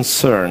my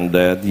concern,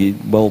 that,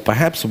 well,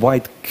 perhaps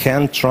white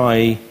can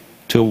try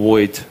to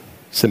avoid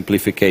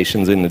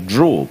simplifications in a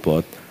draw,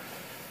 but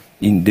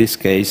in this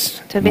case,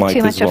 it's a bit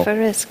too much of a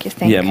risk, you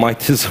think? Yeah,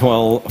 might as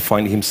well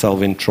find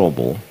himself in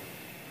trouble.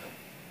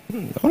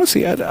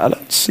 Honestly, I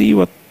don't see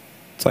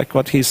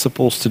what he's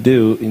supposed to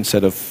do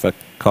instead of a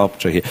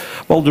capture here.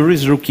 Well, there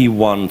is rook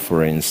e1,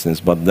 for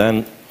instance, but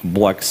then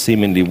black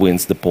seemingly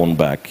wins the pawn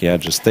back. Yeah,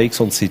 just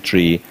takes on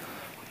c3,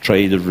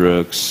 trade the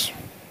rooks,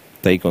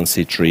 take on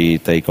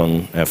c3, take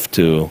on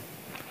f2.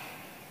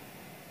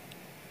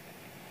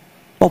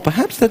 Well,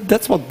 perhaps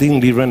that's what Ding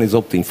Liren is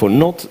opting for.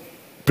 Not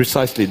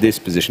precisely this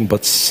position,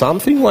 but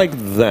something like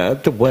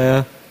that,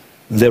 where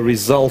the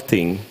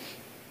resulting,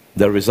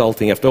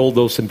 after all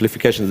those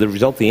simplifications, the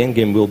resulting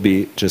endgame will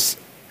be just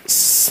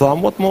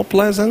somewhat more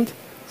pleasant.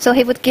 So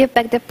he would give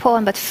back the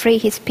pawn, but free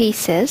his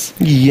pieces?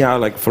 Yeah,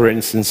 like for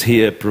instance,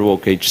 here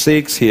provoke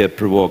h6, here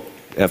provoke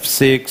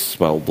f6.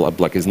 Well,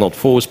 black is not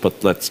forced,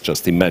 but let's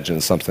just imagine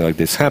something like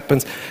this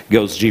happens.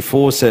 Goes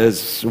g4,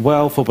 says,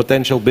 well, for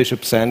potential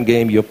bishop's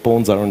endgame, your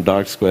pawns are on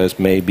dark squares,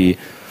 maybe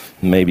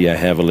I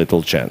have a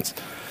little chance.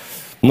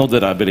 Not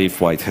that I believe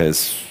white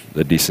has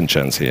a decent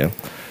chance here.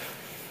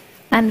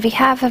 And we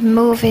have a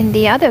move in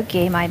the other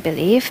game, I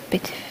believe,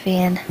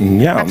 between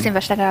Maxim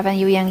Vachier-Lagrave and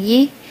Yu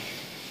Yang-yi.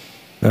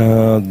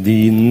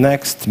 The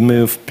next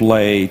move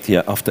played,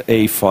 after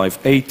a5,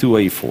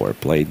 a2, a4,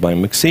 played by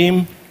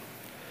Maxim.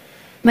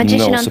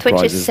 Magician on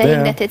Twitch is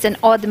saying that it's an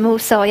odd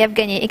move, so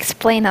Evgeny,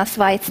 explain us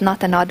why it's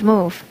not an odd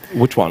move.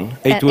 Which one?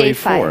 A2,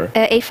 a4?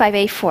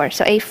 A5, a4,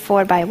 so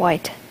a4 by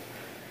white.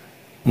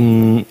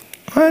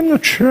 I'm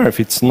not sure if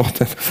it's not.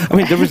 I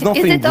mean, there is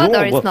nothing wrong. Is it odd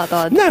or it's not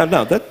odd?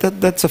 No,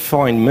 that's a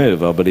fine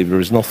move. I believe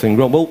there is nothing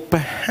wrong. Well,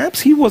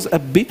 perhaps he was a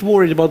bit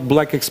worried about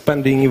black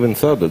expanding even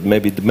further.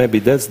 Maybe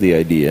that's the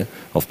idea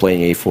of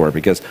playing a4,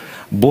 because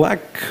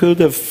black could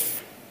have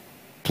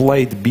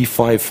played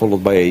b5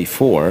 followed by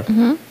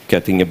a4,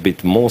 getting a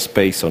bit more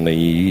space on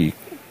the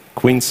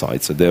queen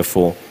side. So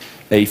therefore,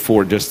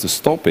 a4 just to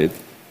stop it.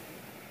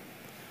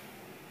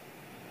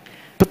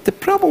 But the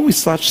problem with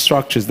such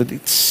structures is that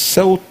it's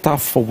so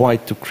tough for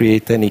white to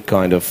create any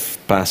kind of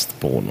passed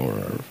pawn.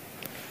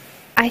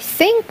 I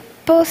think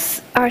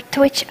both our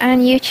Twitch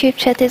and YouTube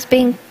chat is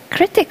being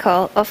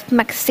critical of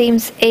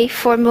Maxim's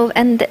a4 move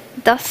and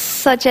does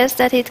suggest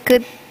that it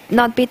could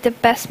not be the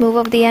best move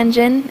of the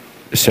engine.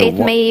 So it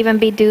may even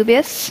be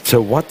dubious.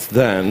 So what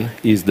then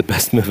is the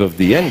best move of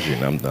the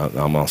engine,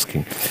 I'm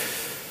asking?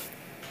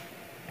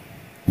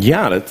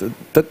 Yeah,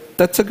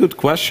 that's a good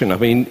question. I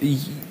mean,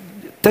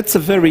 that's a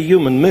very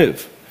human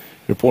move.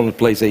 Your opponent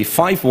plays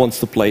a5, wants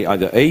to play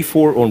either a4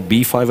 or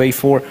b5,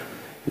 a4.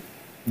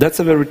 That's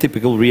a very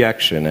typical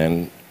reaction.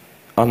 And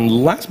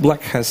unless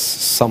black has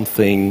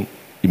something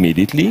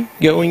immediately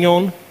going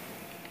on,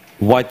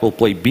 white will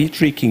play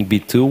b3, king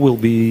b2 will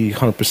be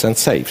 100%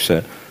 safe.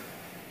 So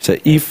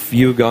if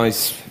you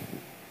guys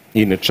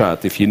in the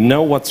chat, if you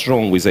know what's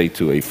wrong with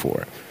a2,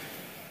 a4,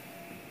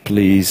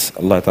 please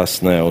let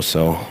us know,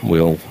 so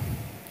we'll...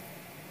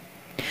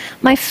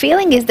 My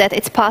feeling is that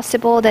it's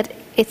possible that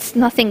it's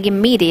nothing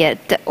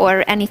immediate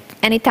or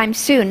anytime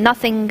soon.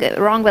 Nothing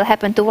wrong will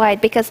happen to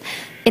white, because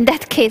in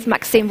that case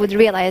Maxim would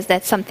realize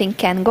that something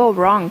can go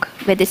wrong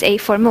with this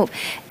a4 move.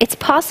 It's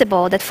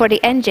possible that for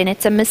the engine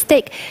it's a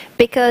mistake,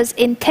 because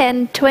in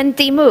 10,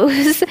 20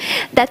 moves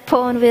that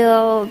pawn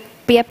will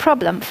be a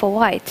problem for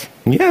white.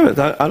 Yeah,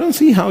 but I don't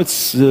see how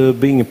it's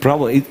being a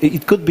problem.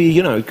 It could be,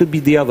 it could be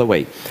the other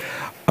way.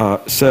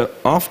 So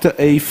after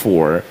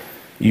a4,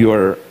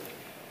 you're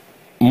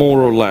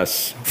more or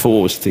less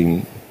forced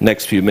in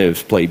next few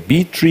moves. Play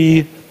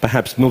b3,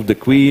 perhaps move the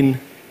queen,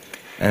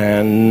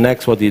 and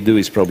next what you do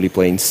is probably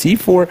playing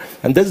c4,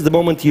 and that's the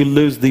moment you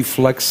lose the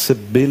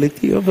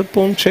flexibility of the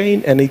pawn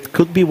chain, and it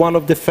could be one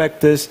of the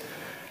factors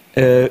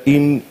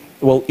inbuilt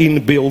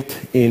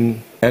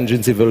in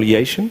engine's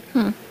evaluation.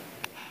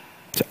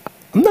 So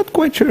I'm not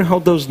quite sure how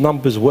those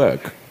numbers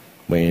work.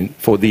 I mean,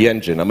 for the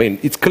engine, I mean,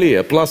 it's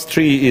clear,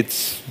 +3,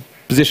 its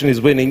position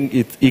is winning,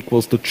 it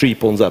equals to 3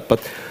 pawns up,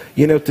 but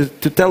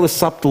to tell a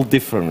subtle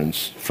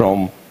difference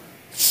from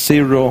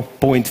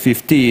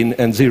 0.15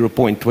 and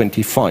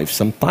 0.25.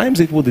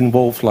 Sometimes it would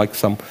involve like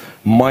some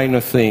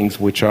minor things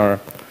which are,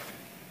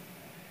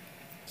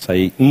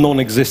 say,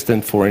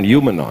 non-existent for a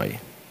human eye.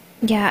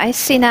 Yeah, I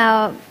see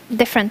now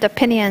different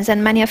opinions,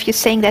 and many of you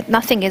saying that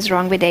nothing is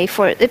wrong with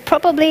a4.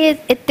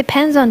 It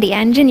depends on the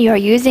engine you're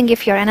using.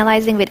 If you're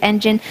analyzing with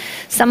engine,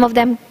 some of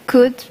them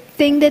could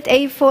think that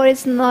a4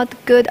 is not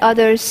good,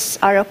 others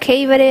are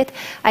okay with it.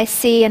 I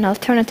see an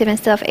alternative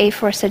instead of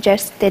a4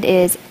 suggested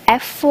is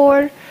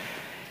f4.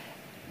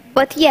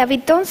 But yeah, we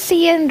don't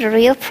see a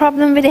real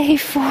problem with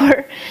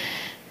a4.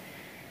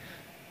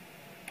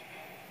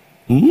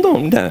 No,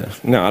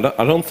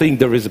 I don't think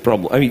there is a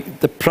problem. I mean,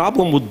 the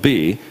problem would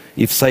be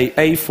if, say,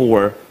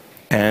 a4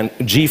 and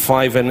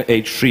g5 and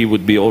h3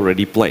 would be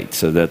already played,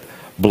 so that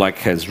black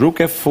has rook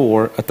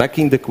f4,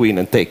 attacking the queen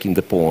and taking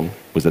the pawn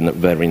with the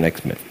very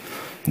next move.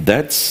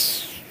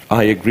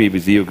 I agree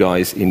with you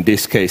guys, in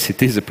this case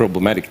it is a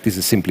problematic, this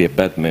is simply a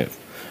bad move,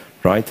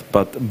 right?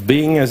 But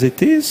being as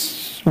it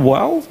is,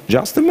 well,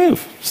 just a move.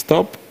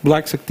 Stop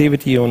black's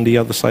activity on the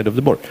other side of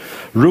the board.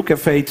 Rook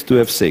f8 to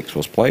f6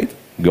 was played,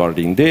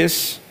 guarding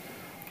this,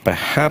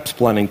 perhaps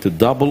planning to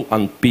double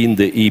unpin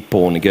the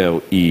e-pawn, go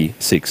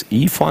e6,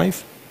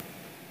 e5.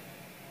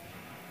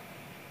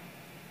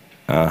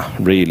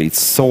 Really,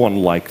 it's so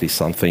unlikely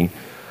something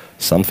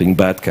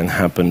bad can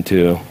happen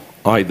to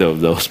either of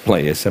those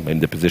players. I mean,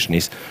 the position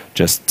is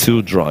just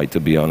too dry, to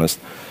be honest.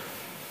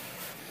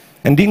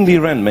 And Dingley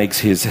Ren makes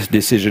his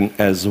decision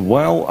as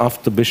well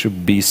after bishop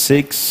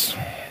b6.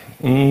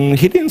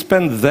 He didn't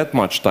spend that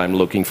much time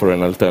looking for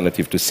an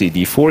alternative to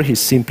cd4. He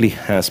simply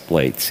has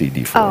played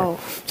cd4. Oh.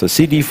 So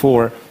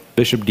cd4,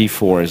 bishop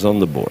d4 is on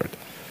the board.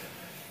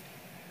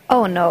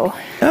 Oh no.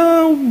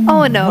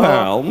 Oh no.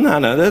 Well,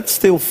 no, that's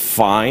still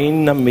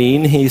fine. I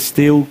mean, he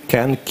still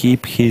can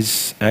keep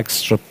his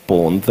extra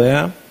pawn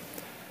there.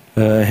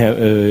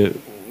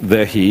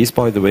 There he is,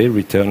 by the way,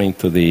 returning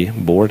to the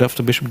board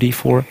after bishop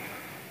d4.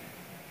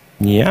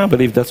 Yeah, I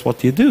believe that's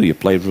what you do. You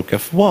play rook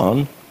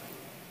f1.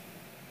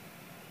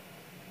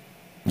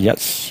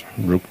 Yes,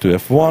 rook to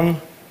f1.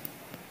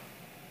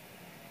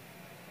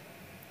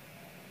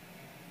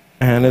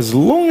 And as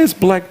long as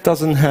black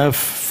doesn't have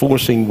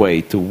forcing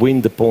way to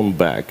win the pawn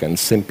back and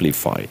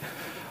simplify,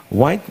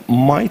 white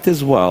might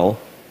as well...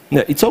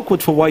 Yeah, it's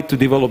awkward for white to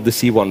develop the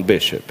c1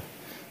 bishop.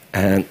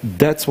 And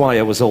that's why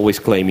I was always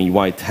claiming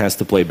white has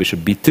to play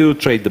bishop b2,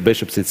 trade the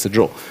bishops, it's a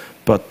draw.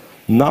 But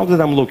now that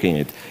I'm looking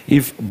at it,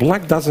 if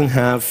black doesn't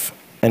have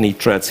any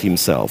threats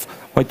himself,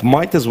 white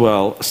might as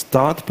well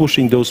start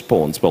pushing those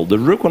pawns. Well, the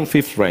rook on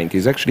 5th rank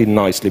is actually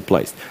nicely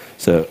placed.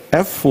 So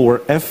f4,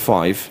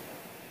 f5,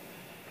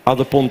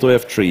 other pawn to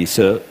f3.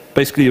 So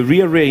basically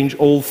rearrange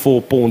all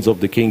 4 pawns of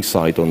the king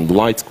side on the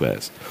light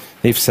squares.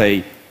 If,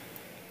 say,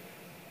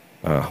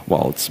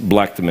 well, it's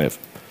black to move.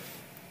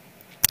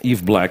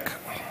 If black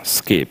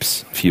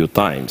skips a few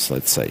times,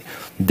 let's say,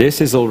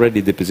 this is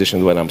already the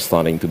position when I'm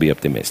starting to be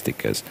optimistic,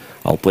 because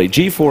I'll play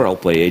g4, I'll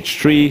play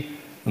h3,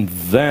 and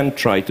then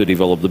try to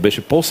develop the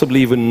bishop,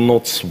 possibly even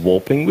not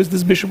swapping with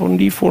this bishop on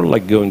d4,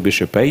 like going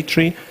bishop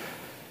a3.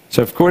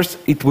 So of course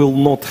it will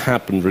not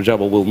happen.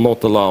 Rajaba will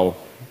not allow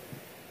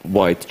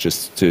white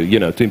just to,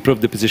 to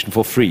improve the position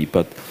for free,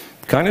 but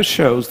kind of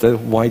shows that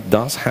white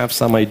does have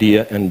some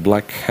idea and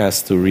black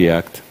has to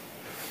react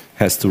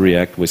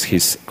with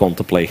his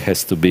counterplay,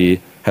 has to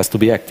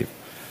be active.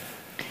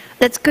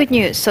 That's good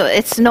news. So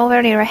it's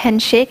nowhere near a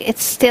handshake.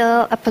 It's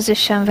still a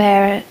position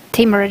where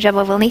Timur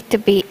Rajaba will need to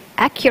be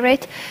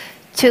accurate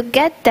to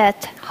get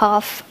that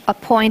half a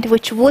point,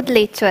 which would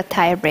lead to a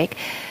tiebreak.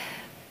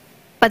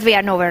 But we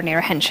are nowhere near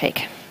a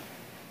handshake.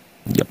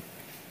 Yep.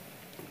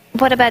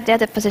 What about the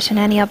other position?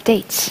 Any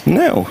updates?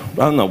 No.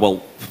 Oh, no.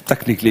 Well,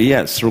 technically,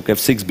 yes. Rook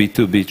f6,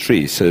 b2,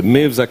 b3. So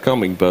moves are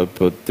coming, but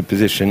the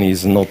position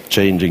is not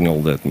changing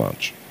all that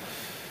much.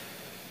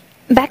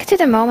 Back to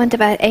the moment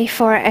about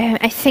a4,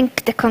 I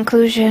think the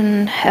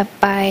conclusion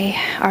by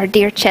our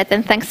dear chat,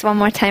 and thanks one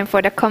more time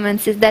for the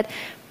comments, is that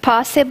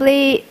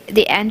possibly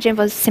the engine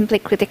was simply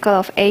critical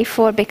of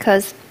a4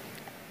 because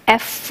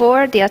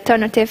f4, the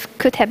alternative,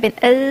 could have been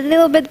a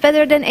little bit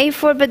better than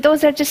a4, but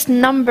those are just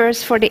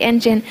numbers for the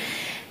engine.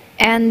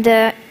 And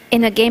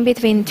in a game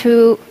between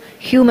two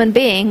human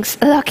beings,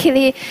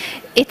 luckily,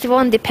 it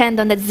won't depend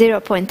on that 0.10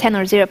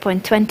 or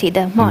 0.20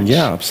 that much.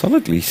 Yeah,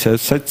 absolutely. So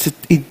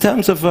in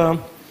terms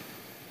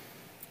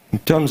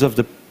of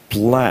the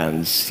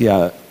plans,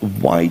 yeah,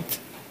 white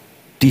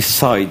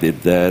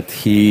decided that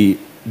he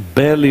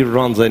barely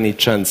runs any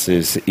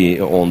chances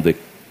on the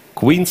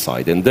queen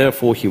side, and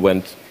therefore he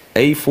went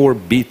a4,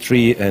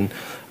 b3, and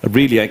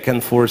really I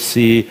can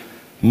foresee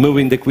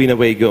moving the queen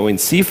away, going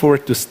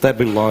c4 to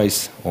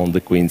stabilize on the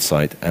queen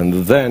side, and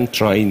then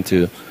trying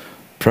to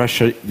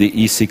pressure the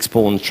e6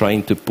 pawn,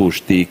 trying to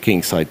push the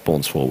king side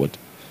pawns forward.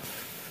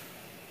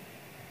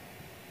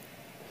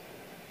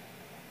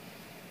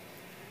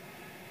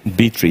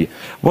 b3.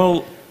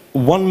 Well,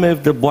 one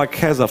move that black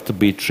has after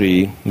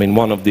b3, I mean,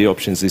 one of the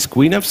options is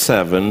queen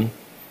f7.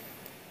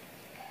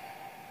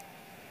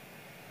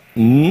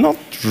 Not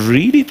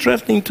really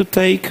threatening to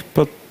take,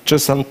 but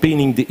just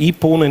unpinning the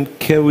e-pawn and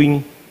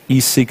going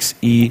e6,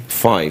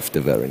 e5,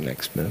 the very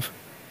next move.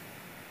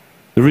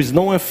 There is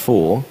no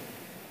f4,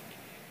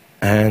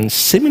 and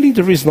similarly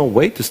there is no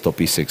way to stop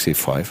e6,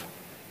 e5,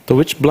 to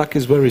which black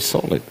is very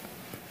solid.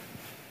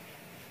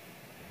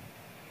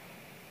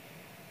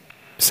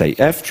 Say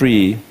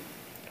f3,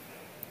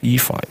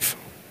 e5.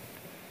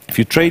 If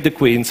you trade the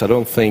queens, I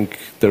don't think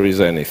there is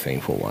anything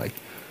for white.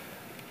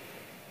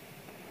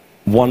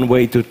 One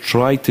way to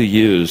try to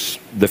use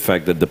the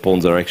fact that the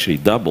pawns are actually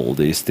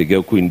doubled is to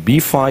go queen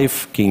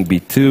b5, king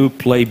b2,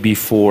 play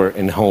b4,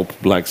 and hope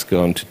black's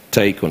going to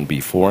take on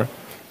b4.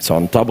 So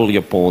untouble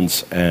your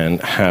pawns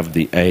and have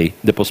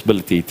the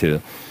possibility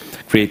to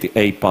create the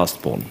a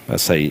passed pawn. I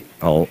say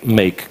I'll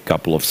make a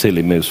couple of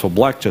silly moves for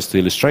black just to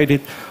illustrate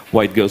it.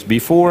 White goes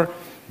b4.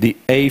 The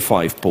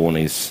a5 pawn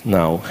is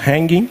now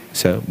hanging,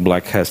 so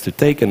black has to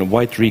take, and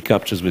white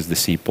recaptures with the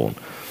c pawn.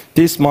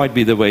 This might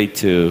be the way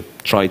to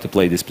try to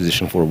play this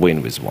position for a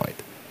win with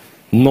white.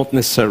 Not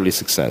necessarily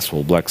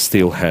successful. Black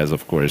still has,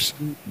 of course,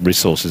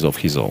 resources of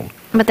his own.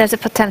 But there's a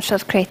potential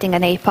of creating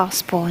an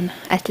a-pass pawn.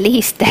 At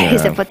least there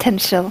is a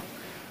potential.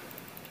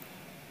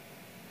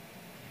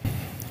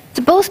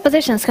 So both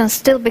positions can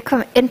still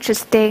become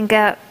interesting.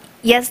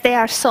 Yes, they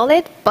are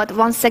solid, but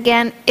once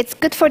again, it's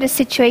good for the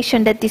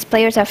situation that these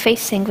players are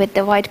facing with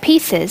the white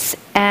pieces.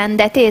 And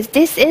that is,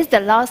 this is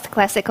the last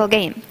classical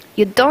game.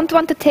 You don't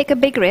want to take a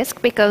big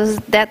risk, because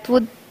that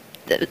would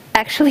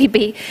actually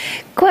be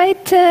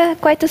quite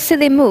a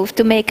silly move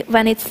to make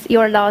when it's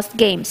your last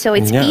game. So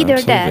it's either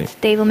absolutely.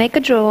 that they will make a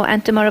draw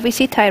and tomorrow we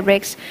see tie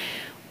breaks,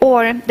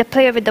 or the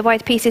player with the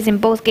white pieces in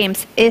both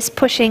games is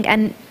pushing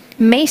and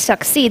may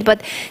succeed,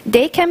 but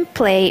they can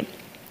play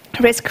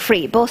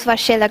risk-free. Both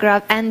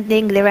Vasiljev and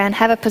Dingliren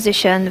have a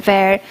position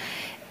where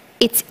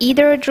it's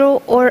either a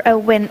draw or a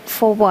win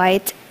for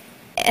white,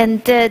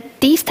 and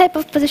these type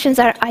of positions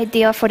are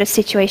ideal for the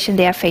situation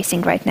they are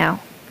facing right now.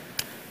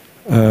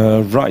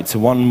 Right, so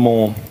one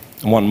more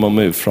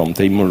move from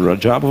Timur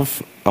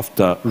Rajabov.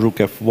 After rook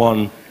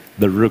f1,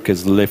 the rook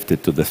is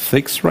lifted to the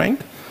 6th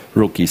rank,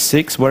 rook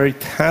e6, where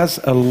it has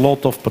a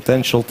lot of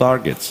potential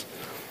targets.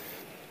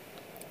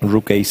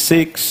 Rook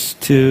a6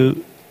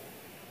 to,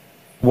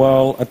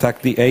 well,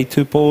 attack the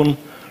a2 pawn,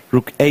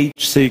 rook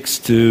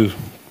h6 to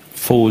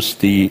force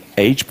the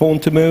h pawn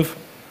to move.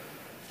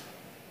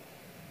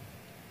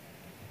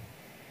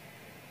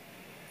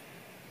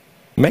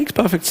 Makes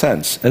perfect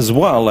sense, as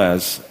well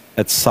as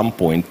at some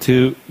point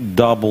to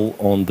double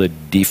on the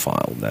d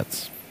file.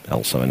 That's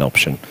also an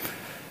option.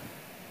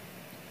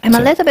 I'm a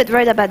little bit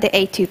worried about the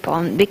a2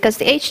 pawn, because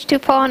the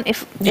h2 pawn,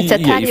 if it's a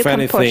tag, you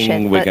can push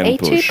it. But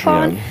a2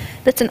 pawn,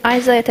 that's an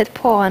isolated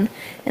pawn,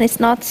 and it's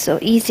not so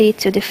easy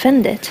to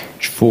defend it.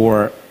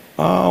 For,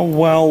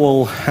 well,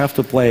 we'll have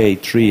to play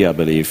a3, I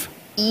believe.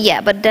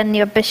 Yeah, but then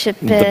your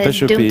bishop is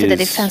doomed to the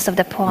defense of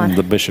the pawn.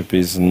 The bishop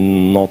is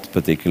not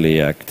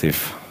particularly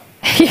active.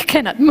 You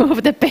cannot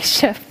move the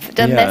bishop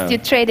unless you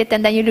trade it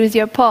and then you lose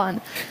your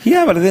pawn.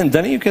 Yeah, but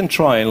then you can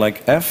try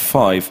like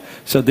f5.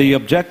 So the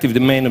objective, the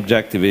main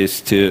objective, is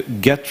to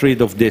get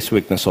rid of this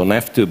weakness on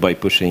f2 by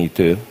pushing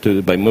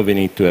it by moving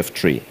it to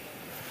f3.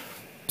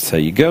 So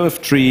you go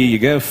f3, you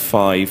go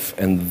f5,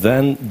 and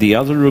then the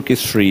other rook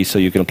is free, so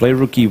you can play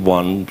rook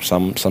e1,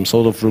 some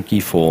sort of rook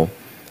e4.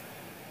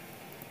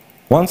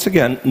 Once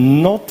again,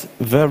 not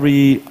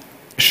very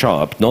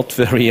sharp, not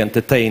very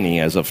entertaining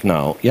as of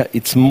now. Yeah,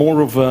 it's more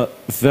of a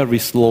very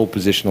slow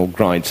positional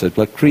grind, so it's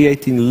like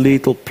creating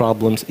little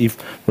problems. If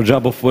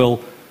Rajabov will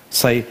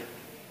say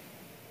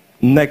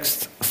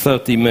next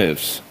 30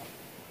 moves,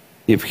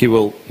 if he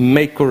will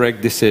make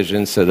correct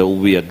decisions, so there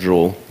will be a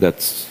draw.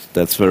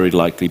 That's very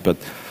likely. But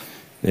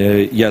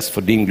yes,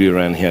 for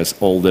Dingliren, he has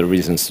all the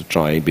reasons to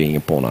try being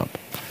a pawn up.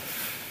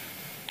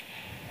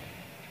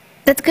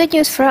 That's good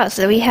news for us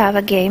that we have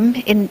a game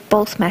in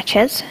both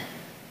matches.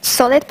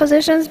 Solid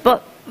positions,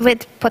 but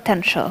with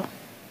potential.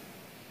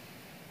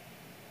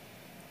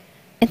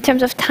 In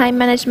terms of time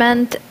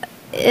management,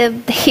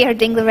 here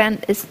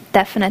Dingliren is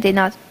definitely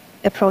not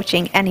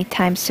approaching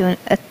anytime soon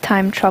a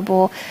time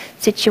trouble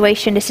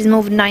situation. This is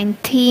move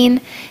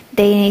 19.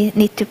 They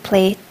need to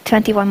play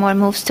 21 more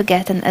moves to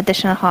get an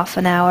additional half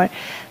an hour.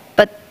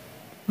 But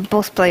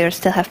both players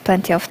still have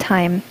plenty of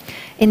time.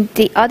 In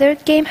the other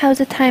game, how's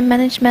the time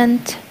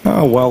management?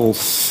 Oh, well,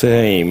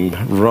 same.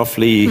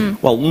 Roughly,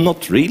 well,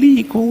 not really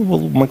equal.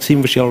 Well,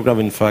 Maxim Vasiljev,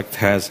 in fact,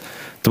 has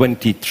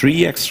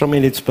 23 extra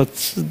minutes.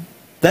 But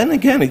then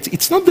again,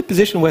 it's not the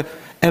position where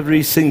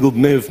every single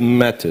move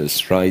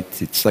matters,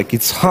 right? It's like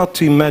it's hard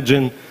to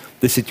imagine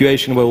the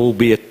situation where it will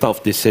be a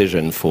tough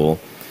decision for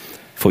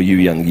Yu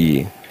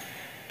Yang-yi.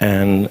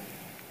 And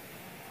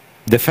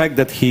the fact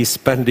that he's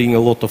spending a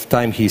lot of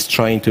time, he's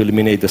trying to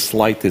eliminate the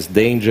slightest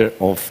danger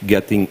of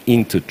getting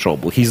into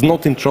trouble. He's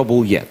not in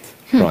trouble yet,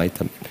 right?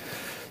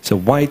 So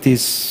white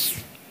is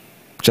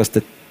just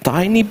a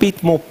tiny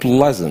bit more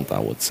pleasant, I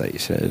would say.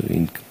 So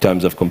in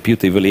terms of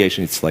computer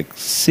evaluation, it's like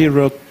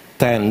 0.10,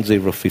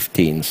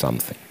 0.15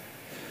 something.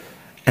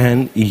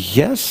 And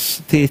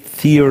yes, the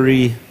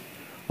theory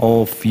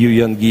of Yu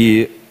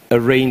Yang-yi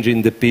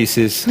arranging the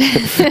pieces,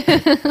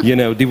 you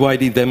know,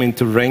 dividing them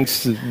into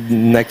ranks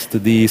next to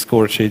the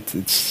score sheet,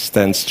 it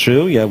stands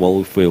true. Yeah,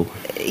 well, if we'll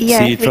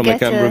see it from a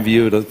camera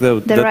view,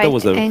 that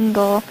was a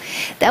angle.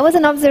 That was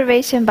an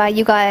observation by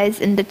you guys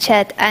in the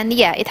chat, and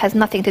yeah, it has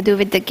nothing to do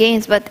with the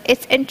games, but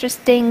it's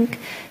interesting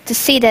to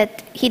see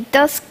that he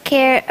does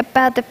care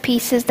about the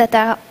pieces that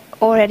are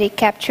already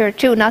captured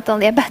too, not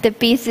only about the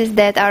pieces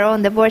that are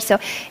on the board. So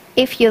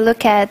if you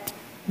look at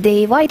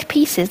the white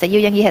pieces that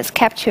Evgeny has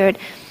captured,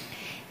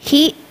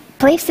 he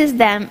places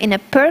them in a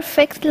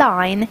perfect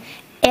line,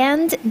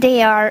 and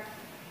they are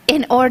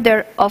in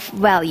order of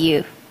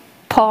value.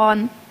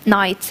 Pawn,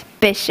 knight,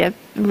 bishop,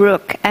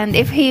 rook. And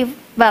if he...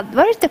 Well,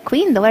 where is the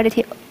queen, though? Where did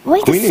he...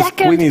 Wait a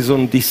second. Queen is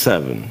on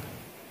d7.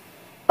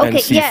 Okay,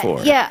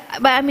 C4. yeah,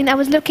 but I mean, I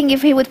was looking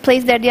if he would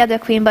place there the other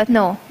queen, but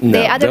no.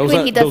 The other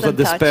queen he doesn't touch. Those are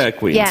the spare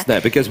queens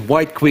there, because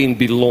white queen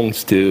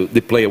belongs to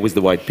the player with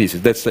the white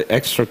pieces. That's the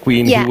extra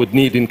queen he would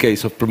need in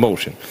case of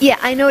promotion. Yeah,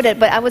 I know that,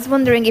 but I was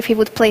wondering if he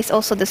would place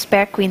also the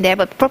spare queen there,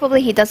 but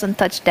probably he doesn't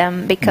touch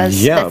them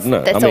because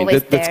that's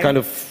always there. That's kind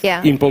of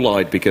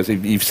impolite, because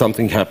if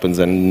something happens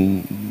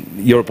and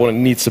your opponent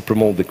needs to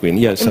promote the queen.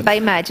 Yes. But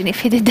imagine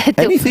if he did that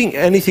too.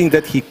 Anything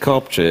that he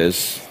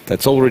captures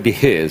that's already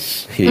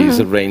his, he is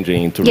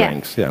arranging into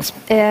ranks.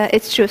 Yeah.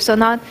 It's true. So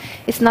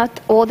it's not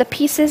all the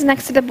pieces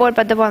next to the board,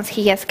 but the ones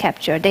he has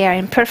captured. They are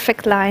in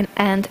perfect line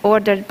and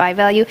ordered by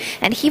value.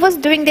 And he was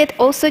doing that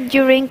also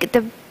during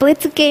the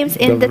blitz games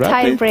in the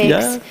tie breaks.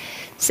 Yeah.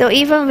 So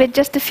even with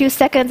just a few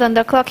seconds on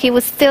the clock, he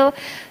was still,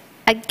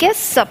 I guess,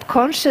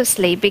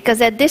 subconsciously,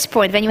 because at this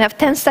point, when you have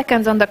 10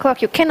 seconds on the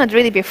clock, you cannot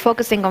really be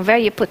focusing on where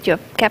you put your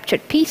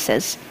captured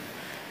pieces.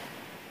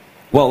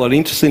 Well, an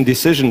interesting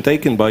decision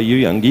taken by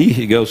Evgeny.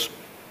 He goes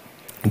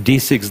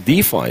d6,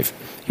 d5.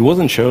 He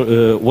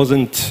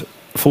wasn't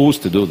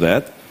forced to do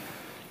that,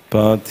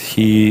 but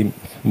he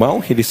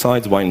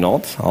decides, why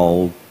not?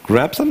 I'll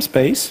grab some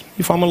space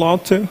if I'm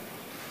allowed to.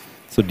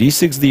 So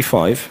d6,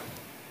 d5.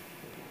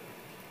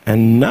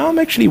 And now I'm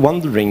actually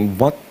wondering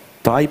what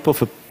type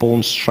of a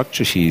pawn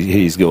structure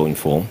he's going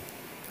for.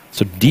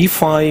 So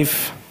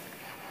d5,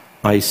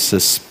 I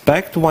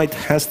suspect white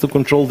has to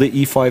control the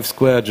e5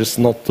 square, just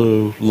not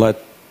to let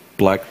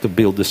black to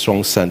build a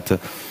strong center.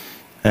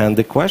 And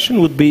the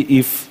question would be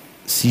if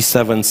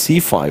c7,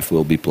 c5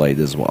 will be played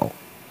as well.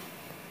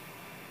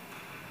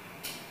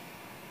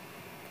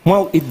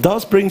 Well, it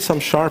does bring some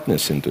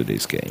sharpness into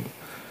this game,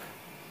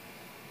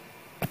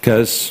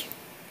 because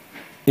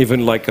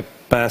even like a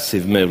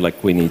passive move like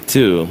queen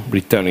e2,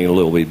 returning a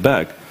little bit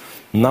back,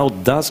 now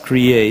does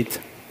create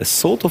a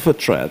sort of a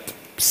threat.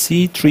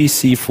 c3,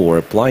 c4,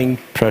 applying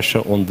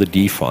pressure on the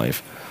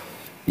d5.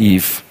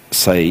 If,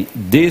 say,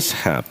 this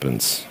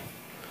happens,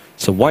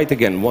 so white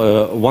again,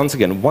 once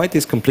again, white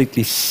is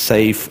completely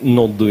safe,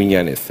 not doing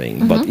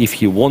anything. But if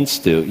he wants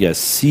to, yes,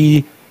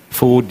 c4,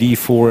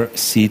 d4,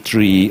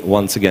 c3,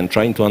 once again,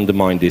 trying to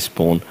undermine this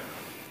pawn.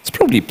 It's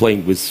probably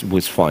playing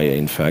with fire,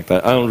 in fact. I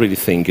don't really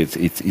think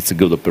it's a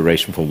good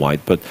operation for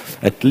white, but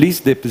at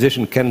least the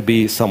position can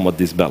be somewhat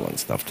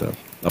disbalanced after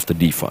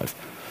d5.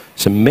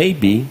 So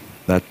maybe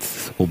that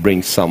will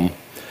bring some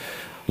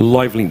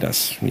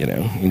liveliness,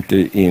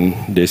 in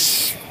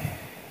this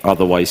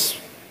otherwise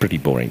pretty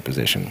boring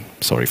position.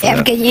 Sorry for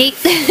Evgeny.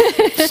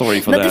 that.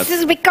 Sorry for that. This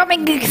is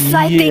becoming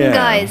exciting,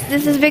 guys.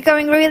 This is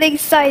becoming really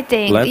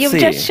exciting. You've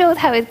just showed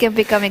how it can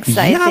become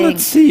exciting. Yeah,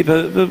 let's see.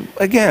 But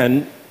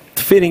again,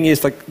 the feeling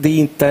is like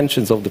the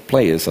intentions of the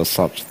players are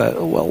such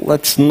that, well,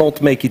 let's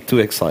not make it too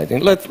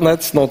exciting.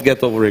 Let's not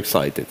get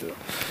overexcited.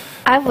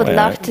 I would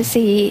love to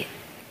see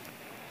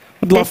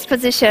this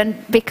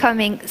position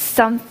becoming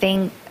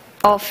something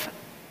of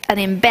an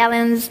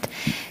imbalanced,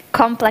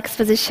 complex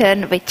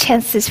position with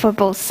chances for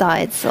both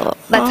sides. So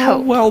let's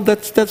hope. Well,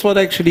 that's what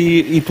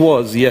actually it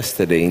was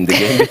yesterday in the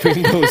game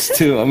between those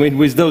two. I mean,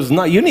 with those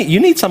you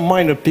need some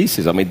minor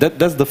pieces. I mean,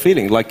 that's the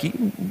feeling. Like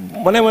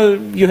whenever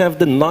you have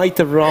the knight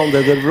around,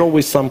 there are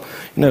always some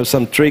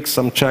some tricks,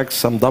 some checks,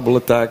 some double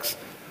attacks.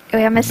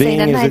 We are missing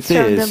the knights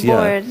from the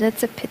board.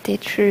 That's a pity.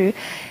 True.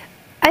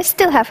 I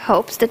still have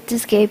hopes that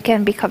this game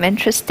can become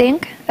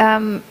interesting.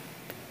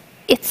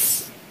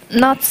 It's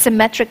not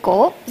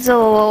symmetrical,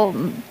 so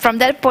from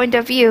that point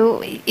of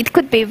view, it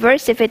could be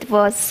worse if it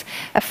was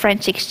a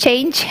French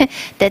exchange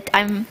that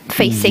I'm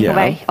facing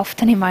very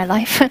often in my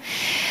life.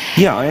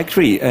 Yeah, I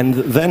agree. And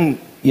then,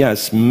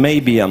 yes,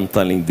 maybe I'm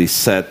telling the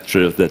sad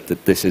truth that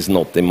this is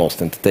not the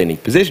most entertaining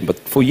position, but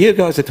for you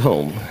guys at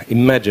home,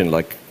 imagine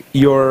like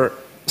you're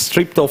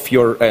stripped of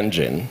your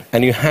engine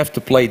and you have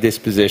to play this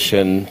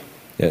position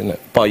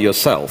by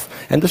yourself,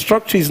 and the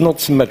structure is not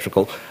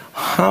symmetrical.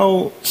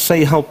 How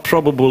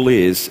probable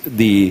is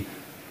the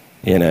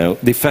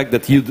fact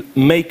that you'd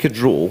make a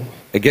draw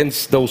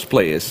against those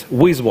players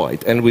with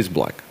white and with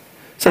black?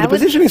 So the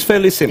position is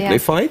fairly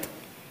simplified,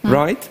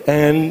 right?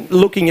 And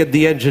looking at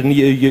the engine,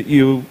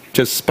 you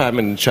just spam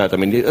in the chat. I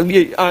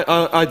mean,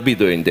 I'd be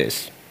doing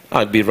this.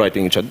 I'd be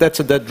writing in chat.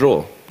 That's a dead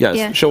draw.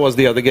 Yes, show us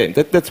the other game.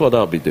 That's what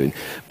I'll be doing.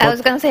 But I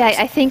was going to say,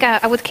 I think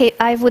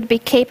I would be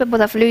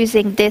capable of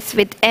losing this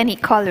with any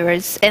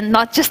colors, and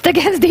not just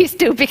against these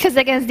two, because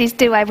against these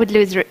two I would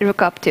lose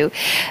rook up too,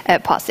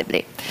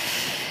 possibly.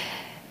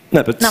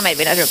 No, but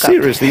maybe not rook up.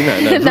 Seriously,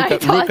 no.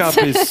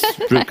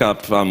 Rook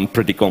up. I'm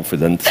pretty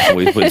confident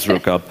with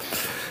rook up.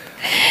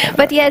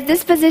 But yes,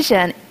 this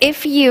position,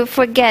 if you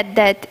forget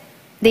that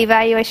the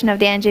evaluation of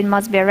the engine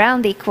must be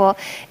around equal,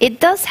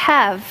 it does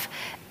have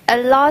a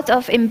lot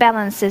of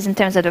imbalances in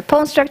terms of the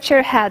pawn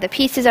structure, how the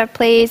pieces are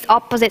placed,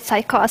 opposite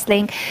side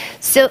castling.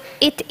 So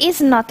it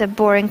is not a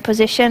boring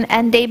position,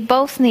 and they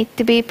both need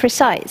to be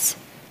precise.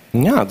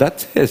 Yeah,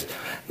 that is.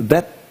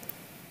 That,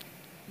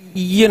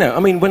 you know, I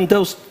mean, when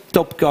those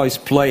top guys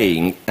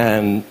playing,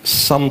 and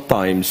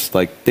sometimes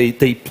like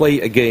they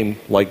play a game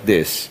like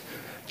this,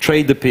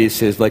 trade the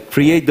pieces, like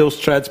create those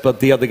threads, but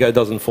the other guy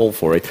doesn't fall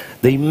for it.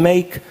 They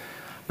make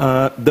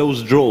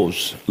those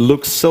draws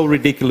look so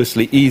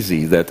ridiculously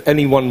easy that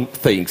anyone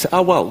thinks,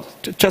 oh well,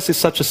 chess is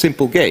such a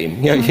simple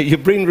game. Yeah, you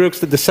bring rooks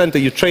to the center,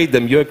 you trade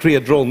them, you agree a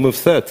draw and move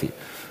 30.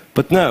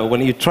 But no,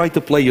 when you try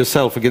to play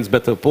yourself against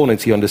better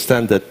opponents, you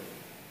understand that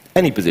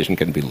any position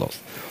can be lost.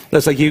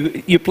 That's like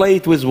you play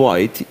it with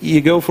white,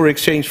 you go for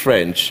exchange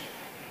French,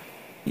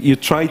 you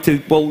try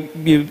to, well,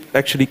 you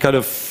actually kind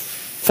of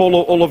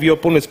follow all of your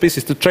opponent's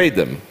pieces to trade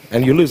them,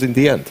 and you lose in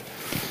the end.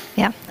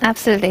 Yeah,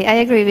 absolutely. I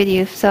agree with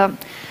you. So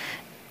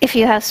if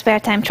you have spare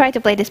time, try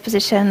to play this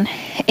position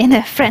in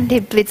a friendly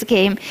blitz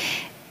game.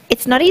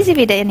 It's not easy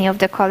with any of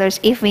the colors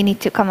if we need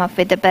to come up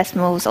with the best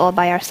moves all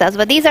by ourselves.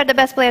 But these are the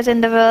best players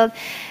in the world.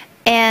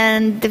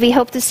 And we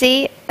hope to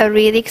see a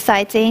really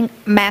exciting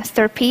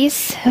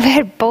masterpiece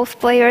where both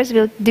players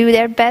will do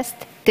their best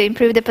to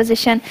improve the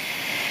position.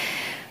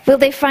 Will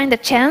they find a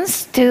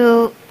chance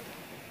to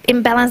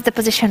imbalance the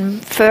position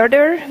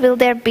further? Will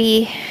there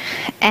be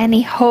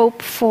any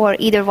hope for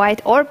either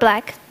white or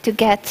black to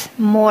get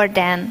more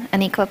than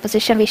an equal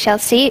position? We shall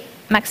see.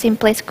 Maxime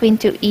plays queen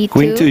to e2.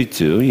 Queen to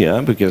e2,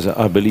 yeah, because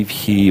I believe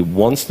he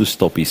wants to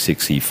stop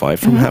e6, e5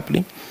 from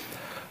happening.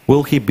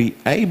 Will he be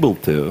able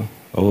to?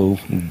 Oh,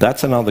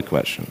 that's another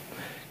question.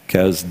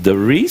 Because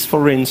there is,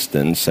 for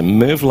instance, a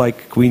move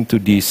like queen to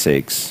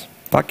d6,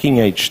 attacking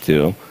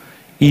h2,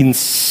 in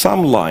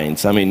some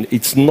lines, I mean,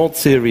 it's not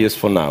serious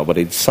for now, but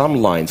in some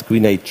lines,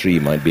 queen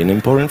a3 might be an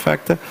important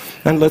factor.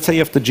 And let's say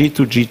after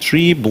g2,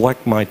 g3,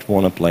 black might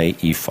want to play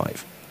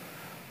e5.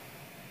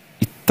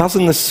 It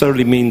doesn't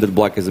necessarily mean that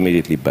black is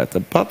immediately better,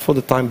 but for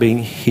the time being,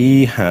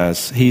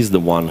 he's the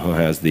one who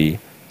has the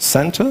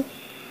center.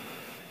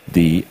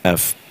 The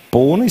f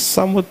pawn is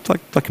somewhat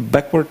like a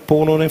backward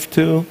pawn on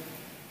f2.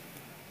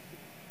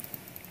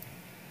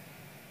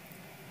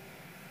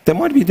 There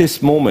might be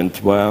this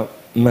moment where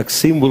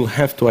Maxime will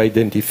have to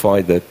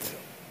identify that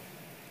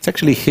it's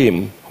actually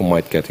him who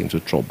might get into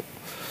trouble.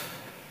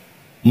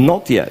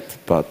 Not yet,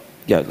 but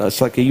yeah,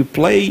 that's like you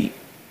play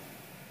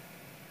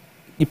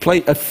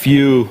a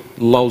few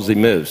lousy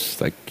moves,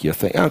 like you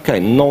think, okay,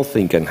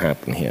 nothing can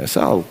happen here,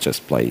 so I'll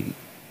just play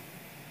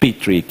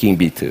b3, king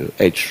b2,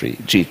 h3,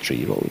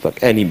 g3, or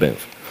like any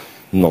move.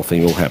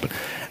 Nothing will happen.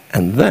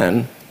 And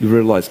then you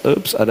realize,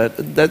 oops,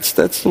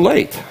 that's too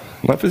late.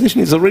 My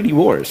position is already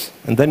worse.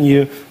 And then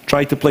you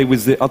try to play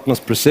with the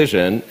utmost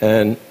precision,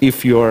 and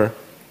if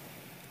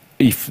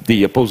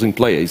the opposing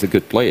player is a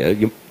good player,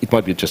 it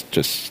might be just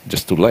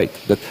too late.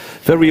 That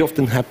very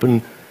often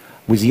happen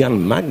with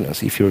Jan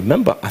Magnus. If you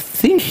remember, I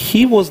think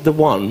he was the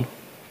one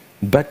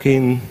back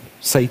in,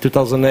 say,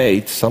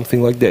 2008,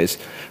 something like this,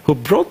 who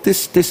brought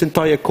this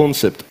entire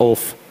concept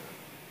of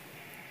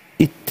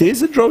it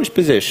is a drawish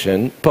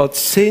position, but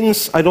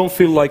since I don't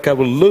feel like I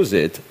will lose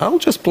it, I'll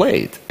just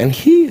play it. And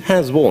he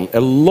has won a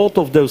lot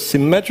of those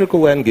symmetrical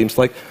endgames,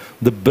 like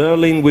the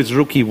Berlin with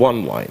rook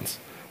e1 lines,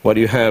 where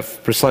you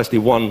have precisely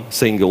one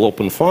single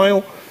open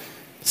file,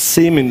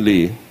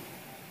 seemingly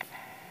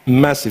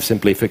massive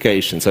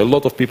simplifications. A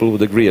lot of people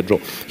would agree a draw.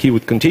 He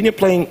would continue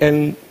playing,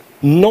 and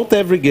not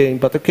every game,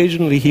 but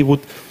occasionally he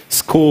would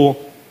score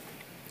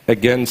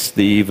against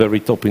the very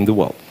top in the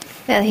world.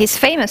 He's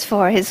famous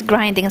for his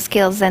grinding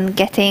skills and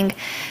getting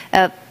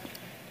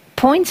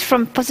points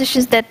from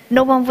positions that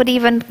no one would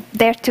even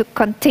dare to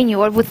continue,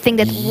 or would think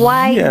that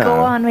why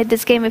go on with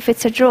this game if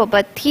it's a draw.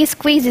 But he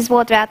squeezes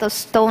water out of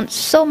stone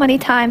so many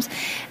times,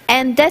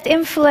 and that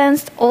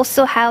influenced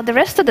also how the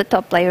rest of the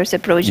top players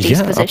approach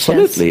these positions.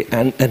 Absolutely.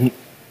 And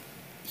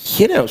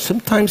you know,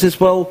 sometimes as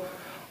well,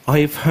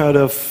 I've heard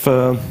of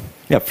from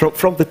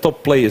the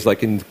top players,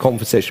 like in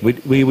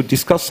conversation, we would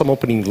discuss some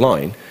opening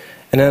line.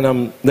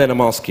 And then I'm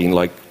asking,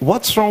 like,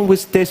 what's wrong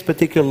with this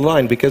particular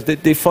line? Because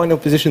the final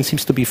position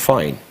seems to be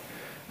fine.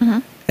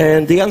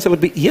 And the answer would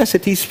be, yes,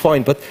 it is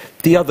fine, but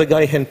the other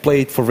guy can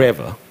play it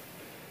forever.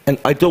 And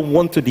I don't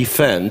want to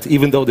defend,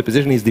 even though the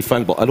position is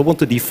defendable, I don't want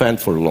to defend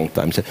for a long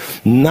time. So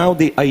now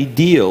the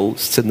ideal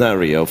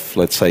scenario of,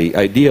 let's say,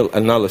 ideal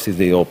analysis in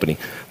the opening,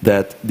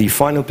 that the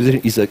final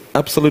position is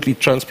absolutely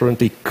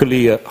transparently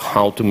clear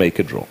how to make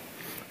a draw.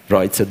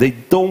 Right? So they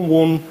don't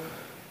want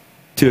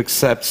to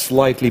accept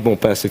slightly more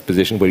passive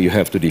position where you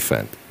have to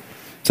defend.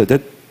 So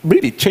that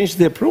really changed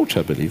the approach,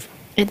 I believe.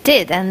 It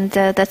did, and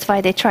that's why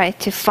they try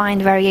to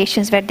find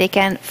variations where they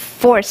can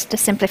force the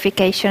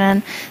simplification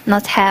and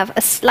not have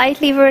a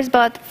slightly worse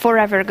but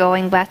forever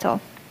going battle.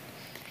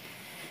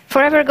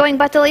 Forever going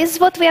battle is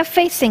what we are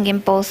facing in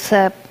both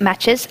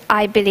matches,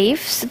 I believe.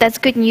 So that's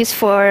good news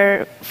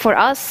for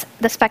us,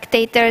 the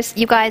spectators,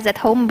 you guys at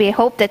home. We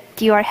hope that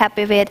you are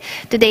happy with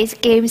today's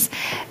games.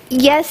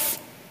 Yes,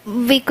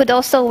 we could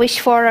also wish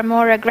for a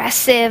more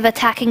aggressive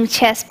attacking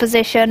chess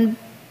position,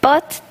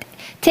 But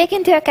take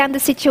into account the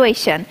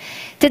situation.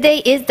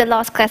 Today is the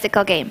last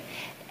classical game,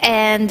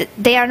 and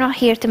they are not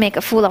here to make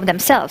a fool of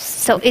themselves.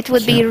 So it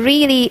would be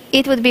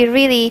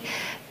really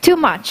too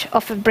much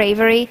of a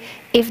bravery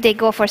if they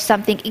go for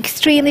something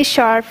extremely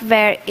sharp,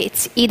 where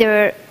it's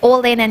either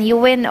all in and you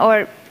win,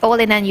 or all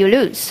in and you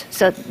lose.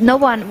 So no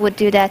one would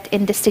do that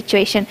in this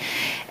situation.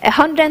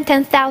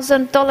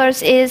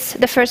 $110,000 is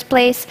the first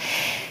place,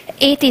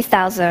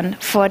 80,000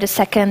 for the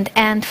second,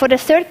 and for the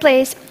third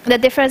place, the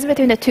difference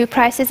between the two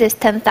prices is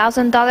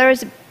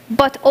 $10,000,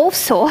 but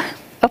also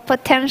a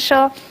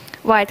potential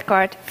wild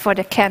card for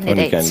the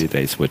candidates. For the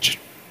candidates, which,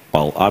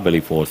 well, I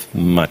believe worth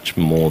much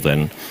more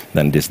than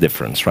this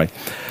difference, right?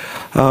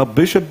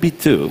 Bishop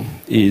b2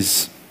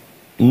 is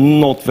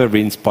not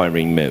very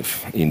inspiring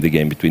move in the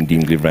game between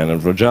Dingley Ren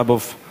and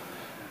Rojabov.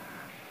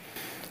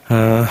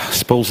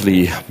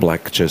 Supposedly,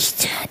 black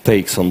just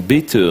takes on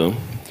b2.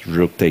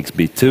 Rook takes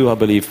b2, I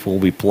believe, will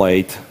be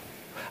played.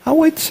 Oh,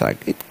 wait a sec.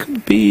 It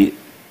could be,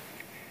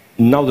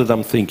 now that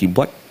I'm thinking,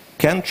 black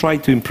can try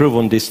to improve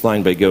on this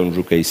line by going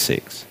rook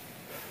a6.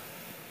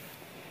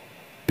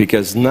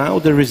 Because now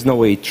there is no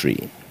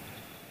a3.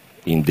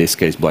 In this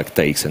case, black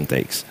takes and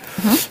takes.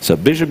 So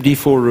bishop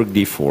d4, rook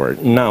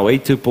d4. Now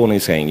a2 pawn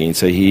is hanging,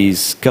 so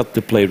he's got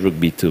to play rook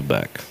b2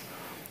 back.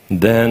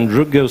 Then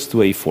rook goes to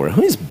a4.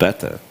 Who is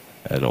better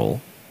at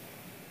all?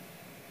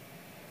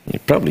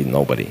 Probably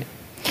nobody.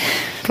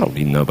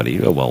 Probably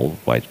nobody. Oh, well,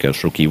 white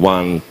goes rook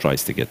e1,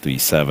 tries to get to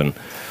e7.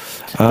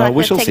 Black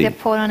we shall will take see. the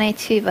pawn on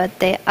a2, but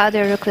the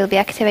other rook will be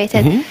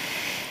activated.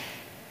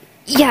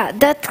 Yeah,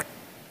 that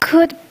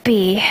could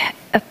be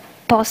a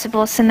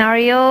possible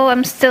scenario.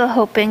 I'm still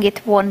hoping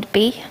it won't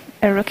be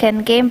a rook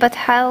endgame, but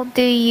how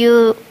do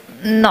you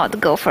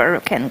not go for a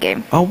rook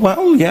endgame? Oh,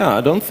 well, yeah,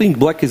 I don't think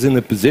black is in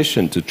a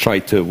position to try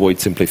to avoid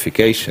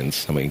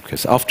simplifications. I mean,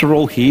 because after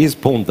all, he is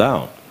pawned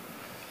down.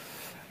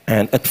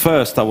 And at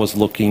first, I was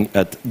looking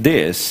at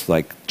this,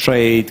 like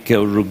trade,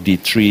 go rook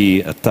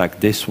d3, attack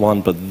this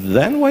one, but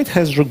then white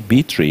has rook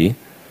b3,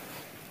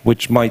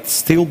 which might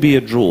still be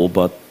a draw,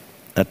 but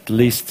at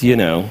least, you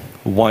know,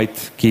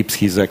 white keeps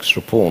his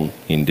extra pawn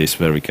in this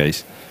very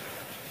case.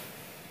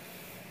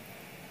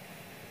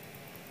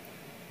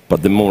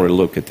 But the more I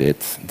look at it,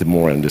 the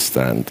more I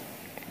understand.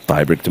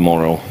 Tiebreak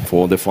tomorrow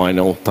for the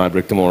final,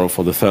 tiebreak tomorrow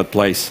for the third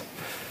place.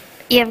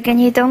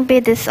 Evgeny, don't be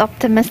this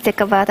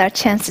optimistic about our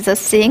chances of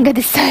seeing a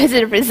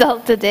decisive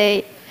result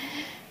today.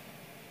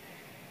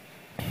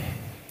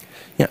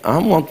 Yeah,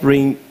 I'm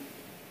wondering,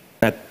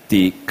 at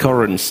the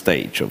current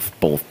stage of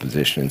both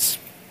positions,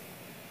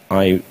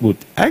 I would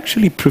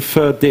actually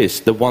prefer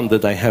this, the one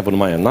that I have on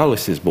my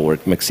analysis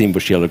board, Maxime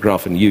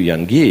Bouchier-Lagrave and Yu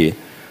Yang-Yi.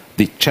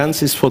 The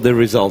chances for the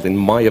result, in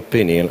my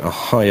opinion, are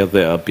higher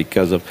there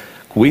because of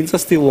queens are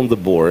still on the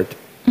board.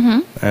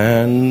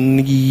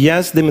 And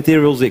yes, the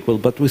material is equal,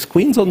 but with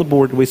queens on the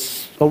board,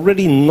 with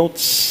already not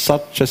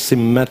such a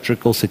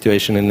symmetrical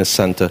situation in the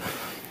center,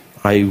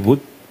 I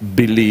would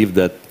believe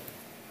that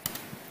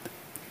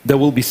there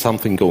will be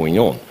something going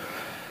on.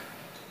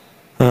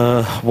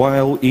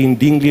 While in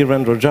Dingley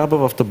and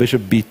Rojabov, after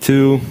bishop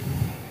b2,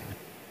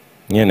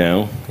 you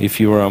know, if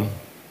you're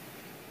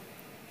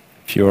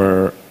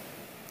a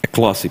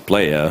classy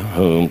player,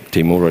 whom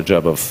Timur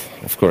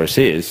Rojabov, of course,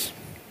 is,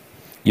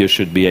 you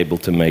should be able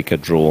to make a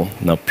draw,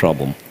 no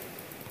problem.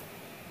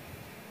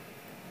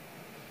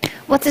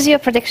 What is your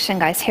prediction,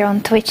 guys, here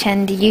on Twitch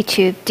and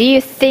YouTube? Do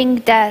you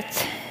think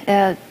that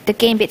the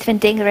game between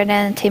Dingley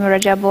and Timur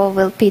Rojabov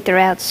will peter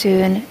out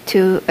soon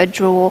to a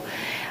draw,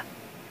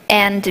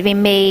 and we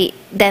may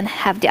then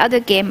have the other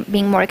game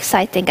being more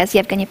exciting? As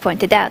Evgeny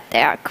pointed out,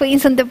 there are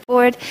queens on the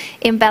board,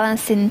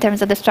 imbalance in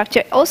terms of the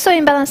structure. Also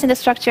imbalance in the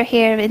structure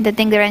here in the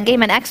Dingley Ren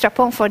game, an extra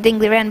pawn for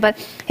Dingley Ren, but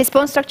his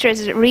pawn structure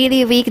is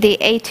really weak. The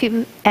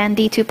a2 and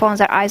d2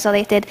 pawns are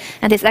isolated,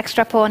 and his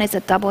extra pawn is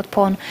a doubled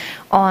pawn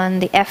on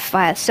the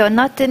f-file. So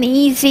not an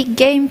easy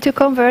game to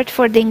convert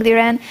for Dingley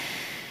Ren.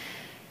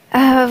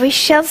 We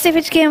shall see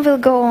which game will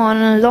go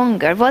on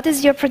longer. What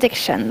is your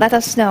prediction? Let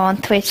us know on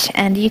Twitch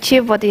and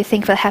YouTube. What do you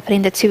think will happen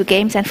in the two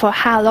games, and for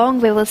how long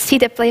we will see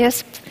the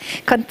players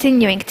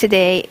continuing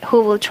today?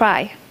 Who will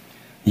try?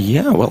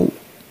 Yeah, well,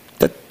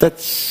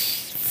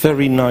 that's a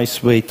very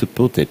nice way to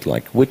put it.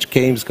 Like, which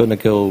game's going to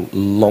go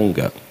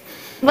longer?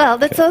 Well,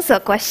 that's also a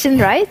question,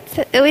 right?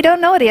 We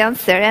don't know the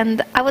answer,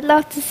 and I would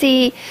love to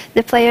see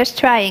the players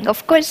trying.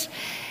 Of course,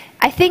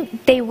 I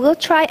think they will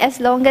try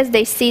as long as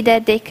they see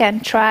that they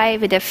can try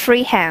with a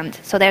free hand,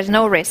 so there's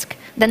no risk.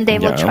 Then they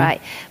will try.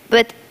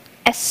 But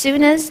as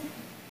soon as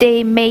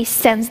they may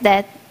sense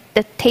that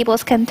the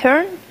tables can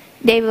turn,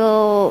 they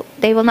will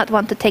not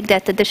want to take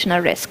that additional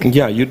risk.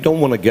 Yeah, you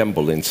don't want to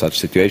gamble in such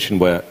situation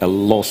where a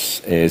loss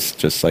is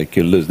just like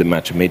you lose the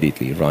match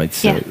immediately, right?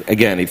 So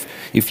again,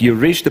 if you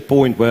reach the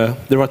point where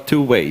there are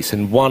two ways,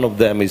 and one of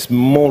them is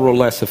more or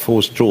less a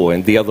forced draw,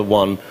 and the other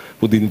one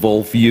would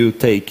involve you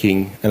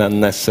taking an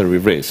unnecessary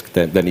risk,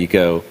 then you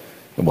go,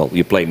 well,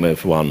 you play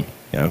move one,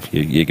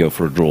 you go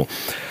for a draw.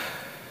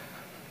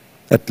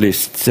 At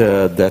least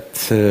that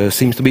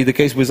seems to be the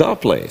case with our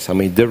players. I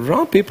mean, there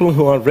are people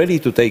who are ready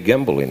to take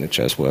gamble in the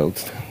chess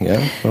world.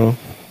 Yeah, well,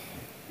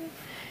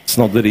 it's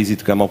not that easy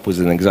to come up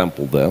with an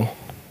example, though.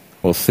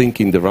 Or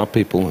thinking there are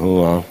people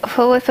who are...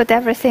 Who will put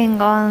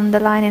everything on the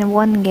line in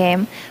one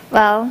game?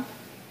 Well,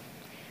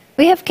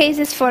 we have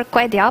cases for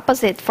quite the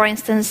opposite. For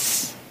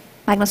instance,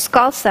 Magnus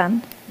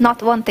Carlsen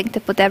not wanting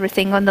to put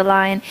everything on the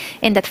line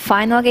in that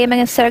final game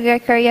against Sergei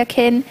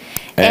Karyakin.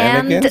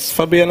 And against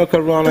Fabiano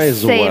Caruana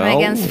as well. Same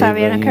against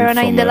Fabiano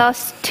Caruana in the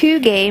last 2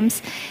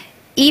 games,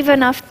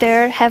 even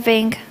after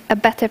having a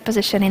better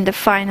position in the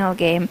final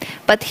game.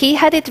 But he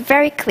had it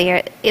very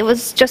clear. It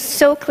was just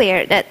so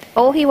clear that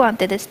all he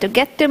wanted is to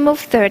get to move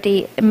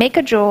 30, make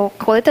a draw,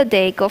 call it a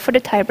day, go for the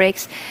tie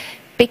breaks,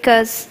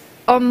 because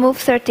on move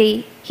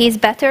 30 he's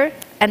better,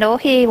 and all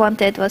he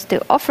wanted was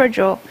to offer a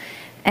draw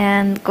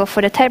and go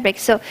for the tie break.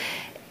 So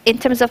in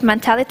terms of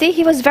mentality,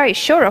 he was very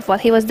sure of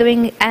what he was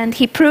doing, and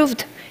he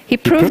proved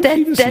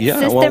that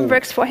system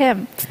works for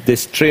him.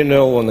 This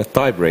 3-0 on a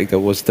tie-break, that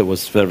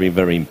was very,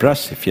 very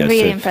impressive. Yes.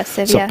 Really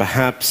impressive, so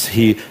perhaps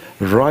he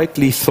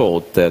rightly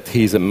thought that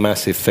he's a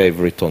massive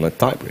favorite on a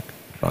tie-break,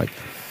 right?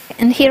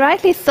 And he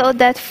rightly thought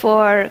that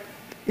for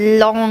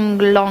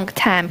long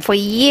time. For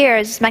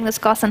years, Magnus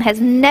Carlsen has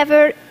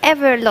never,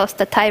 ever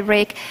lost a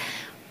tie-break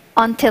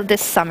until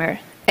this summer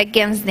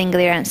against Ding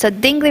Liren. So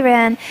Ding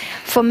Liren,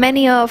 for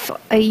many of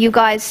you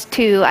guys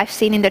too, I've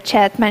seen in the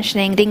chat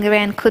mentioning Ding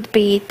Liren could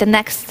be the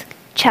next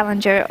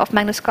challenger of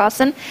Magnus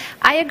Carlsen.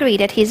 I agree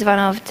that he's one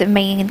of the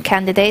main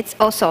candidates.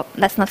 Also,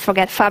 let's not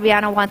forget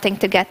Fabiano wanting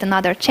to get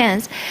another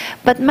chance.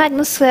 But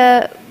Magnus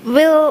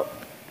will,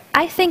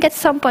 I think at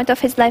some point of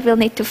his life, will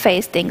need to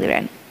face Ding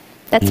Liren.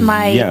 That's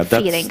my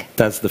feeling.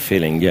 That's the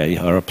feeling. Yeah, you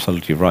are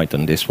absolutely right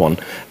on this one.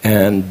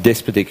 And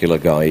this particular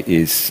guy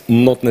is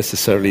not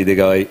necessarily the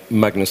guy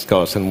Magnus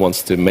Carlsen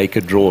wants to make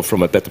a draw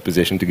from a better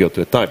position to go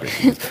to a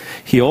tiebreak.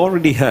 He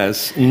already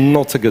has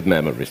not so good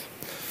memories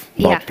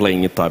about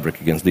playing a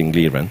tiebreak against Ding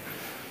Liren.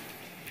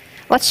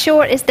 What's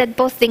sure is that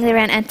both Ding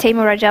Liren and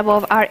Timur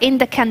Rajabov are in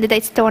the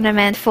candidates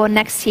tournament for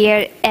next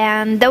year,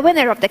 and the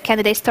winner of the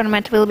candidates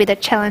tournament will be the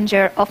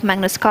challenger of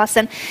Magnus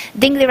Carlsen.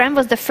 Ding Liren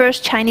was the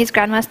first Chinese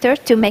grandmaster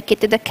to make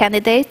it to the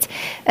candidates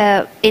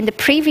in the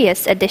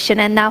previous edition,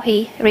 and now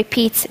he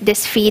repeats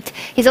this feat.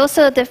 He's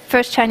also the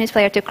first Chinese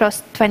player to cross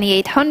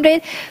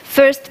 2800,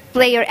 first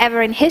player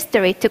ever in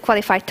history to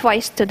qualify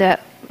twice to the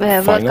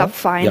World Cup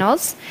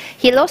finals.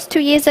 Yep. He lost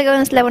 2 years ago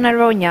against Leon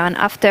Aronyan.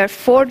 After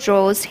 4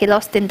 draws, he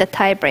lost in the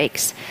tie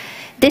breaks.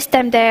 This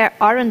time there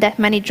aren't that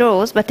many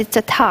draws, but it's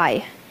a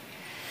tie.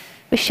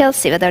 We shall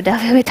see whether there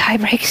will be tie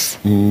breaks.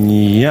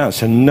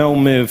 Yes, and no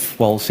move,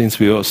 well, since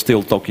we are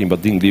still talking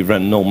about Ding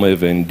Liren, no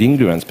move in Ding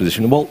Liren's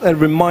position. Well, a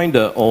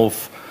reminder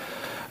of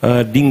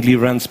Ding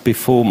Liren's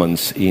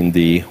performance in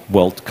the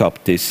World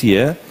Cup this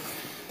year.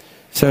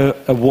 So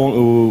a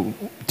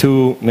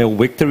 2-0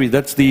 victory.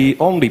 That's the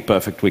only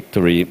perfect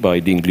victory by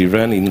Ding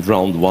Liren in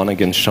round 1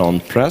 against Sean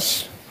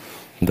Press.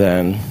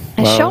 Then,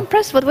 Sean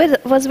Press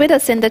was with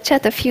us in the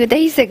chat a few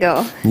days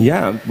ago.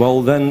 Yeah,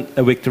 well, then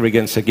a victory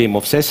against a game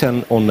of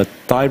Session on a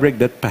tiebreak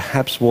that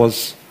perhaps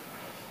was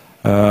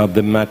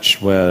the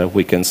match where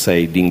we can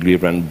say Ding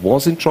Liren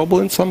was in trouble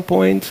at some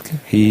point.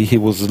 He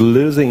was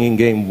losing in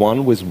game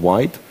 1 with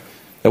white.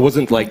 It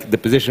wasn't like the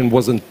position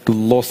wasn't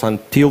lost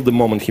until the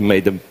moment he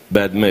made a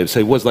bad move.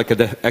 So it was like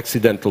an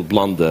accidental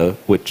blunder,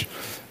 which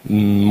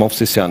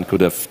Movsisyan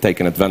could have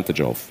taken advantage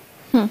of.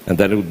 And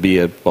then it would be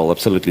a, well,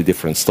 absolutely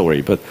different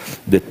story. But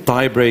the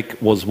tiebreak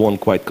was won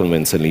quite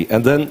convincingly.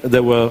 And then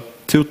there were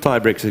 2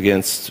 tiebreaks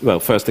against, well,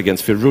 first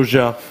against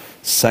Firouzja,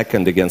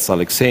 second against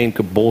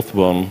Alexeyenko, both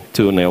won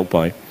 2-0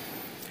 by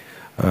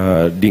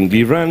Ding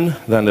Liren.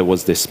 Then there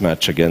was this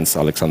match against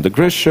Alexander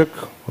Grishuk,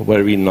 a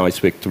very nice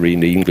victory in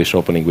the English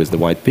opening with the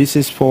white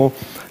pieces for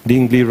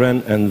Ding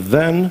Liren. And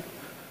then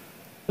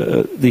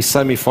the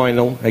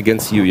semi-final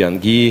against Yu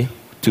Yangyi,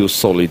 2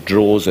 solid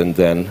draws, and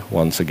then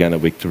once again a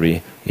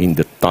victory in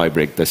the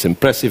tiebreak. This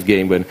impressive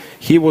game when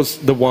he was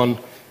the one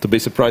to be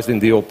surprised in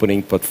the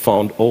opening, but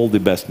found all the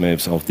best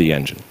moves of the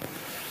engine.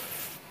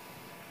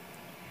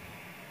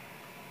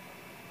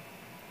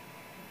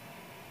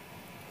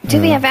 Do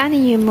we have any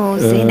new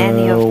moves in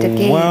any of the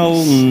games?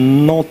 Well,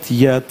 not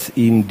yet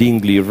in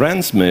Ding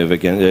Liren's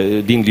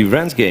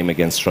game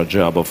against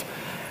Rajabov.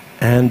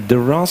 And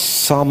there are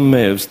some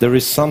moves. There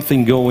is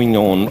something going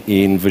on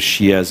in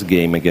Vashier's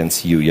game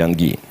against Yu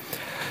Yangyi.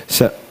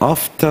 So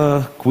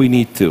after Queen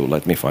E2,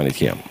 let me find it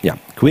here. Yeah,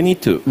 Queen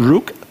E2,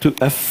 Rook to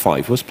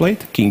F5 was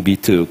played. King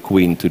B2,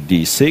 Queen to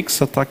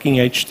D6, attacking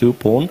H2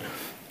 pawn,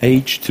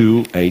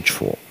 H2,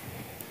 H4.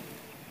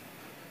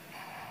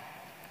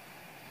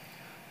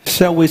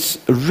 So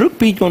with Rook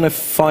being on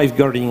F5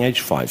 guarding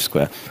H5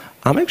 square,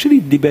 I'm actually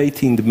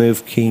debating the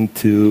move King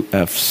to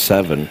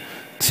F7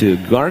 to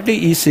guard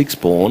the E6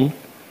 pawn,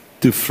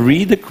 to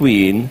free the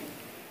queen,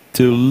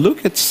 to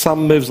look at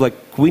some moves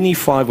like Queen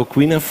E5 or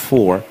Queen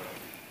F4.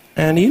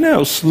 And you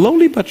know,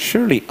 slowly but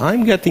surely,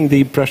 I'm getting the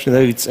impression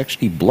that it's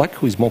actually black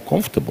who is more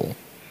comfortable.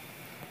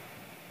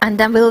 And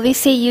then will we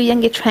see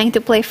Evgeny trying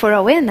to play for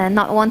a win and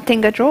not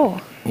wanting a draw?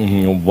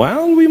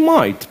 Well, we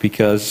might,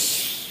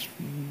 because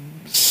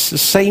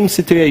same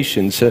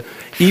situations.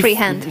 Free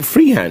hand.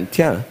 Free hand,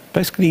 yeah.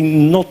 Basically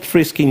not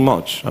risking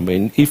much. I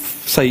mean,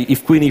 if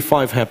Queen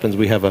e5 happens,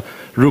 we have a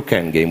rook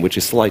endgame, which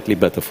is slightly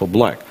better for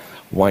black.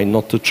 Why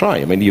not to try?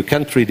 I mean, you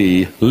can't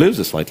really lose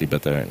a slightly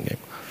better endgame.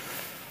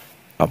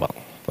 Oh,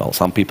 well,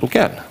 some people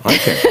can. I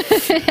can.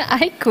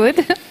 I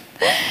could.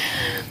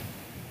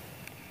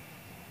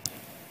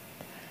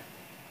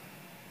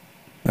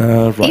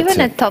 Right, Even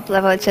so at top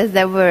level chess,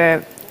 there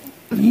were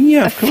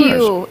yeah, a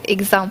few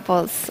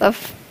examples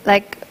of,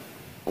 like,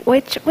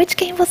 which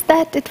game was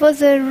that? It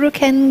was a rook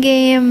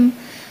endgame.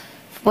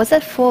 Was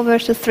it 4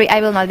 versus 3? I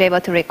will not be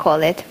able to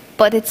recall it.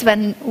 But it's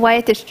when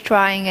white is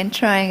trying and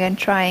trying and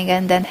trying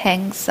and then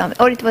hangs some.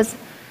 Or it was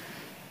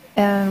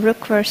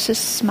rook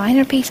versus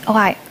minor piece.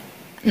 Oh,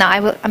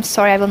 I'm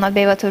sorry, I will not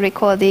be able to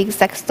recall the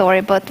exact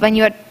story. But when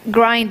you are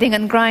grinding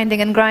and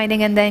grinding and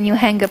grinding and then you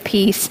hang a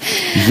piece.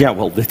 Yeah,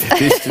 well, this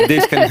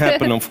can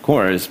happen, of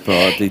course,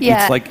 but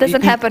it's like... it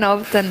doesn't happen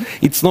often.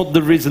 It's not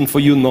the reason for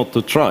you not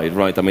to try,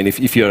 right? I mean,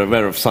 if you're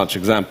aware of such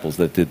examples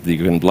that you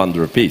can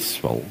blunder a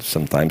piece, well,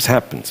 sometimes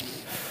happens.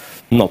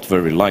 Not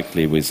very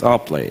likely with our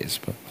players,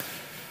 but...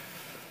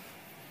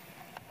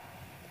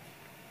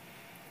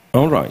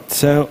 All right,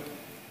 so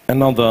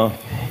another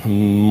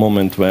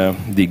moment where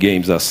the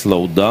games are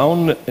slowed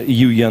down.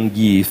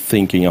 Evgeny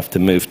thinking of the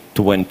move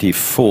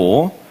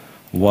 24,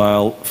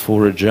 while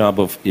for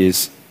Rajabov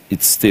it's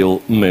still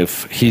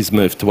his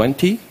move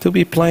 20 to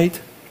be played.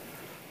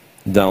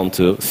 Down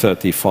to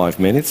 35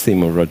 minutes,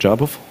 Timur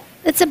Rajabov.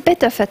 It's a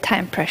bit of a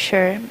time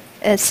pressure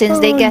since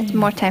they get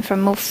more time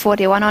from move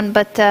 41 on,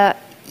 but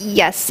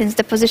yes, since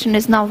the position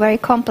is now very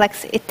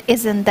complex, it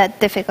isn't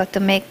that difficult to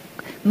make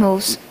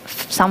moves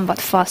somewhat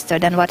faster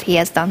than what he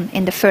has done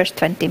in the first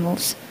 20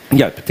 moves.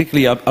 Yeah,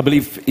 particularly I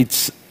believe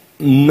it's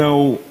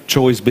no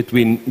choice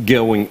between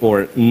going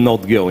or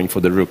not going for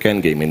the rook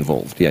endgame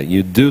involved. Yeah,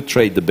 you do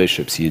trade the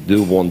bishops, you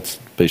do want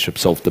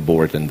bishops off the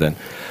board and then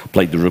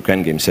play the rook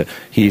endgame. So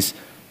he's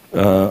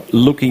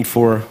looking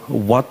for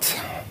what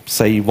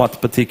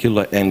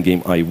particular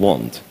endgame I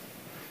want.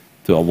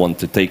 Do I want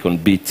to take on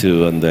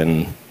b2 and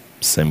then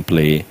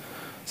simply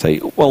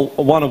say, well,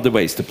 one of the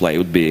ways to play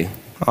would be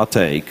I'll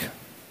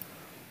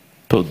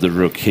put the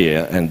rook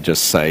here and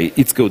just say,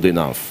 it's good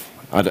enough.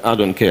 I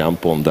don't care, I'm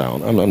pawn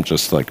down. I'm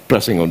just like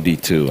pressing on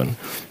d2 and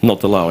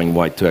not allowing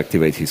white to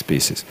activate his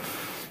pieces.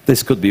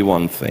 This could be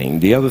one thing.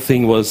 The other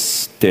thing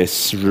was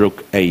this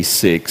rook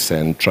a6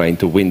 and trying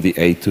to win the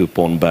a2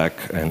 pawn back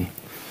and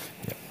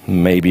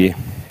maybe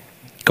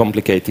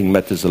complicating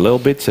matters a little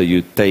bit. So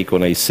you take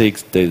on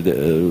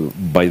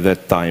a6, by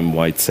that time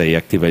white, say,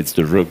 activates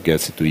the rook,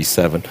 gets it to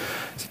e7.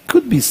 So it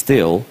could be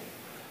still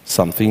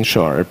something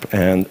sharp,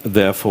 and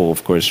therefore,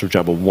 of course,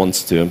 Rajabov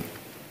wants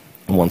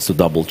to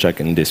double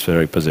check in this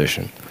very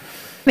position.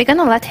 We're going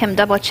to let him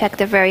double check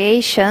the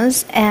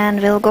variations,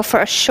 and we'll go for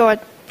a short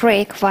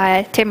break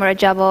while Timur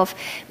Rajabov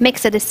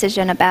makes a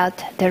decision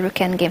about the rook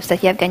endgames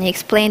that Evgeny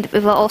explained. We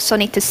will also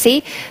need to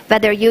see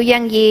whether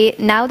Evgeny,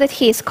 now that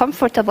he is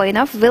comfortable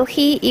enough, will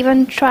he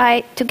even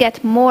try to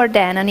get more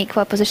than an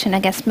equal position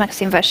against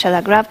Maxim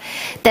Vachier-Lagrave.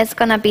 That's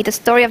going to be the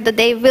story of the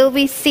day. Will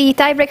we see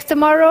tiebreaks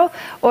tomorrow,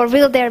 or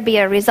will there be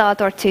a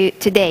result or two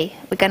today?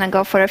 We're going to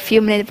go for a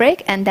few-minute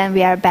break, and then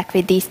we are back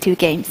with these two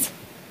games.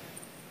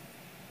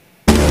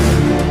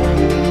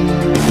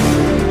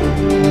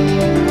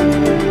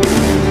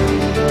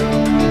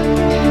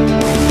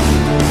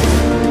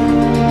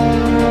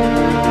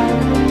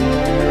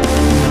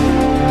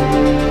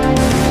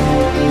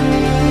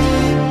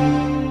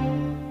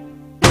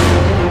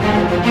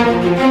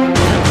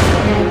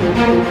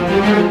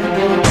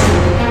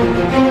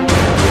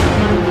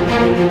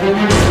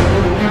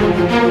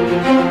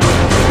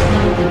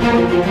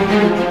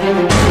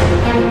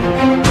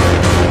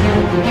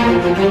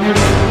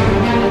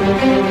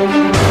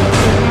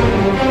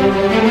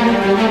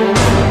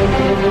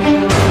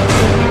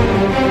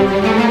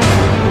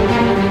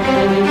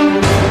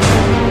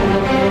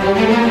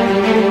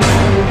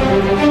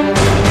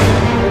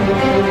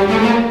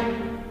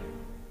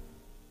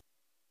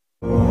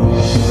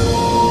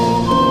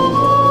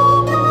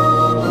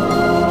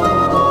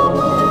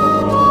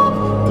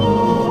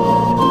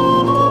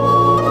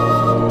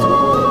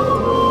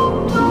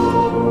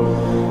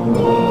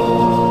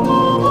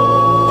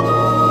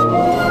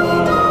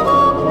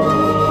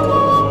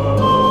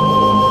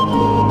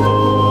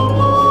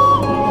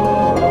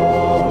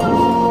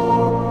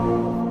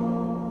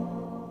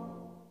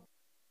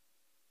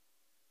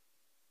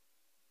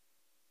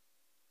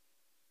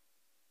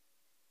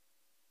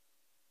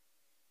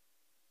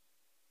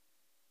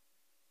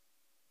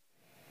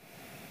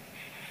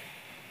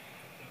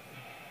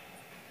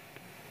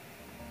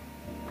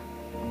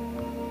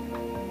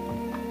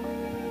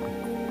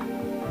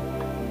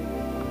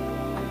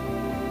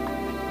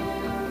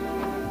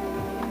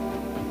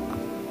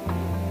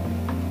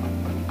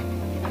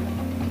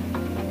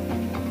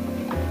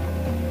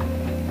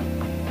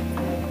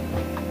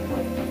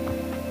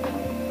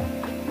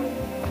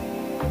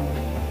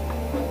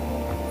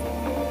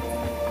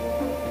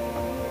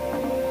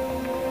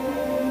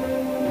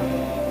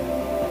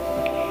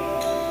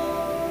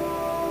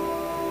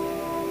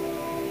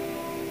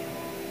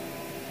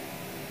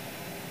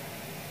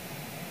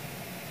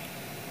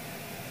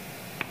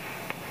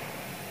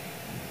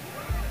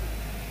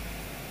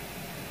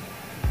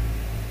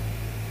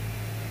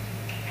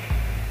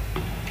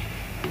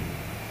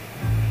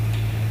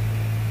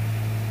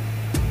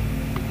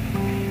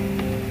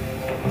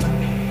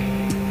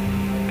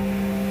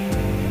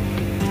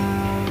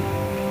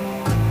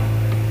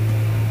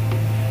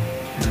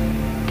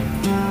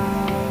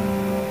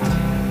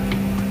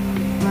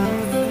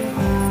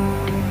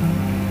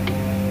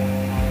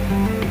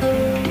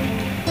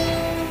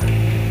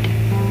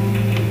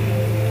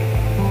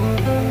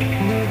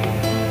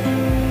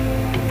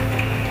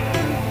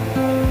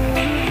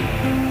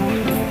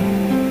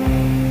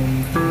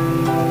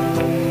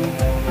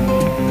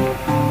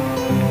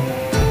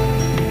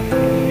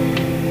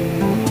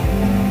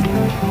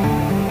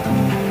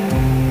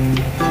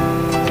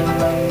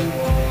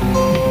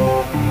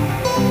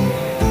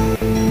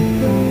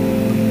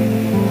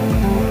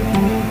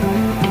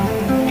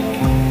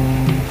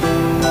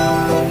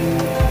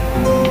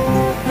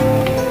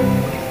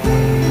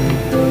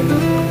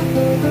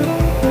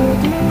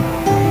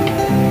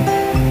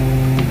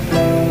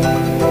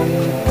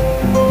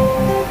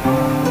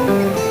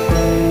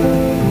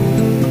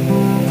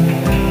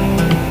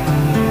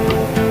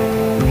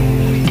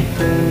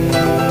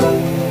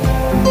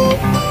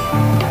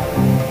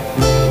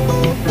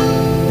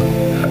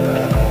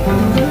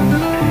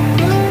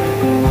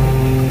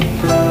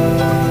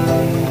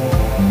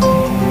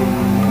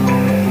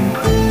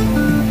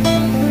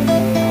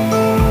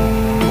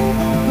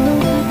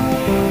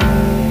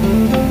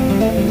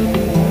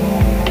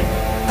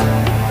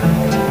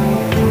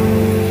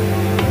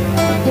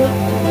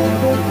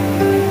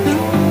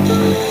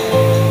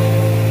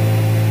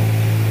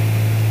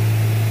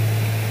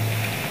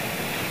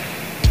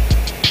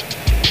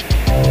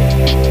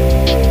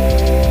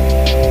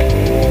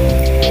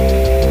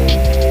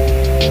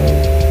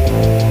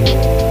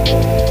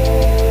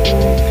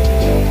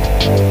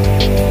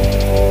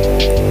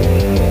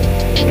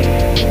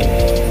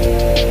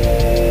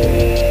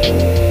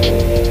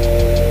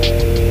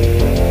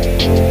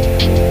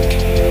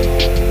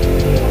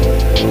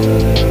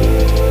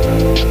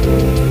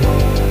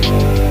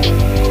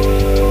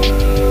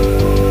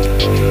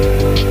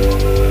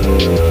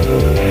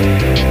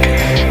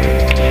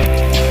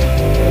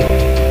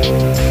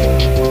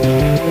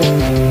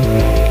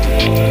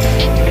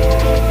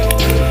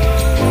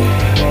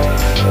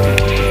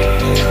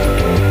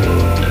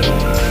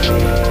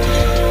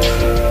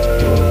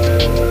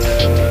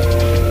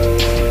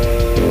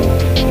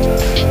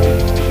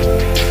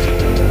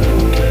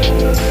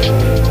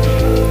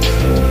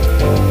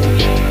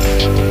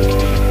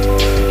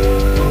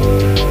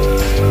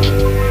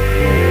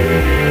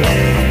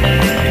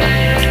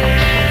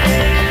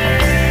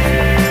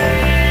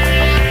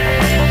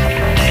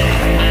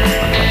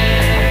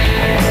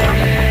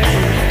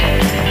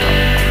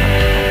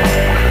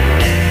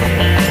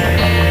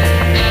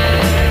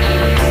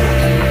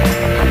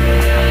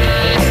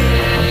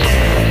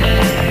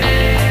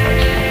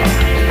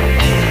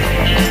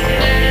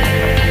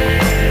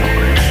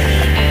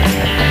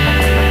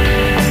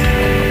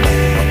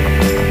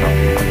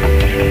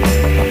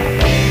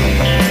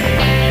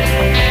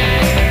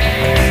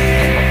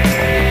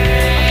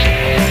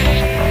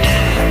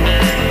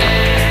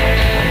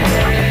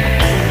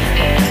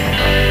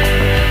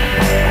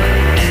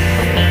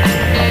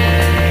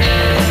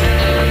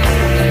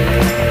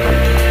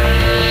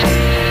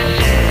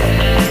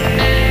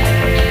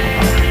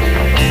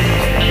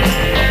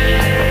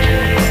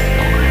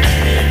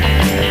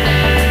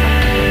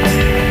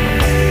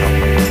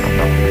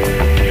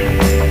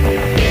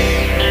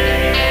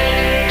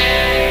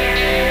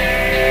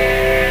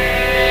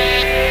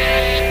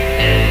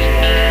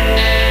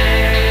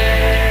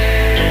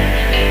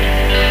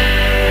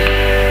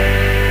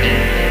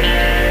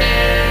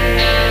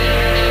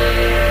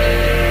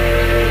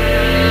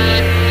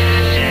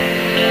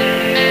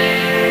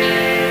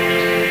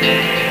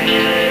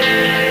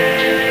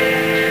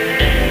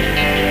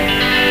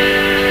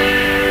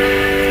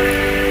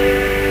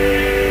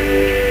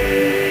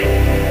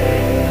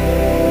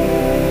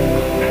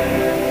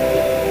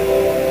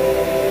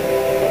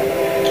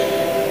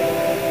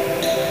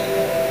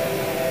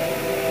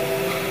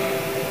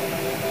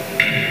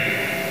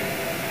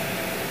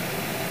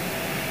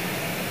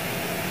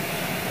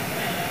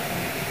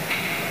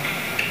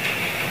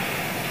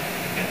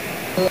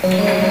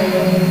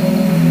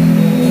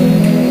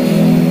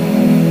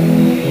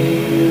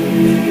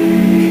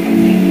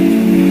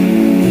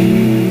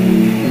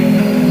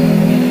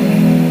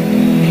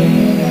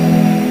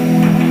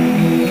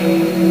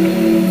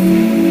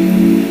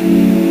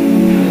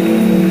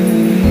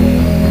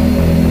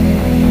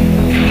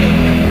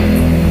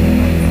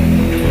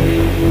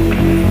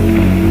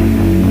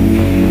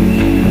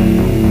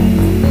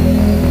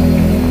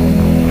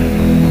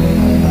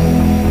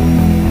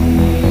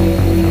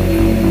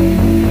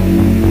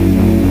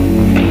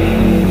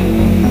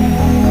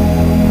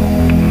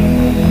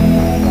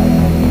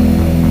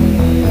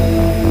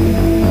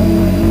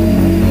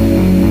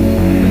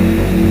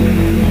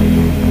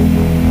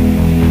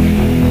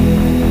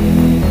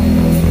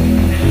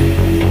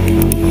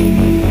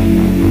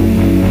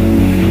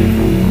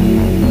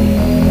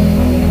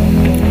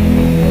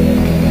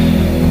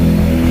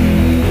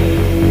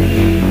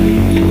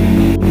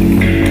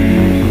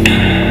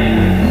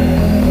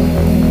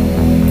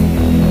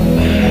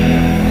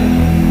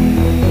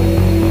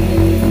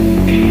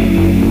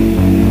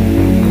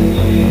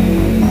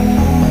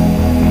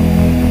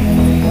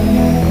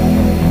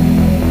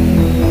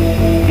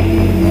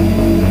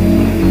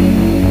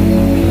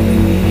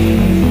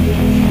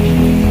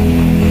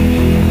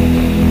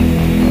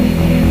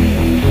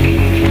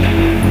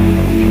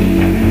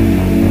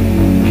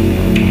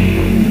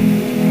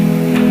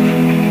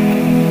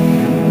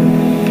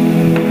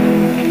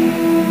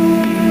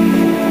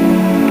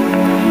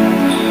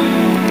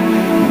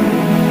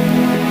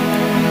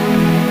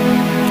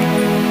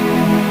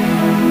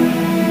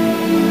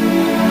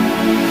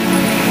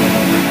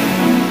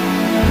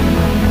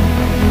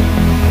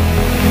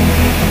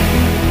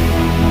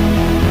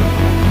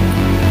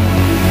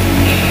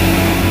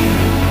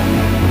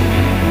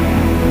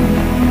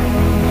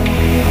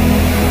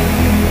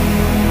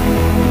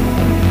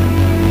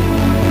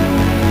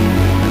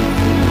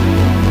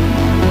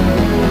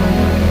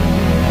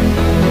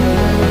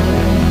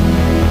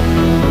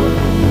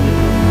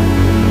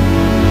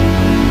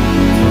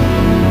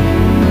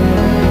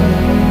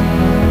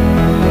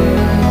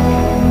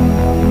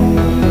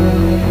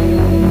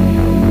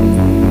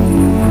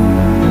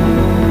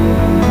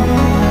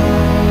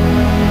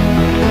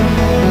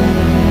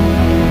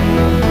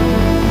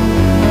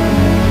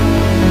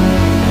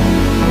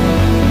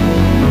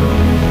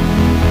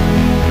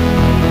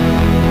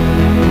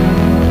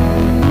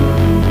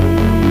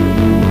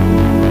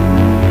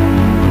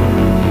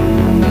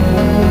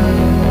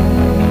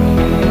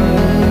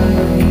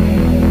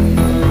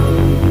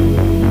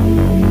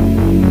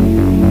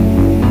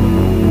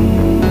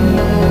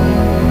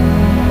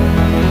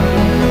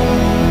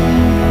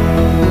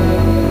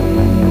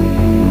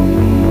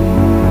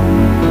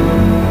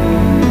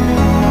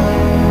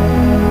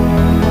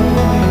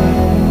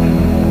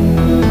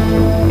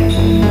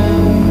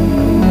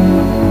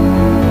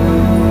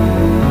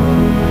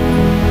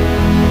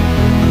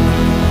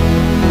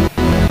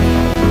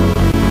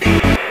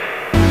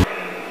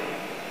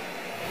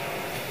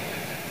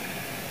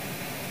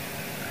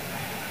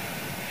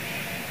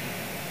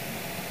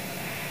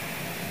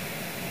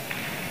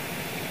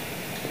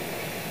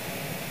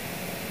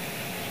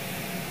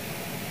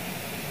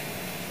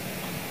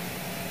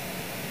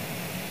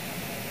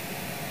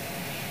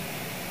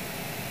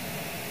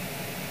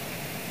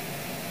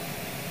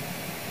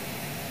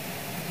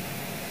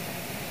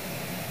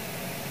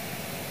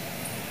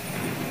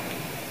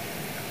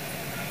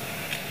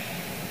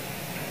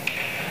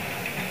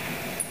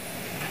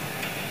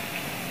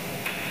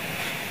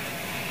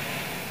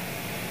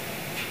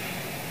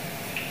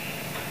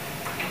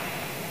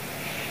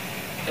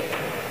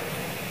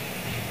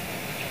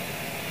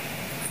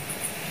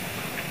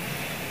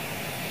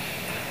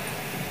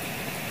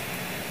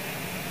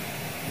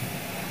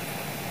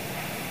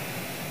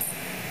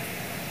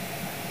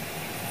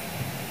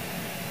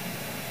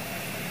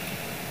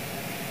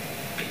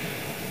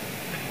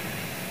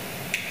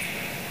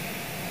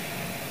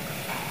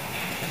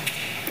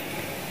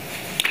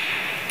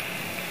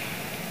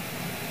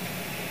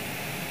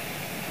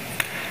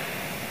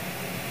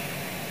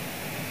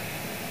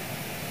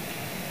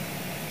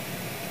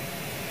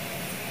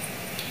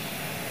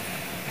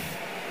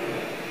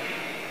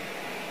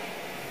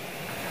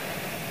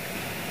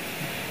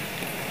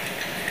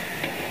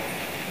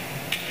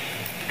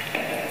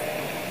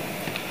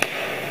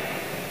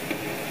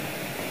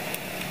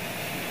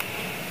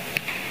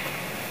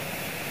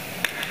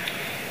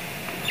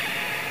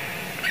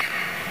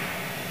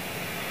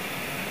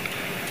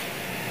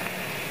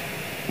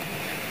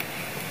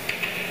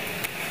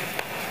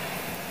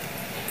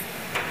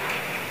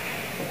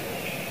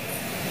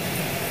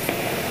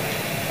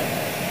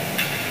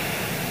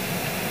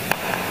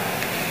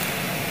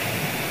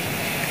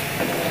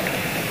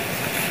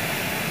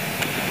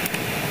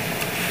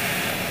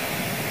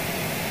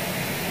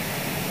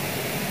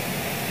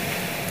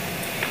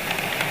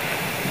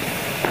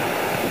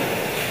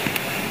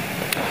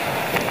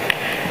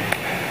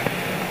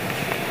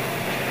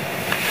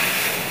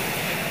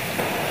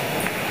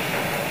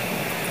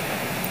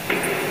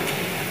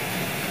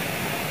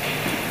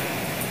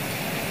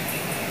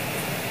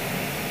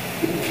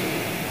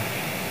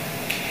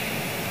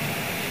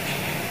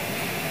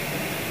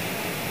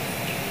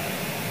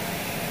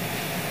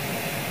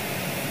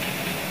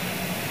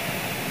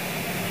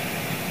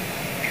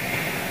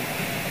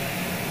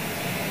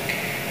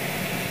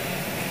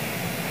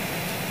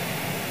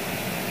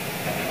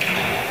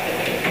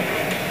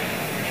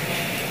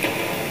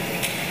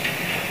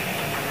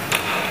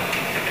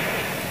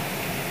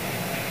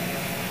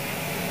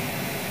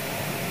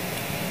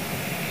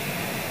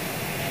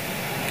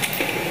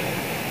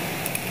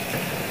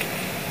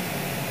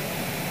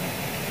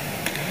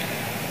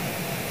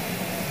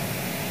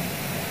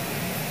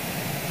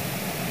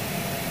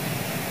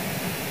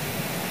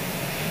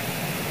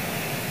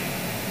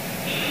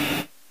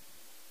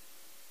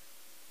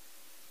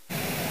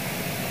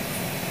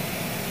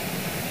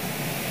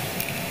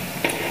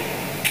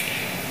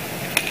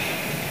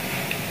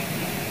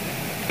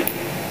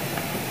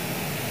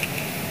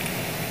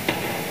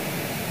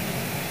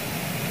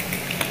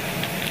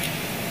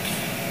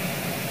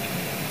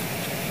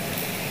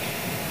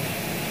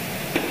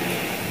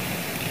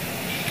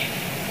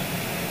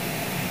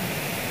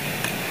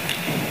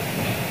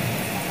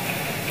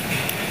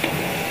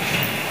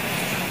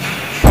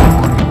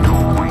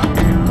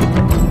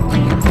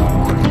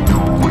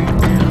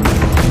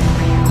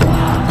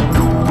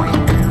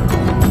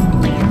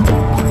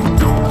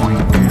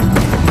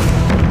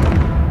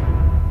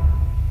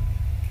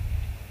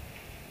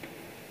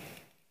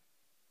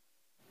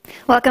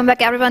 Welcome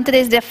back, everyone. Today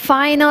is the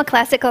final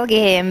classical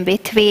game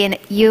between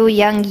Yu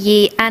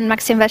Yang-yi and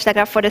Maxim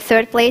Vashtagraph for the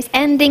third place,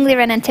 and Ding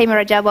Liren and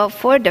Timur Rajabov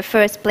for the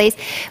first place.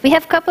 We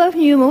have a couple of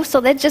new moves, so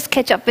let's just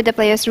catch up with the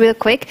players real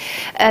quick.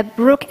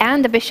 Rook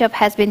and the bishop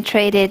has been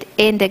traded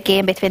in the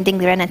game between Ding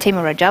Liren and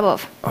Timur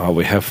Rajabov.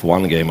 We have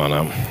one game on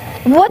them.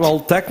 What? Well,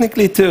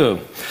 technically two.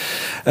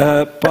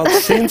 But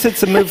since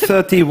it's a move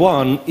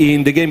 31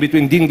 in the game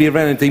between Ding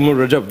Liren and Timur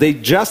Rajabov, they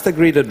just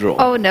agreed a draw.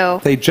 Oh no.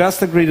 They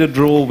just agreed a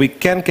draw. We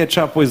can catch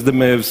up with the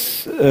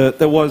moves.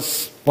 There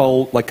was,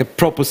 well, like a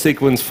proper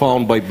sequence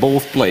found by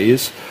both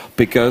players,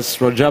 because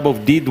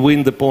Rajabov did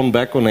win the pawn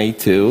back on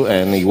a2,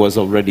 and it was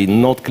already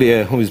not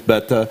clear who is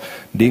better.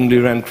 Ding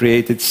Liren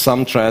created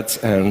some threats,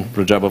 and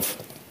Rajabov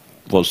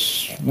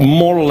was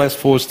more or less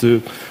forced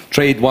to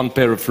trade one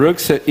pair of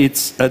rooks.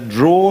 It's a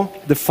draw,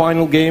 the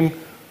final game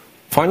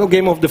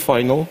of the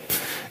final,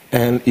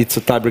 and it's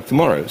a tiebreak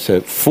tomorrow.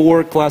 So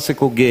 4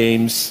 classical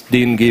games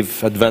didn't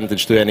give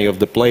advantage to any of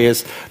the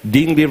players.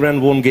 Ding Liren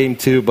won game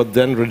 2, but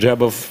then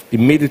Rajabov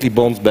immediately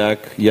bounced back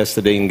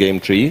yesterday in game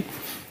 3.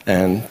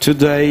 And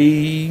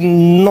today,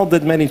 not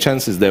that many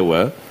chances there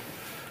were.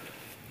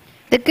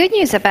 The good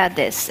news about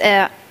this,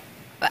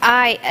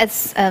 I,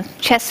 as a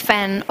chess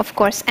fan, of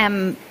course,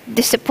 am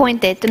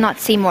disappointed to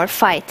not see more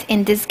fight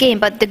in this game.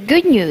 But the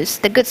good news,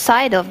 the good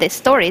side of this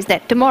story is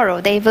that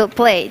tomorrow they will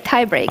play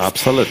tie-breaks.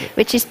 Absolutely.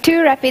 Which is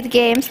 2 rapid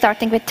games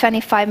starting with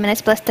 25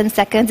 minutes plus 10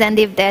 seconds. And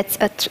if that's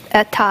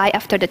a tie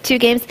after the 2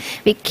 games,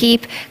 we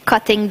keep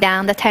cutting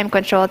down the time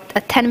control.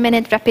 A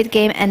 10-minute rapid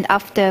game, and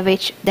after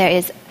which there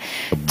is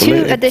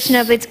 2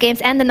 additional blitz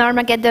games and an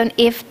Armageddon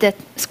if the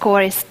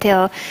score is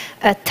still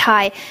a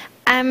tie.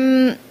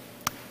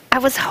 I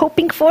was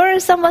hoping for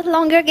a somewhat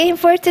longer game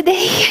for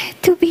today,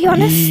 to be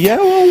honest. Yeah,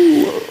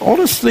 well,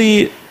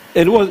 honestly,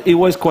 it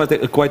was quite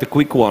a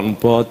quick one,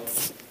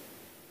 but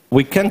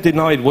we can't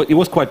deny it. It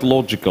was quite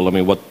logical, I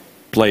mean, what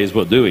players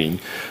were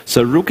doing.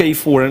 So rook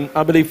a4, and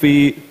I believe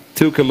we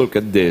took a look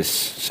at this,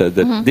 so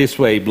that this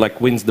way black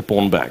wins the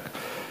pawn back.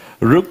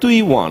 Rook to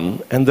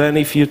e1, and then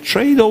if you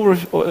trade over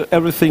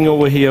everything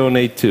over here on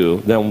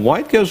a2, then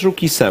white goes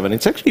rook e7.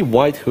 It's actually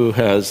white who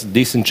has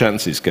decent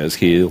chances, because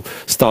he'll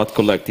start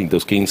collecting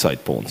those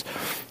kingside pawns.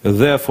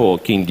 Therefore,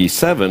 king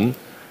d7,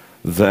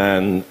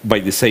 then by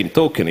the same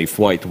token, if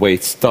white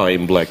wastes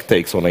time, black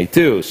takes on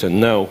a2, so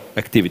no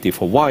activity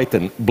for white,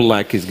 and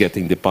black is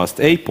getting the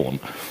passed a pawn.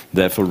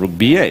 Therefore, rook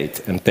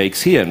b8, and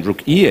takes here, and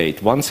rook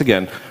e8. Once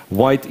again,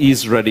 white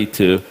is ready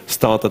to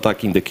start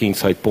attacking the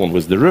kingside pawn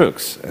with the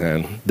rooks,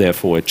 and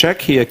therefore a check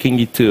here, king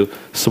e2,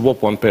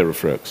 swap one pair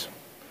of rooks.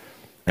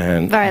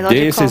 And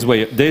this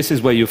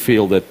is where you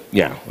feel that,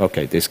 yeah,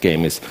 okay, this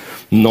game is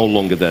no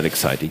longer that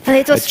exciting. And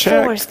it was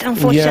forced,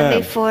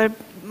 unfortunately, for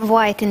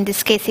white. In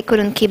this case, he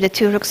couldn't keep the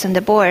 2 rooks on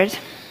the board.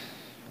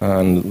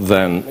 And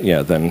then,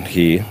 yeah, then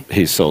he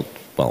thought,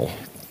 well,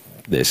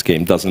 this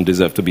game doesn't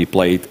deserve to be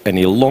played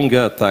any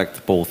longer,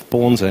 attacked both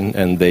pawns,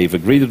 and they've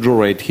agreed a draw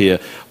right here.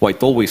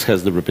 White always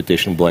has the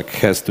repetition, black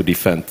has to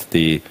defend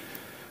the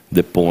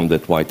pawn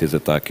that white is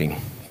attacking.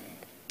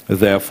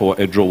 Therefore,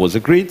 a draw was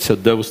agreed, so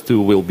those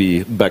 2 will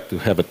be back to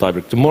have a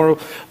tiebreak tomorrow.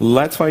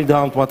 Let's find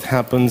out what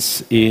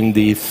happens in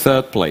the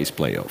 3rd place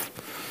playoff.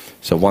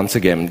 So once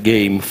again,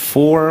 game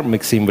 4,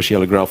 Maxim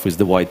Vashtagraph with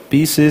the white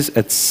pieces.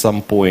 At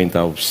some point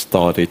I've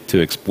started to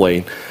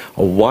explain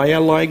why I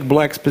like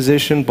black's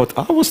position, but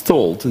I was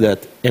told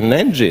that an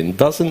engine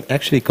doesn't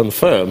actually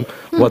confirm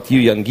what Yu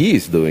Yang-yi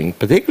is doing,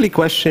 particularly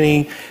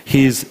questioning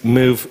his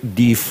move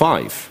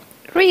d5.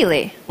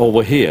 Really?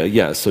 Over here,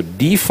 yeah. So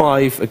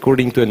d5,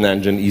 according to an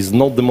engine, is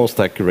not the most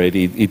accurate.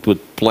 It would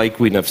play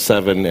queen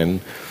f7 and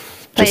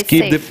just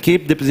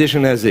keep the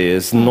position as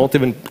is, not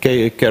even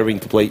caring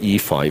to play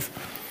e5.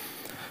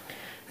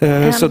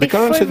 So the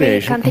current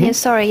situation. Before we continue,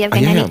 sorry,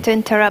 Evgeny, I need to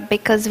interrupt,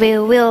 because we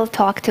will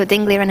talk to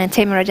Ding Liren and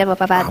Timur Rajabov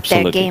about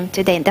their game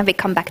today, and then we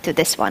come back to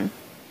this one.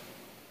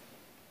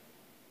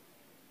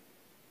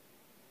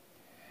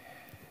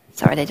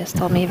 Sorry, they just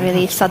told me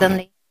really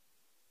suddenly.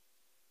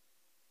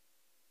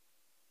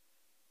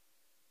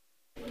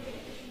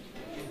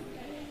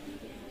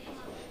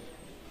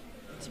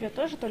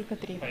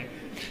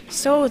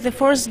 So the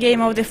 4th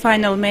game of the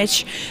final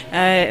match,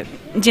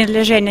 Ding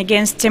Liren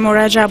against Timur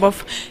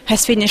Rajabov,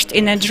 has finished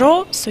in a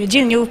draw. So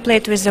Ding, you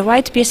played with the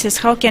white pieces.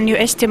 How can you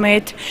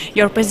estimate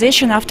your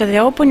position after the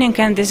opening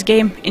and this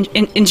game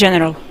in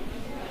general?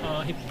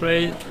 He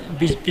played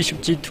bishop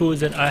g2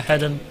 that I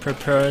hadn't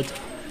prepared.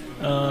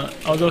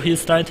 Although he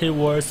slightly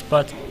worse,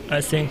 but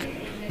I think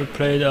we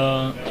played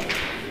a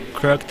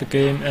correct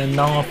game and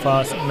none of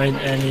us made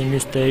any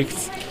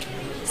mistakes.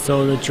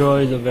 So the draw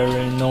is a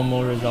very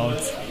normal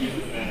result.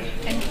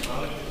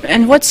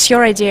 And what's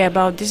your idea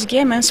about this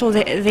game? And so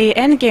the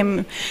end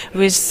game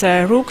with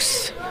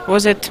rooks,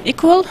 was it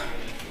equal?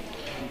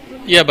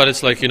 Yeah, but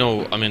it's like, you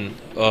know, I mean,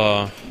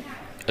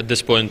 at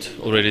this point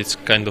already it's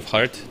kind of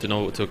hard to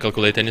know to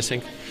calculate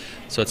anything.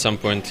 So at some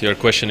point you're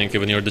questioning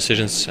even your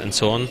decisions and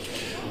so on,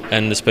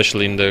 and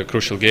especially in the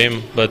crucial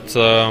game. But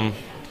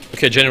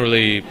okay,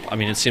 generally, I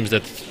mean, it seems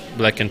that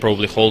black can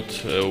probably hold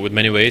with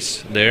many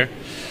ways there.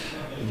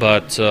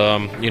 But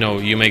you know,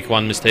 you make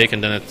one mistake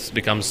and then it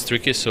becomes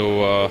tricky.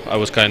 So I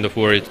was kind of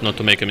worried not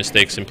to make a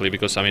mistake simply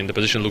because I mean the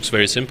position looks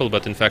very simple,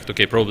 but in fact,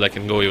 okay, probably I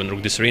can go even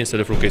rook d3 instead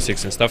of rook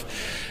a6 and stuff.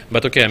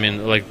 But okay, I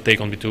mean like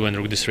take on b2 and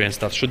rook d3 and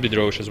stuff should be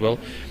drawish as well.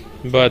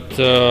 But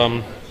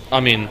I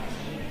mean,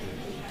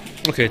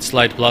 okay, it's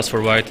slight plus for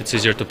white, it's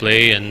easier to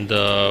play, and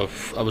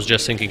I was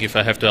just thinking if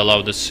I have to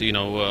allow this, you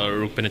know,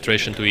 rook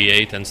penetration to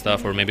e8 and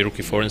stuff, or maybe rook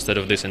e4 instead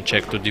of this and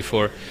check to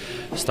d4,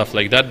 stuff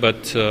like that,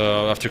 but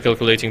after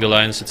calculating the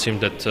lines it seemed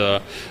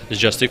that it's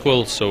just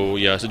equal, so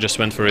yeah, I just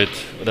went for it.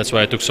 That's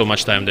why I took so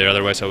much time there,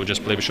 otherwise I would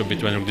just play bishop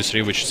b2 and rook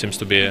d3, which seems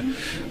to be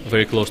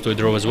very close to a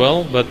draw as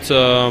well, but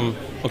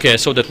okay, I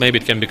saw that maybe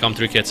it can become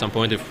tricky at some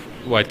point if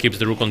white keeps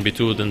the rook on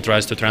b2, then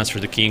tries to transfer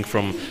the king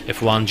from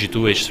f1,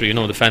 g2, h3, you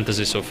know, the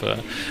fantasies of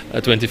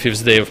a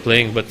 25th day of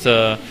playing, but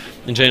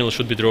in general it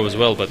should be draw as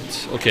well, but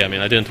okay, I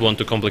mean, I didn't want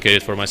to complicate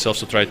it for myself,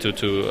 so try to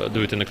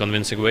do it in a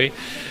convincing way.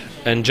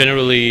 And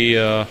generally,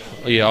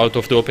 yeah, out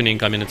of the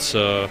opening, I mean, it's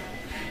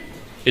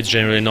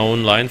generally a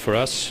known line for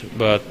us,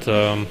 but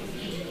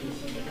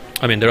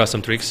I mean, there are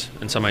some tricks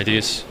and some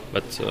ideas,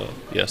 but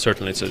yeah,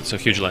 certainly it's a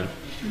huge line.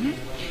 Mm-hmm.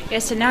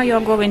 Yes, and now you're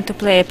going to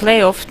play a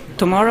playoff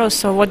tomorrow,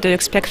 so what do you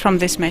expect from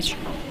this match?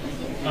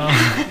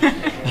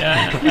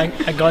 Yeah,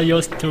 I got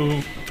used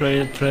to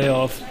play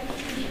playoff,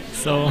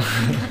 so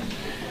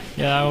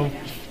yeah, I'll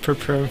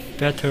prepare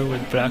better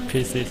with black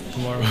pieces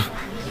tomorrow.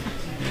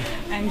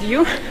 And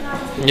you?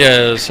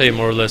 Yeah, same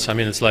more or less. I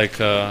mean, it's like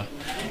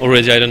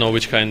already I don't know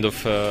which kind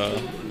of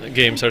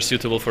games are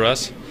suitable for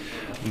us.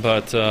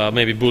 But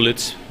maybe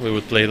bullets, we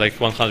would play like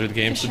 100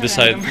 games to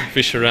decide,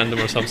 Fisher random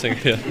or something.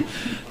 Yeah.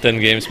 10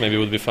 games maybe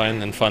would be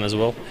fine and fun as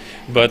well.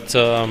 But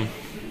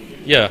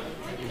yeah,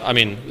 I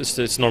mean,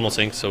 it's normal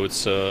thing, so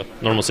it's a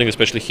normal thing,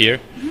 especially here.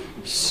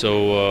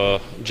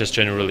 So just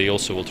generally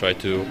also we'll try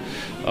to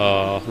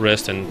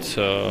rest and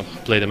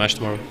play the match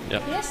tomorrow.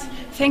 Yeah. Yes,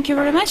 thank you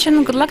very much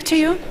and good luck to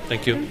you.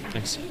 Thank you,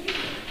 thanks.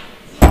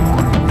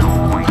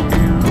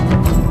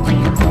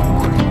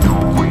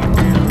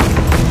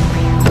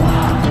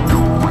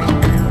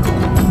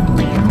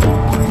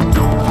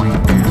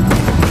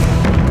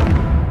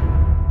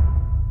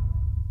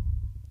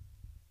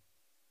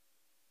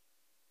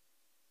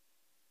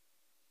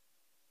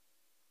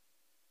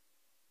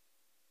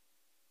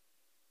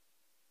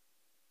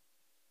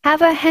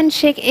 Have a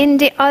handshake in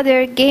the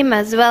other game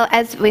as well.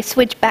 As we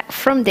switch back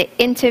from the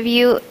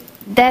interview,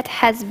 that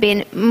has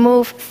been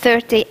move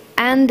 30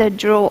 and a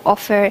draw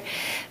offer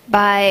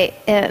by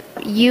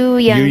Yu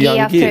Yang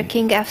after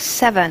king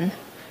f7.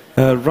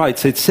 Right,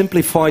 so it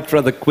simplified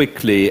rather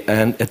quickly,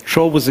 and a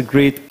draw was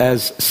agreed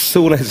as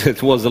soon as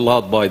it was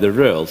allowed by the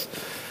rules.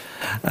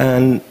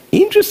 And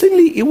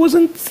interestingly, it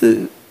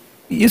wasn't,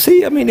 you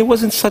see, I mean, it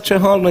wasn't such a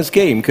harmless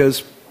game,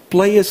 because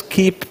players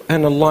keep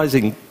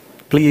analyzing,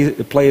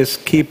 players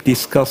keep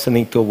discussing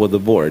it over the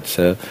board.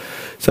 So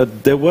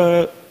there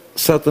were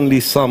certainly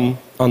some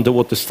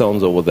underwater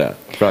stones over there,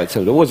 right?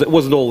 So it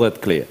wasn't all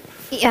that clear.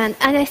 Yeah,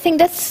 and I think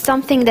that's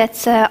something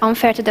that's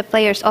unfair to the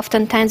players.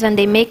 Oftentimes when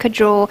they make a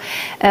draw,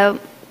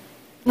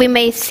 we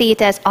may see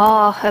it as,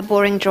 a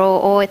boring draw,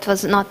 or it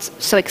was not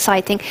so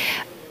exciting.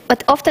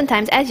 But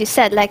oftentimes, as you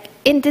said, like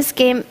in this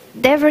game,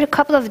 there were a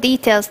couple of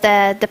details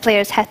that the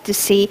players had to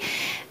see.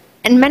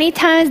 And many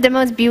times the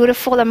most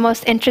beautiful and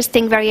most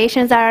interesting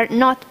variations are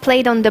not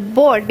played on the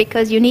board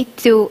because you need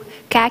to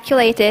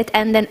calculate it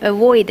and then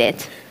avoid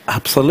it.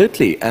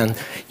 Absolutely. And,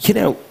 you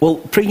know, well,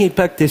 bringing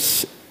back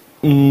this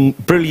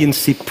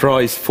brilliancy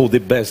prize for the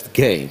best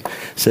game.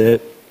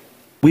 So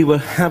we were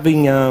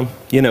having, a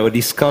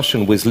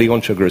discussion with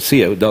Leoncio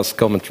Garcia, who does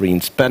commentary in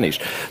Spanish,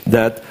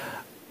 that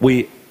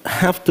we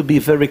have to be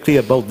very clear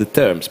about the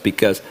terms,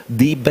 because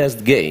the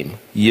best game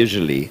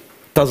usually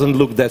doesn't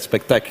look that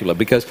spectacular,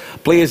 because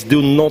players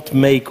do not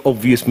make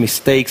obvious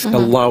mistakes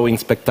allowing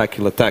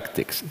spectacular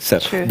tactics. So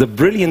the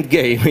brilliant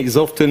game is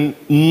often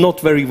not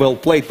very well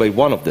played by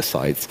one of the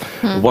sides,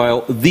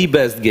 while the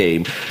best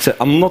game, so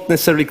I'm not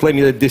necessarily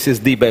claiming that this is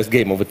the best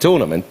game of a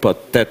tournament,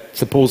 but that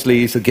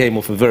supposedly is a game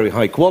of a very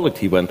high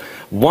quality when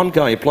one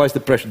guy applies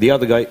the pressure, the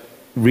other guy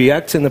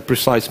reacts in a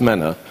precise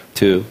manner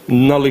to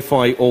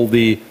nullify all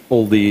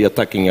the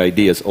attacking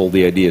ideas, all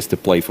the ideas to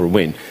play for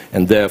win,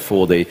 and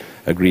therefore they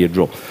agree a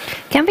draw.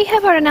 Can we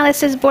have our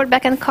analysis board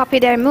back and copy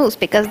their moves,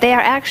 because they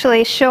are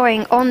actually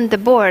showing on the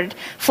board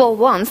for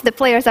once. The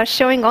players are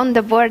showing on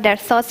the board their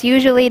thoughts.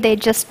 Usually they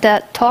just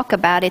talk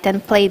about it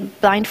and play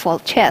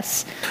blindfold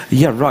chess.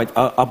 Yeah, right.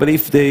 I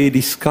believe the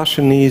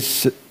discussion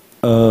is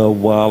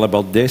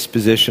about this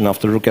position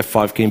after rook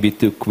f5, king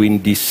b2,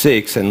 queen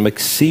d6, and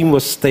Maxime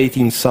was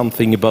stating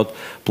something about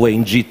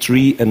playing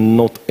g3 and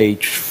not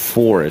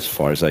h4, as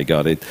far as I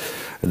got it.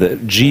 The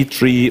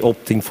g3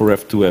 opting for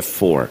f2,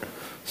 f4.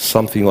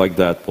 Something like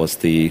that was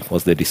the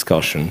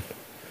discussion.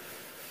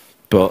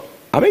 But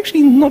I'm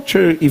actually not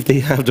sure if they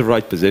have the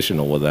right position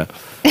over there.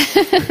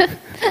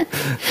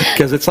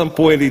 Because at some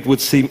point it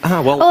would seem,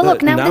 well... Oh,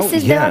 look, now this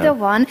is the other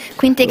one.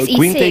 Queen takes e6.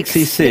 Queen takes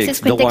e6, this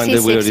is the one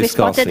that we were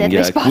discussing.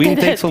 Yeah, queen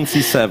takes on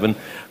c7,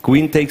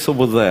 queen takes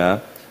over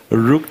there,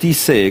 rook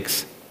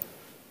d6,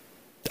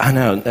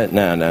 No,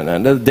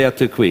 they're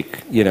too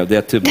quick. You know,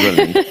 they're too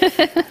brilliant.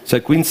 So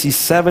queen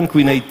c7,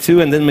 queen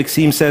a2, and then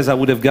Maxime says I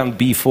would have gone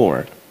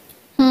b4.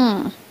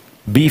 b4.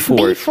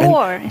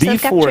 b4, And so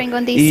capturing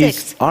on d6.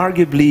 is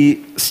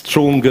arguably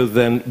stronger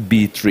than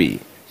b3.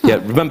 Yeah,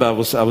 remember I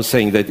was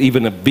saying that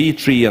even a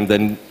b3 and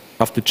then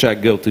after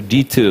check go to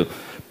d2.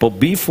 But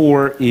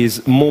b4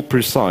 is more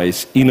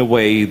precise in a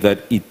way that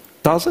it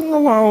doesn't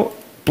allow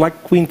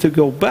black queen to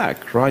go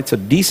back, right? So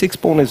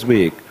d6 pawn is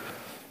weak.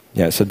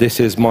 Yeah, so this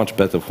is much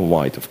better for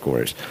white, of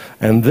course.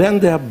 And then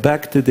they're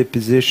back to the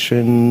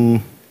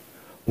position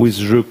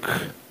with rook.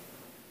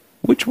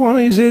 Which one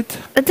is it?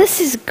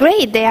 This is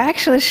great. They are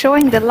actually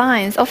showing the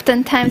lines.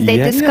 Oftentimes they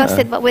discuss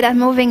it, but without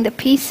moving the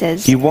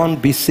pieces. He won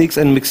b6,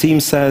 and Maxime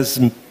says,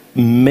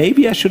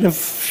 maybe I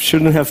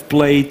shouldn't have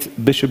played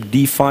bishop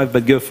d5,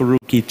 but go for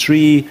rook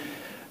e3.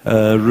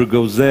 Rook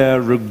goes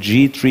there, rook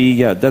g3.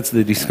 Yeah, that's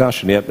the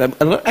discussion. Yeah.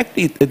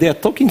 Actually, they are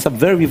talking some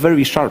very,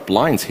 very sharp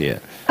lines here.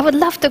 I would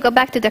love to go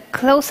back to the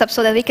close-up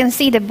so that we can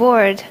see the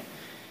board.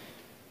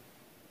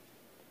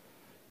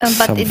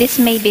 But this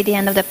may be the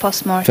end of the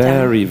post-mortem.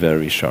 Very,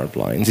 very sharp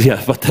lines.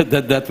 Yeah, but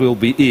that will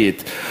be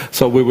it.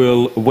 So we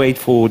will wait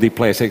for the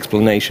player's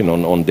explanation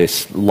on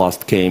this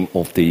last game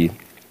of the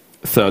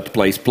third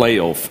place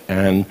playoff.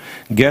 And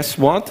guess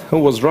what? Who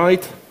was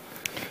right?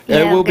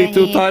 There will be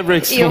 2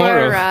 tiebreaks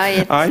tomorrow. You were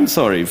right. I'm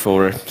sorry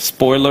for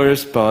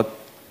spoilers, but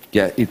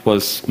yeah, it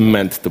was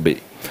meant to be.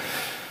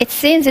 It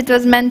seems it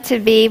was meant to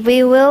be.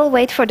 We will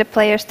wait for the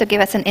players to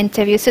give us an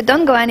interview, so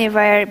don't go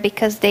anywhere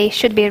because they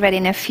should be ready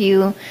in a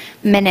few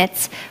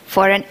minutes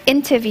for an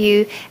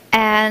interview.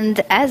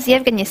 And as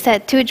Evgeny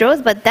said, 2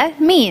 draws, but that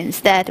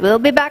means that we'll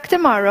be back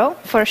tomorrow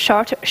for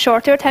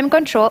shorter time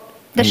control.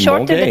 The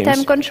shorter the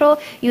time control,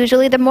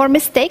 usually the more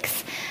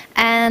mistakes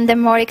and the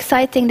more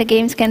exciting the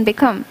games can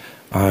become.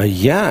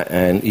 Yeah,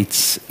 and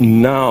it's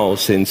now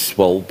since,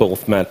 well,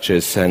 both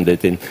matches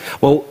ended in,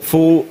 well,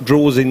 4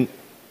 draws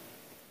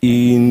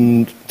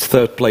in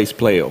third place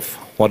playoff.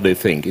 What do you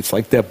think? It's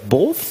like they're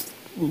both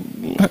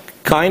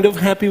kind of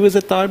happy with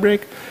the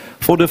tiebreak.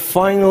 For the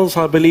finals,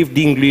 I believe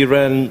Ding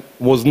Liren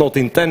was not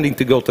intending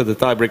to go to the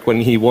tiebreak when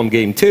he won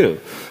game 2.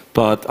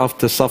 But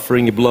after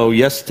suffering a blow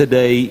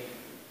yesterday,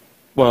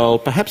 well,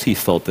 perhaps he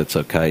thought that's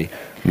okay.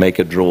 Make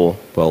a draw,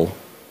 well,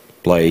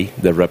 play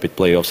the rapid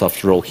playoffs.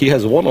 After all, he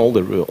has won all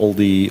the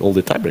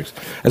tiebreaks,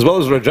 as well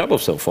as Rajabov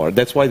so far.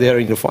 That's why they are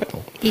in the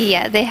final.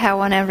 Yeah, they have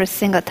won every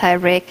single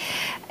tiebreak.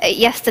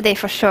 Yesterday,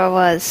 for sure,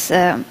 was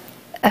a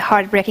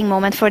heartbreaking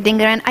moment for Ding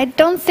Liren. I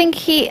don't think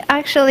he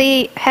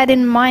actually had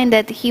in mind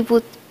that he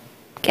would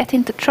get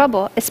into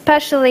trouble,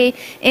 especially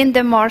in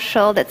the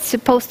Marshall that's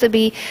supposed to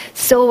be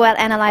so well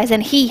analyzed,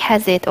 and he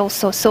has it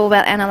also so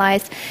well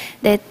analyzed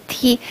that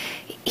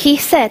he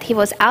said he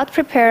was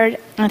out-prepared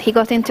and he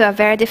got into a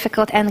very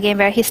difficult endgame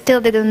where he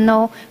still didn't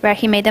know where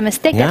he made a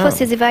mistake. Yeah. That was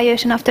his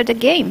evaluation after the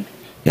game.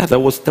 Yeah, that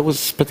was a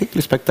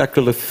particularly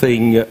spectacular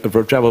thing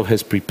Rajabov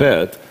has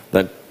prepared.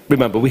 That,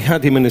 remember, we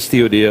had him in the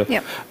studio,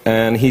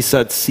 and he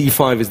said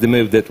c5 is the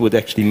move that would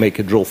actually make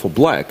a draw for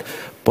black.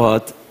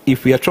 But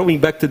if we are throwing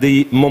back to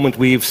the moment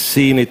we've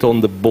seen it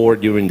on the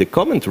board during the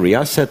commentary,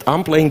 I said,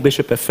 I'm playing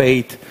bishop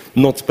f8,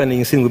 not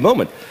spending a single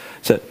moment.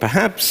 So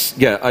perhaps,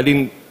 yeah, I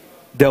didn't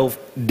delve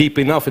deep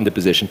enough in the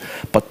position.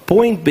 But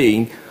point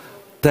being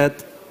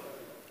that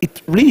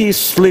it really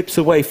slips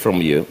away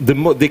from you.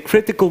 The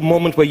critical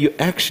moment where you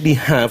actually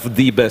have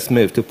the best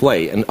move to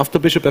play. And after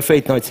bishop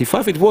f8, knight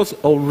c5, it was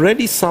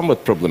already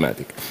somewhat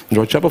problematic.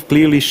 Rajabov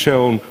clearly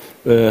shown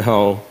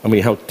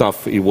how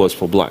tough it was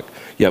for black.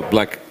 Yeah,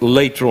 black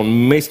later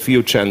on missed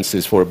few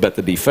chances for a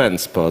better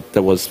defense, but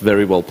that was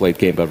very well played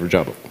game by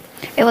Rajabov.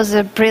 It was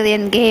a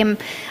brilliant game.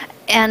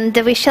 And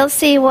we shall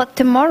see what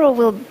tomorrow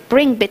will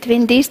bring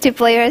between these 2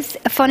 players.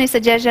 A funny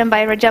suggestion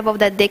by Rajabov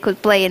that they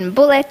could play in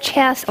bullet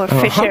chess or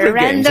Fischer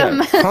random.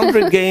 Games, yeah.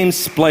 100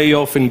 games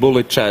playoff in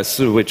bullet chess,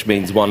 which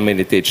means 1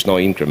 minute each, no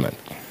increment.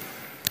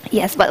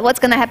 Yes, but what's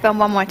going to happen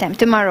one more time?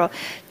 Tomorrow,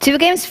 2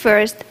 games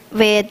first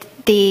with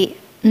the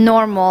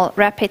normal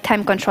rapid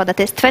time control, that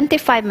is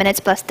 25 minutes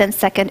plus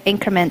 10-second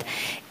increment.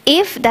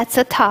 If that's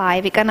a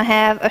tie, we're going to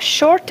have a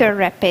shorter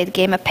rapid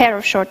game, a pair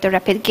of shorter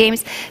rapid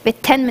games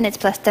with 10 minutes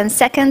plus 10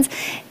 seconds,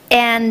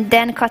 and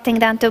then cutting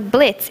down to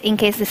blitz in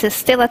case this is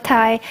still a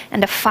tie.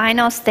 And the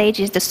final stage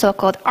is the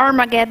so-called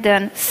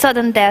Armageddon,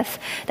 sudden death.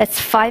 That's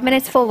 5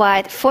 minutes for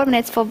white, 4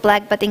 minutes for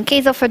black, but in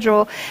case of a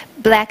draw,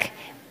 black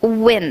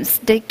wins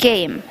the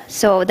game.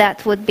 So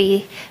that would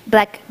be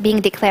black being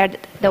declared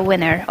the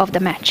winner of the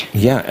match.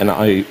 Yeah, and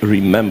I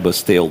remember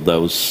still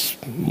those,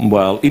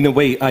 well, in a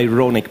way,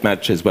 ironic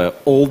matches where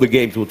all the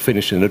games would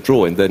finish in a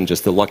draw and then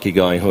just the lucky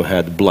guy who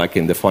had black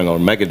in the final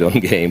Armageddon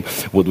game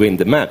would win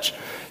the match.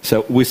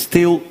 So we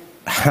still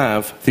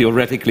have,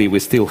 theoretically, we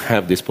still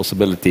have this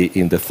possibility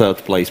in the third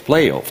place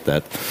playoff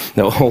that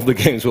all the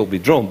games will be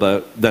drawn,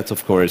 but that,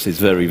 of course, is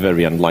very,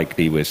 very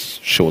unlikely with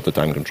shorter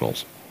time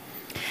controls.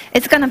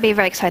 It's going to be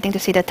very exciting to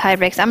see the tie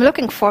breaks. I'm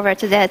looking forward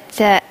to that.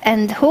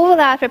 And who will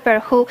out-prepare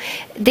who?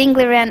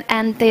 Dingliren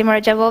and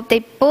Timurajabov, they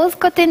both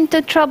got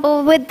into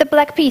trouble with the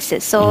black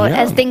pieces. So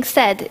as Ding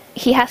said,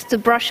 he has to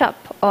brush up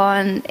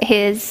on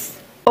his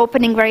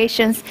opening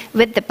variations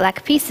with the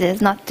black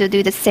pieces, not to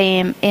do the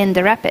same in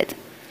the rapid.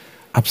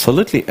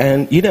 Absolutely.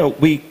 And, you know,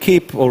 we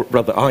keep, or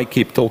rather I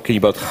keep talking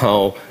about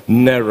how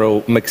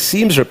narrow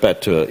Maxim's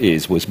repertoire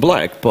is with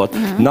black, but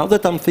now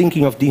that I'm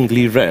thinking of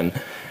Dingliren,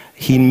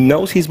 he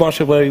knows his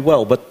marshal very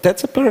well, but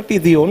that's apparently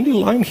the only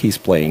line he's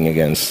playing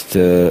against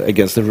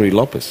the Ruy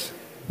Lopez,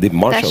 the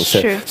marshal. That's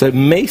true. So it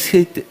makes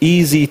it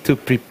easy to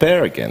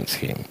prepare against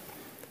him,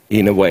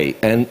 in a way.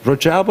 And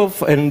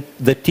Rajabov and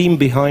the team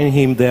behind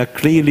him, they are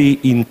clearly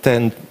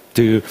intent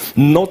to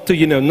not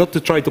to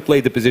try to play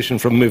the position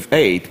from move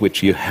 8,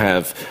 which you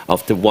have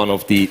after one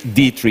of the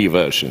D3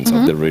 versions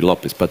of the Ruy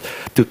Lopez, but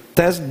to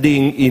test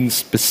Ding in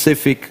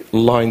specific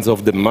lines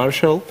of the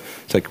marshal.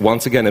 It's like,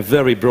 once again, a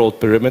very broad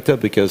perimeter,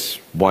 because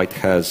white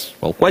has,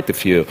 well, quite a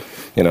few,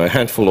 a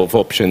handful of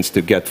options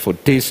to get for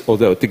this,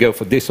 to go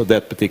for this or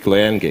that particular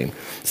endgame.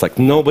 It's like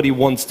nobody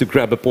wants to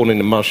grab a pawn in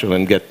the marshal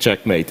and get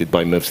checkmated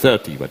by move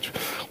 30, which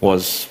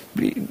was,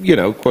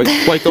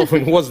 quite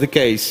often was the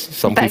case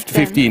some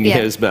 15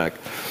 years back.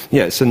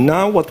 Yeah, so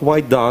now what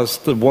white does,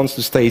 wants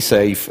to stay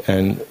safe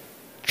and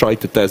try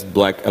to test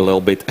black a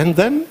little bit. And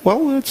then,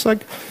 well, it's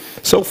like,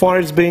 so far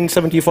it's been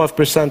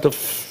 75% of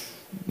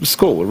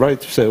score,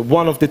 right? So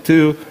one of the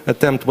two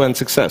attempts went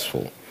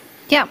successful.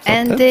 Yeah, so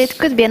and it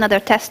could be another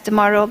test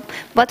tomorrow.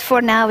 But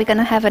for now, we're going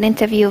to have an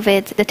interview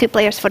with the two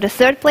players for the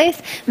third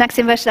place,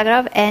 Maxim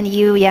Vershlagrov and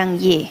Yu Yang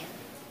Yi.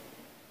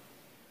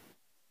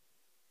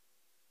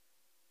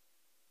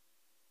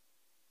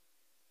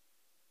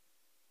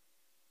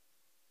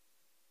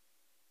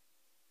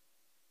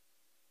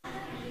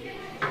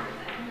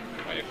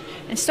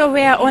 So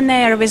we are on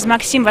air with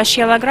Maxim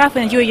Vershlagrov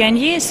and Yu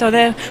Yanyi. So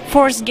the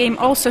fourth game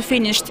also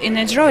finished in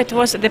a draw. It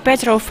was the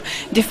Petrov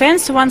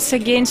defense once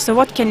again. So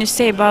what can you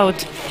say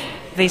about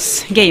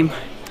this game?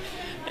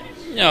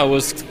 Yeah, I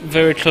was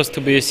very close to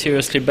be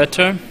seriously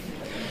better.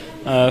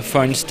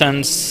 For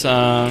instance,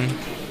 I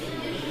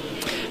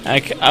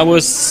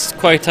was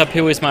quite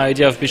happy with my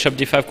idea of bishop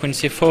d5, queen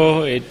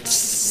c4. It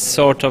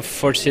sort of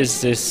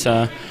forces this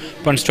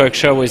pawn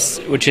structure,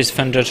 which is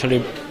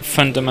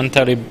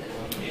fundamentally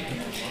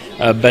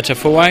better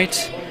for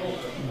white,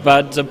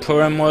 but the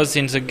problem was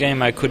in the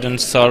game I couldn't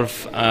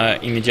solve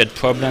immediate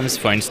problems.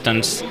 For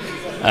instance,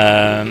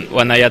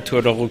 when I had to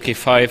order rook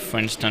e5, for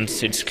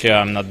instance, it's clear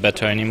I'm not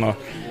better anymore.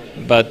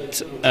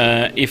 But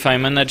if I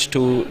manage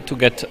to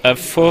get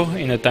f4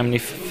 in a timely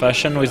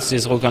fashion with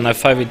this rook on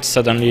f5, it's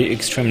suddenly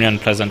extremely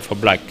unpleasant for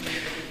black.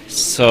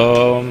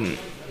 So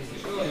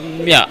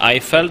yeah, I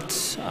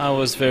felt I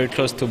was very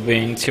close to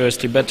being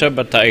seriously better,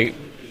 but I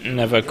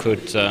never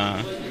could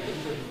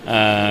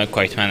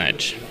quite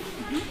manage.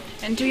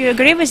 And do you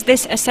agree with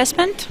this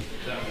assessment?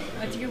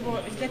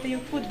 That you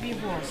could be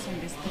worse in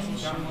this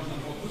position?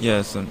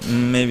 Yes,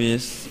 maybe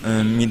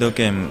middle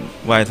game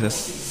white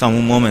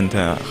some moment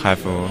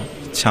have a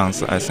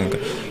chance, I think,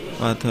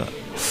 but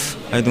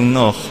I don't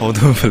know how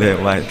to play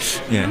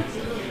white. Yeah,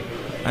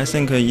 I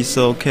think it's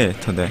okay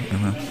today.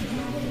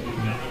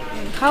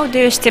 How do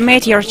you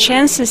estimate your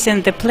chances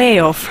in the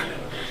playoff?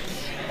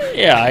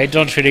 Yeah, I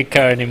don't really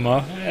care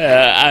anymore.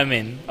 I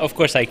mean, of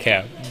course I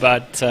care,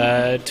 but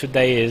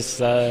today is,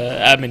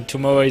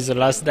 tomorrow is the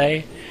last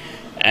day,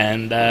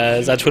 and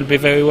that will be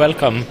very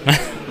welcome.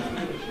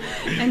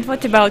 And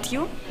what about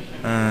you?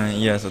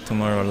 Yes,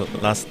 tomorrow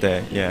last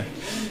day, yeah.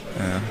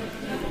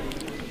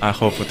 I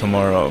hope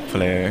tomorrow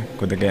play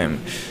good game.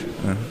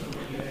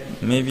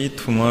 Maybe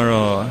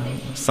tomorrow,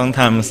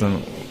 sometimes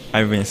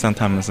I win,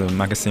 sometimes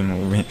Maxim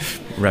will win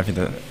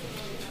rapid.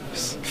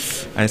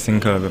 I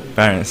think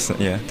balance,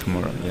 yeah,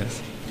 tomorrow,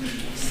 yes.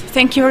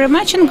 Thank you very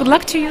much and good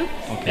luck to you.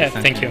 Okay, yeah,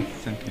 thank you.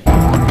 Thank you.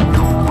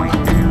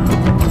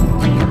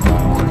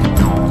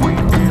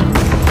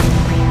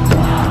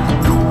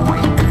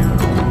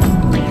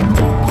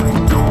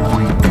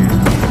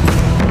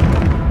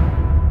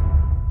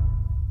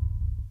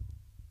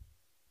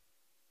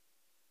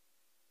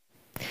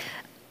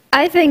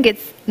 I think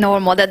it's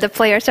normal that the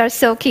players are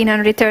so keen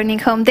on returning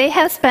home. They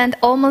have spent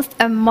almost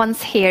a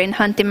month here in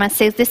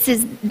Hanti-Massiv. This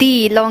is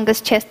the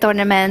longest chess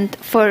tournament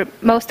for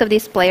most of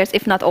these players,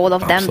 if not all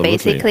of them, Absolutely,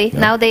 basically. yeah.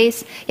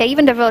 Nowadays,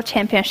 even the World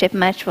Championship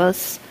match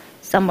was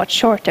somewhat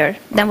shorter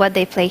than what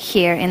they play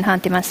here in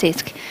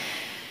Hanti-Massiv.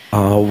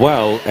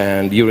 Well,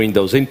 and during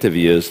those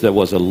interviews, there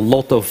was a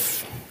lot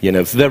of,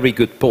 very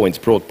good points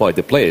brought by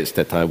the players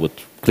that I would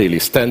clearly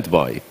stand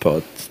by,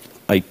 but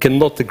I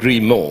cannot agree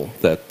more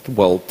that,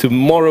 well,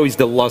 tomorrow is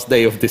the last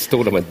day of this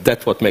tournament.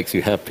 That's what makes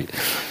you happy.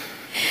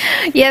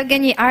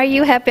 Evgeny, are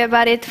you happy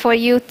about it? For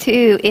you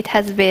too, it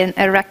has been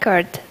a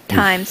record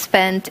time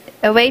spent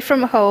away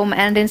from home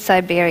and in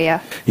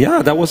Siberia.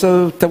 Yeah, that was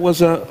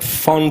a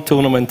fun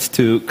tournament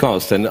to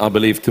cast, and I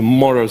believe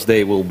tomorrow's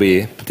day will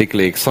be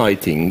particularly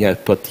exciting. Yeah,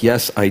 but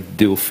yes, I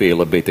do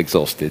feel a bit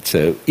exhausted.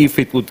 So if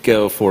it would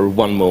go for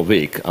one more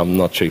week, I'm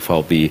not sure if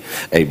I'll be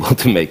able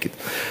to make it.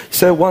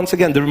 So once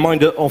again, the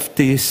reminder of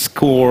the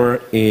score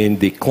in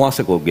the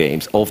classical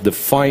games of the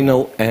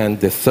final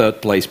and the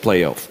third place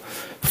playoff.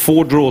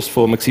 4 draws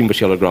for Maxime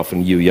Vachier-Lagrave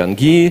and Yu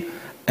Yang-yi,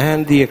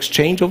 and the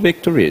exchange of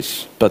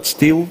victories, but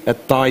still a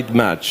tied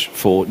match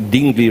for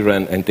Ding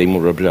Liren and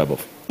Timur Abjabov.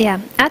 Yeah,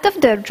 out of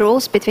the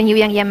draws between Yu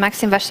Yang-yi and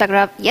Maxime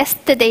Vachier-Lagrave,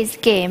 yesterday's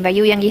game where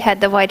Yu Yang-yi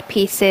had the white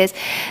pieces,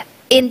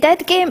 in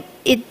that game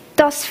it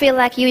does feel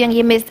like Yu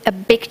Yang-yi missed a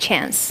big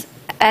chance.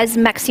 As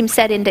Maxime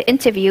said in the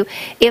interview,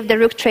 if the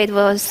rook trade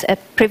was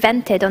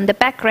prevented on the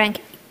back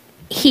rank,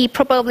 he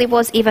probably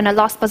was even a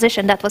lost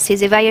position. That was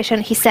his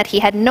evaluation. He said he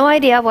had no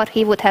idea what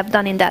he would have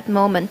done in that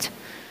moment.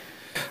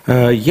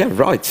 Yeah,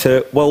 right.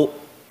 So, well,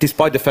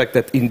 despite the fact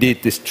that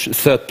indeed this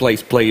third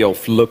place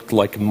playoff looked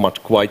like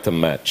much quieter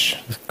match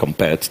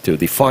compared to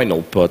the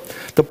final, but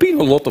there's been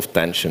a lot of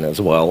tension as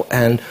well.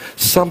 And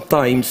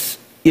sometimes,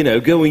 you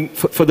know, going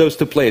for those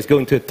 2 players,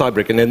 going to a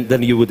tiebreak, and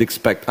then you would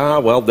expect,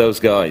 well,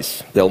 those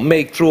guys, they'll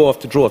make draw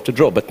after draw after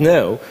draw. But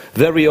no,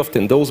 very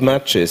often those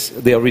matches,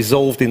 they are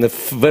resolved in the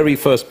very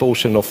first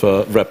portion of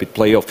a rapid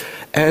playoff,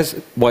 as,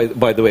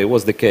 by the way,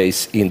 was the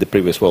case in the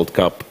previous World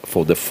Cup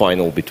for the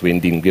final between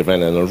Ding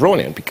Liren and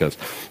Aronian, because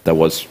there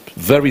was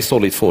very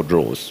solid 4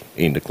 draws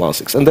in the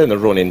classics. And then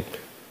Aronian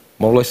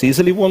more or less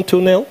easily won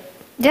 2-0.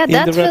 Yeah,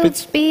 that will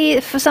be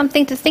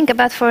something to think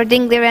about for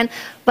Ding Liren.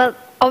 Well,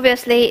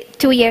 obviously,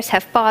 2 years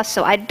have passed,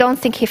 so I don't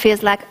think he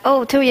feels like,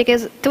 oh, 2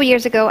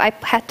 years ago I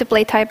had to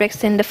play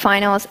tiebreaks in the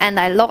finals and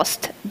I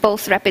lost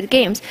both rapid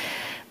games.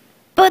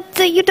 But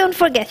you don't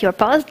forget your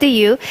past, do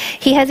you?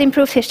 He has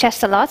improved his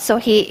chess a lot, so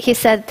he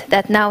said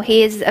that now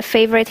he is a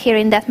favorite here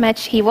in that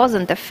match. He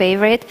wasn't a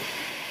favorite.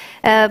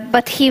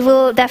 But he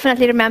will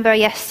definitely remember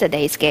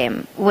yesterday's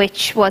game,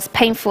 which was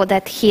painful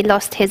that he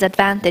lost his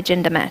advantage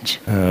in the match.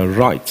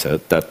 Right, so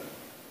that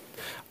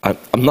I'm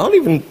not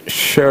even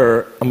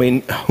sure, I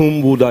mean,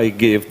 whom would I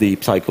give the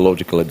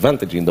psychological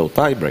advantage in those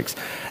tiebreaks?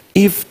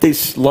 If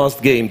this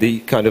last game,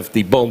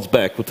 the bounce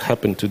back would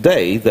happen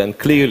today, then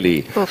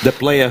clearly the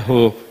player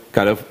who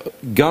kind of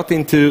got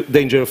into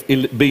danger of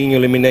being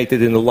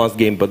eliminated in the last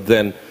game, but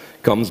then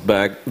comes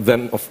back,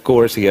 then of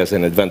course he has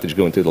an advantage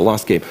going to the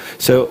last game.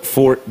 So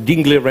for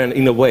Ding Liren,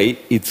 in a way,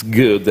 it's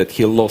good that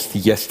he lost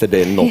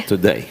yesterday and not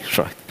today,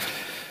 right?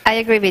 I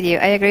agree with you.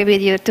 I agree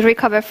with you. To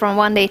recover from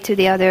one day to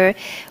the other,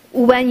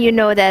 when you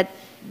know that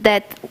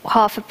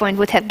half a point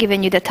would have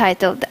given you the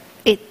title,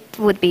 it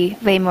would be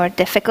way more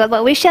difficult.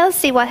 But we shall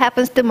see what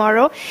happens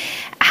tomorrow,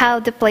 how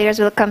the players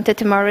will come to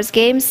tomorrow's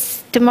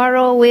games.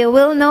 Tomorrow we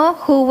will know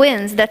who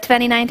wins the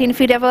 2019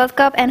 FIDE World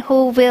Cup and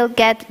who will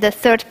get the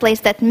 3rd place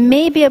that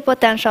may be a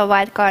potential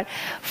wildcard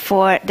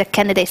for the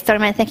candidates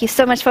tournament. Thank you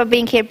so much for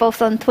being here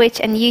both on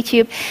Twitch and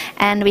YouTube,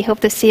 and we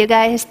hope to see you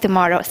guys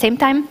tomorrow. Same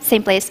time,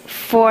 same place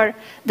for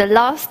the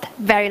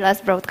very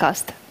last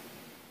broadcast.